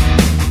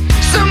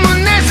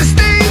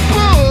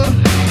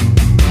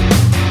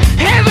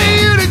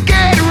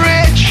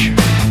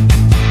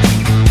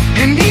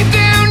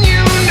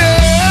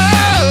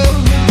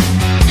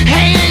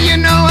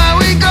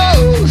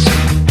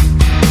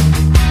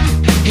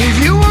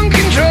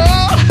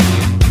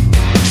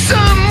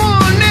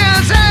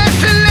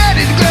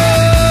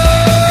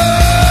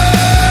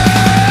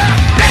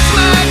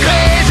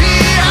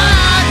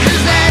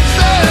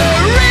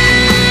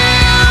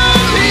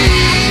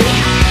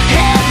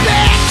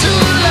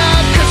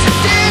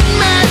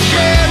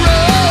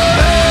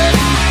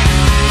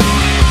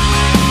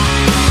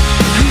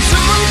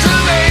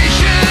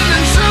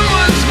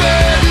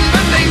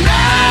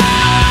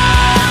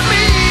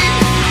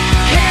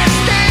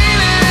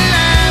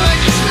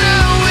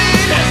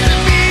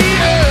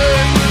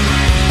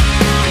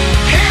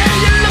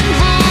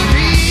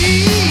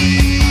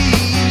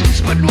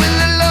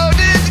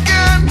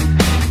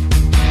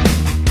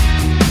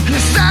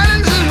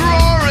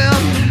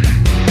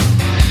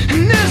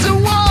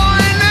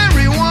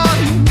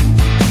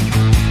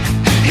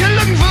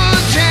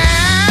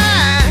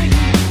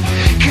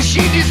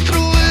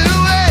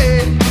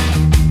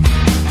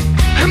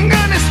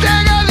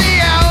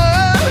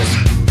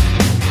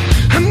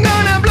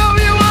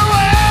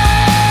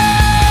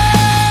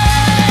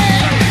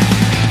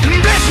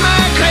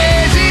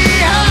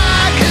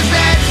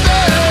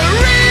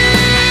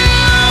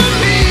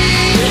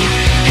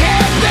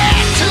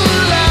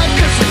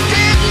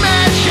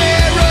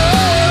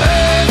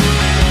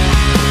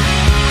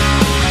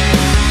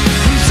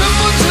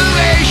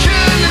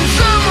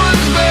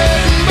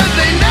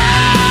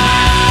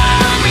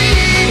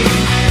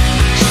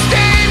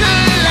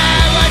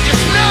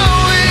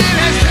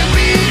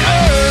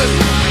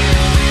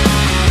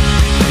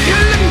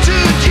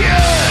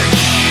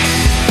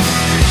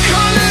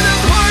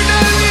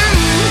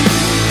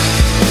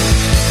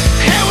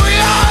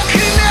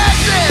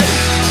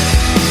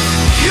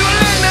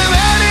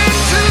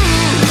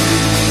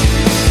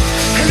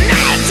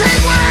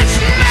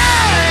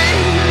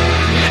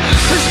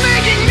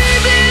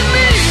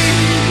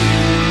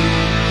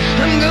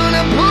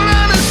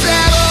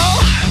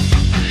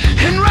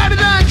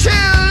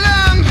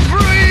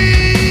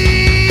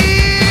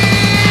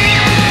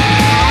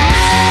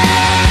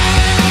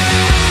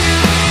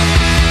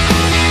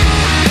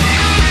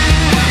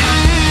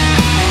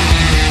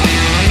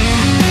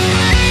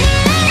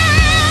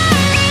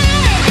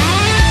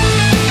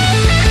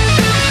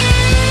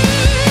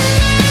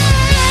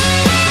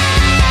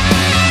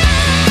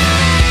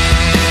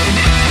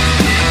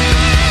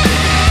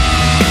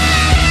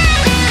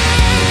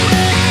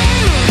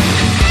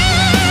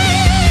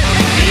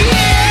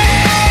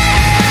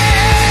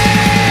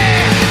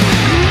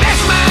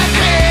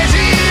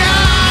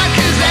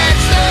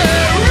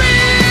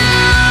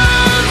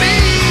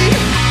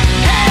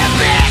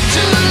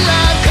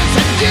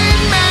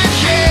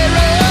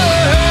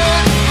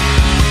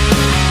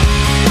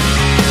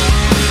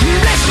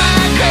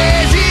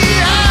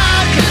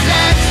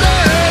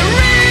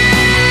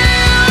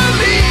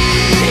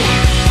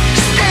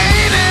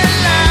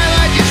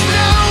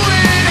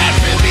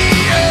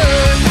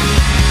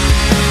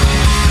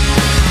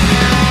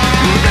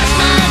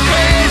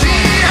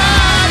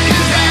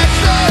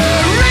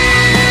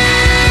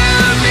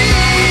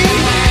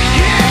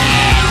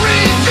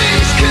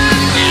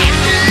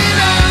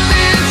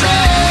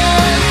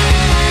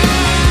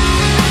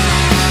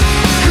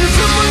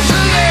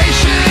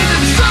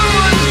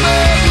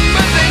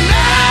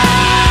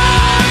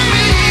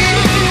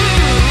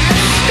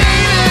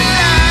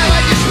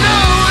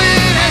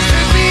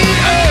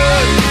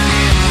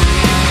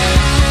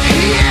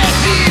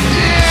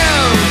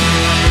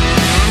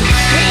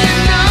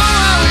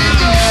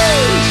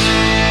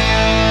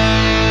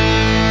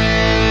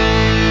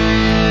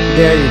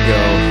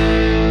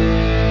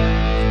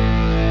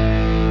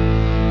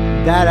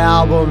 That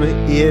album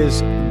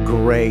is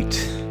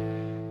great.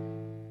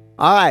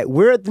 All right,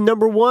 we're at the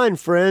number one,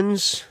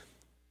 friends.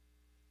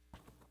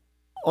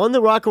 On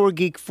the Rock and Roll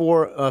Geek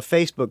 4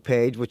 Facebook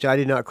page, which I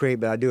did not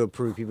create, but I do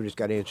approve. People just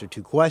got to answer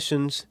 2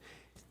 questions.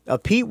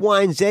 Pete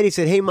Winezetti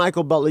said, hey,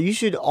 Michael Butler, you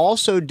should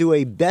also do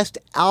a Best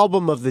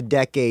Album of the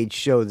Decade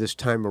show this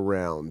time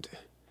around.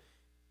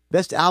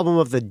 Best Album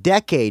of the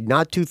Decade,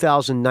 not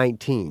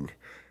 2019.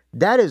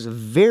 That is a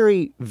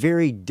very,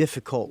 very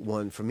difficult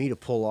one for me to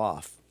pull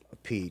off,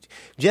 Pete.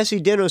 Jesse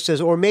Dino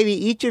says, or maybe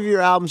each of your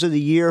albums of the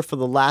year for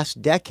the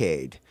last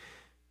decade.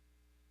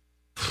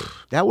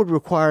 That would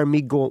require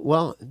me going,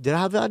 well, did I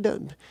have that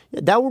done?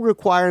 Yeah, that would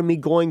require me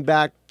going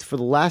back for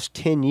the last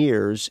 10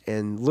 years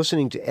and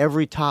listening to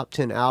every top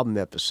 10 album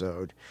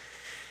episode.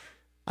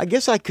 I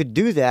guess I could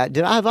do that.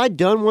 Have I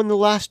done one the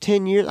last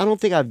 10 years? I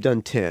don't think I've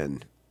done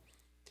 10.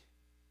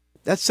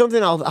 That's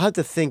something I'll have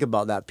to think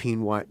about, that Pete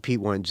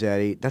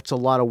Winezetti. That's a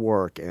lot of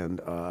work, and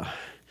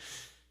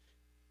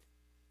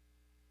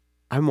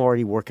I'm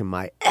already working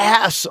my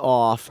ass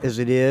off as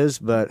it is,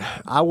 but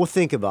I will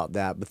think about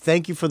that. But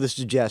thank you for the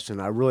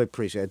suggestion. I really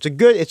appreciate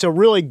it. It's a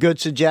really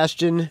good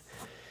suggestion.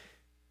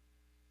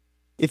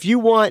 If you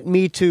want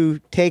me to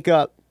take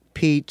up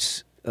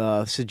Pete's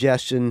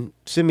suggestion,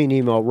 send me an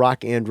email,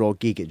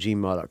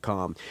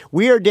 rockandrollgeek@gmail.com.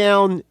 We are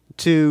down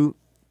to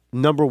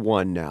number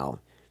one now.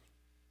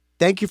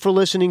 Thank you for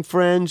listening,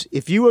 friends.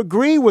 If you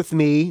agree with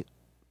me,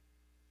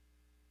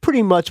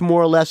 pretty much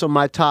more or less on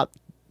my top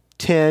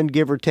 10,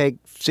 give or take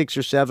 6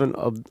 or 7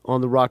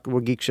 on the Rock and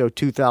Roll Geek Show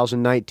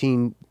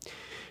 2019,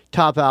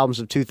 top albums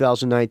of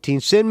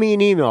 2019, send me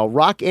an email,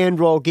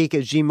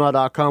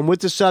 rockandrollgeek@gmail.com, with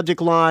the subject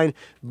line,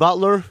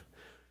 Butler,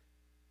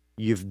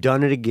 you've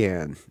done it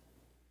again.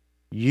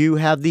 You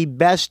have the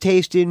best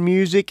taste in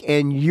music,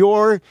 and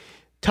your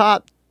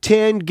top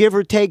 10, give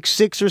or take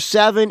 6 or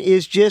 7,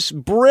 is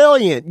just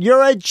brilliant.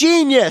 You're a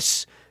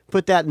genius.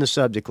 Put that in the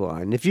subject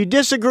line. If you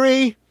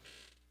disagree,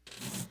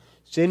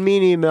 send me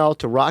an email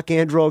to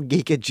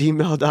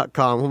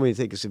rockandrollgeek@gmail.com. Let me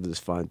take a sip of this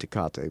fine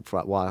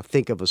Tecate while I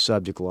think of a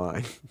subject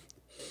line.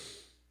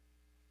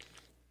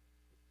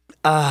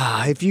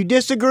 If you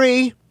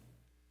disagree,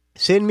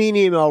 send me an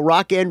email,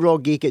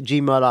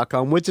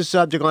 rockandrollgeek@gmail.com, with the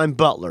subject line,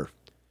 Butler.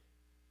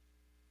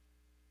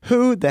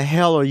 Who the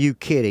hell are you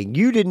kidding?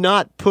 You did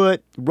not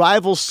put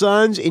Rival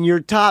Sons in your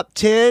top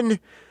 10?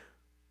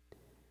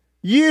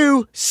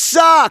 You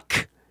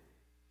suck!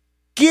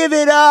 Give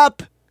it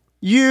up,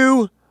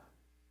 you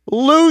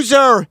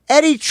loser!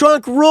 Eddie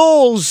Trunk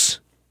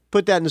rules!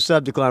 Put that in the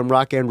subject line,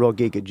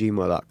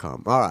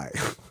 rockandrollgeek@gmail.com. All right.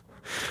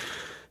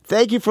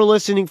 Thank you for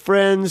listening,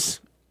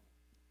 friends.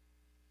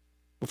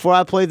 Before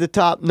I play the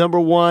top number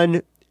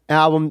one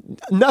album,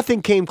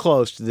 nothing came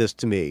close to this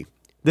to me.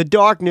 The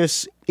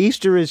Darkness,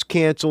 Easter is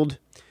canceled.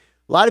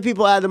 A lot of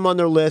people had them on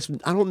their list.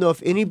 I don't know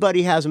if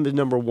anybody has them at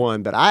number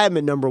one, but I have them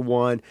at number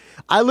one.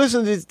 I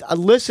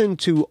listened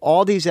to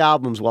all these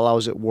albums while I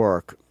was at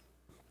work,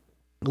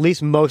 at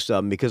least most of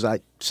them, because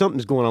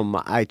something's going on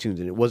with my iTunes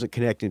and it wasn't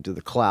connecting to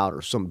the cloud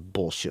or some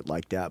bullshit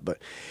like that. But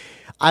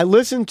I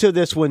listened to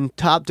this one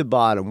top to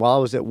bottom while I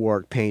was at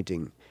work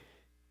painting.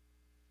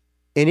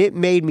 And it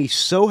made me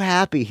so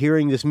happy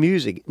hearing this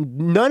music.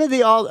 None of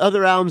the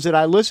other albums that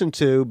I listened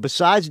to,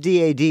 besides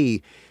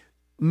DAD,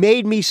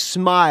 made me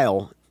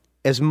smile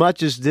as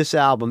much as this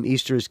album,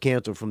 Easter is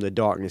Canceled, from The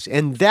Darkness.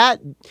 And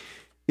that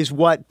is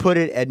what put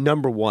it at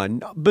number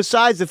one.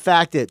 Besides the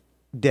fact that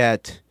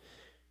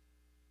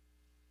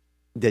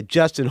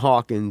Justin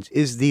Hawkins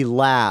is the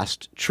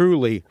last,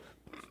 truly,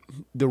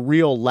 the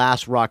real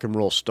last rock and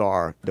roll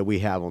star that we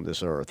have on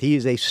this earth. He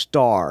is a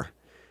star.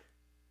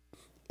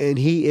 And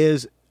he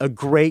is a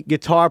great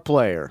guitar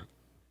player.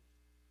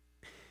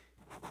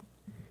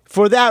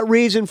 For that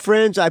reason,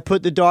 friends, I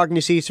put The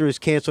Darkness, Easter is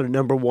Canceled at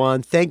number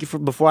one. Thank you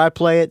before I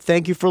play it,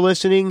 thank you for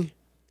listening.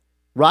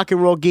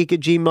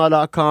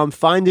 rockandrollgeek@gmail.com.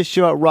 Find this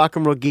show at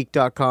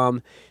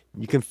rockandrollgeek.com.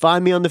 You can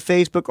find me on the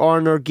Facebook,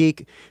 R&R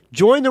Geek.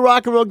 Join the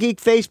Rock and Roll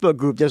Geek Facebook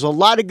group. There's a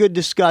lot of good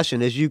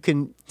discussion. If you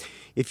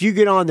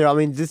get on there, I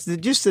mean,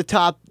 just the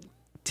top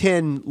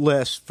 10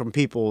 list from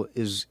people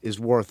is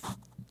worth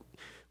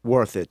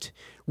it.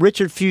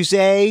 Richard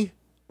Fusey,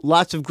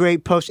 lots of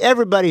great posts.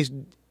 Everybody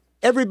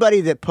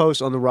that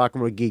posts on the Rock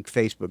and Roll Geek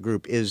Facebook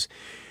group is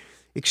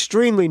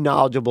extremely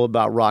knowledgeable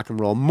about rock and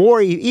roll.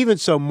 More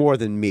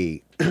than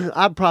me.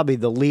 I'm probably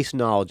the least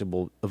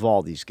knowledgeable of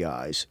all these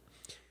guys.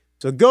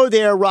 So go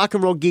there, Rock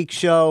and Roll Geek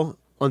Show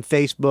on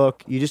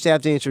Facebook. You just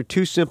have to answer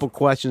 2 simple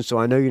questions, so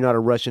I know you're not a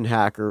Russian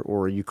hacker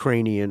or a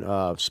Ukrainian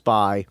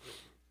spy.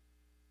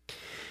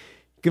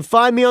 You can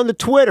find me on the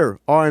Twitter,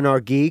 R&R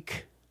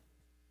Geek.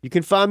 You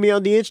can find me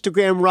on the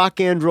Instagram, Rock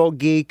and Roll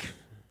Geek.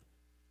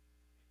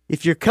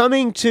 If you're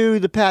coming to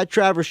the Pat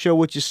Travers Show,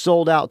 which is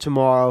sold out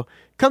tomorrow,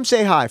 come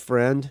say hi,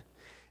 friend,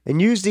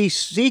 and use the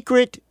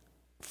secret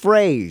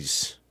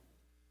phrase,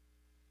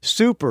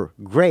 super,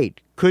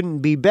 great, couldn't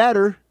be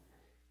better,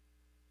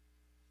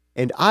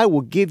 and I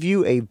will give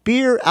you a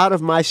beer out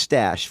of my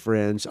stash,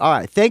 friends. All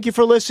right, thank you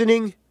for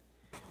listening.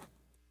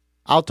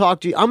 I'll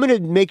talk to you. I'm going to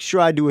make sure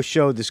I do a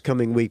show this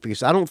coming week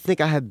because I don't think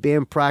I have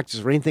band practice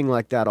or anything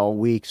like that all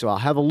week. So I'll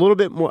have a little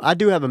bit more. I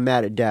do have a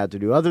Mad at Dad to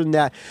do. Other than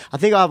that, I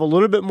think I'll have a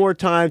little bit more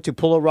time to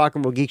pull a Rock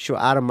and Roll Geek Show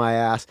out of my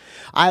ass.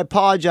 I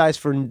apologize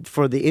for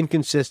the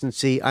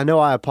inconsistency. I know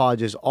I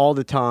apologize all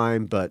the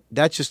time, but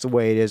that's just the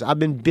way it is. I've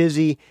been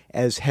busy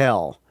as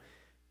hell.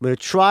 I'm going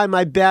to try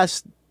my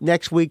best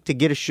next week to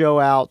get a show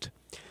out.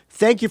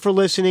 Thank you for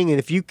listening, and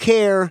if you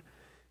care,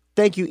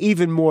 thank you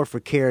even more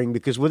for caring,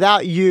 because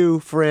without you,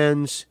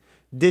 friends,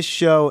 this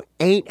show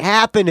ain't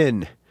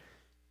happening.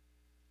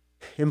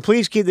 And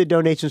please keep the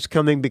donations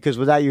coming, because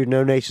without your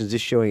donations,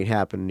 this show ain't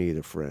happening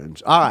either,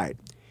 friends. All right,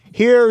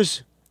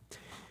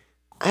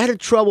 I had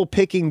trouble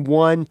picking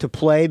one to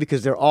play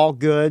because they're all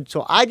good,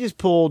 so I just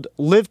pulled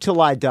Live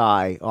Till I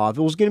Die off.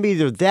 It was going to be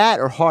either that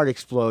or Heart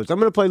Explodes. I'm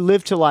going to play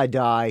Live Till I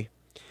Die.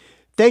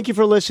 Thank you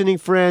for listening,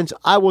 friends.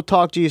 I will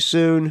talk to you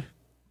soon.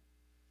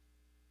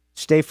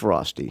 Stay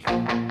frosty.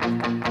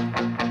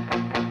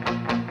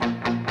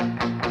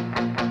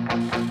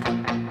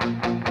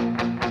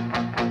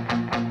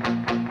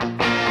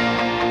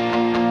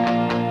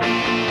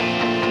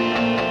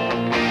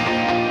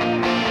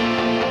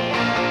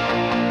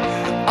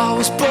 I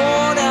was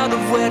born out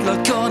of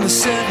wedlock on the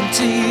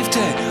 17th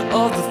day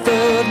of the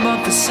 3rd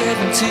month of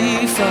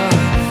 75.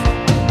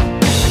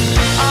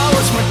 I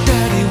watched my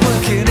daddy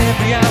working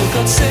every hour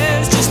God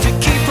sends just to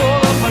keep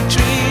all of my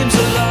dreams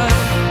alive.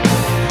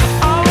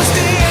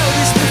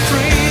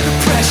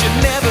 Pressure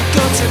never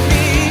got to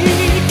me.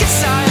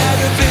 Guess I had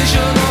a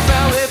vision of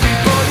how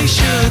everybody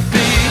should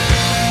be,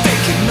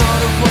 thinking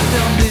not of what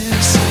they'll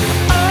miss.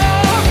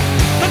 Oh,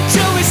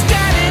 until we're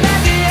standing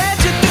at the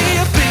edge of the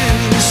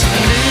abyss.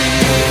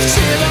 Live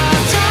till I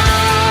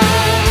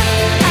die,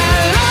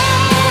 and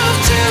love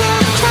till I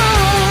cry.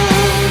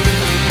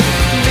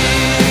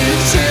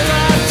 Live till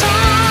I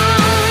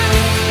die,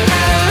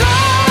 and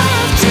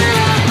love till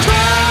I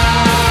cry.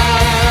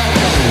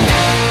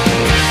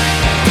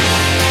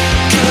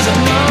 'Cause I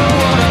know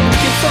what I'm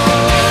looking for.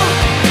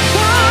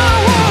 I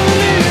won't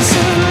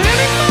listen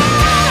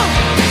anymore,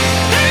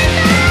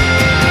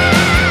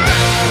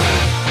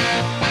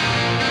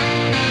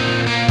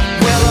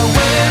 Well, I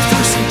went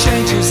through some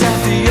changes at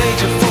the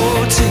age of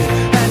 14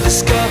 and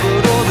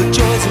discovered all the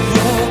joys of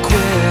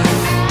Yorkware.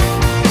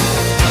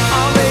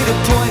 I made a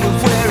point of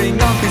wearing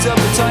undies up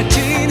the tight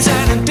jeans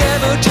and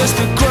endeavor just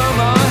to grow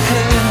my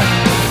hair.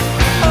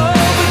 Oh,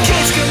 but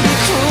kids can be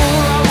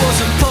cruel. I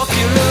wasn't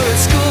popular at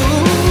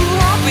school.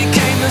 I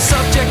became the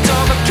subject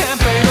of a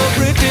campaign of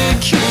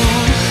ridicule.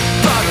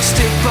 But I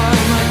stick by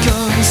my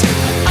guns.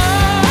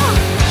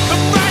 Oh,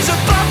 and rise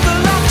above the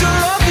laughter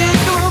of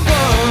ignorant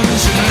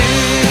ones.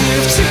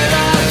 Live till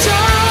I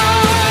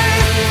die,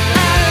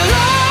 and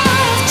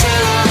love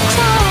till I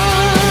cry.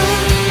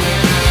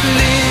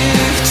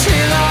 Live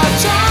till I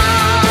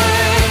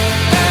die,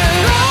 and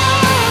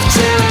love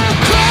till I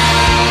cry.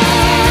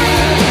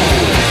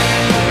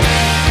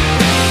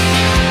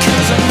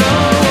 'Cause I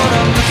know what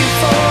I'm looking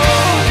for.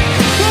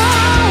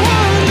 I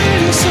won't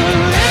listen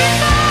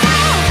anymore.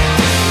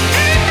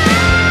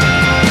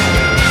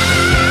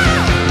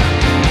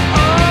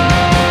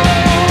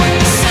 Oh, and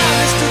the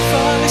saddest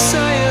advice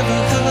I ever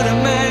heard a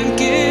man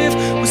give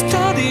was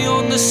study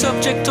on the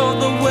subject of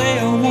the way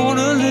I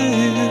wanna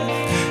live.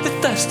 If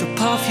that's the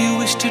path you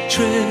wish to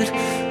tread,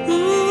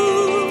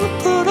 ooh,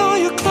 put all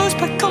your clothes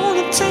back on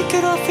and take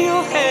it off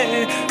your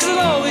head. 'Cause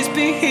I'll always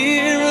be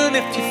here, and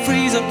if you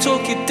freeze I'll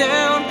talk you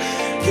down.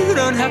 You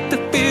don't have to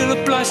feel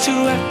obliged to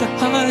act the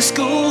high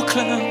school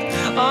clown.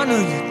 I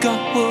know you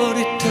got what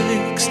it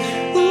takes.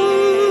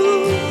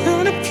 Ooh,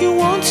 and if you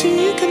want to,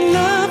 you can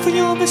learn from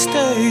your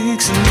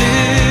mistakes.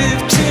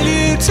 Live till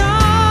you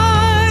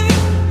die,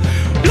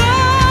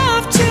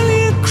 love till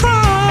you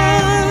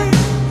cry.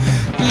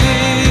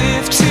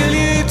 Live till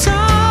you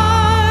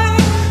die,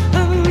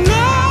 and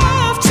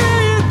love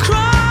till you cry.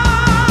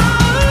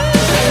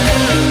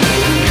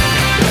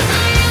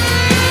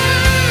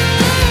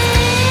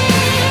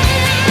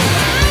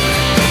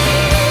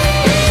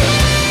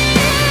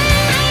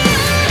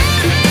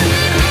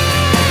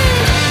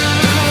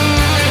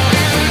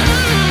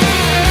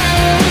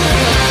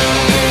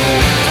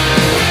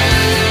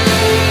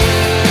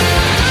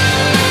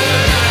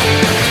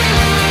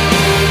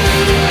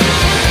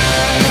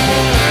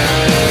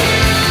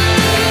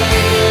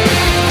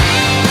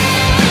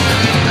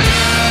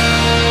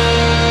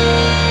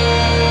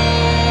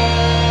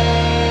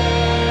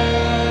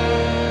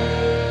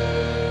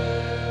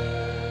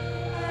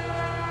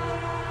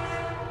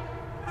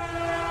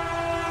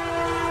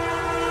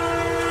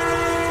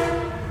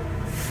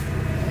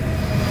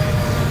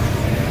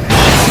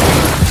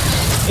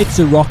 It's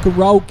a rock and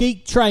roll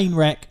geek train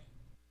wreck.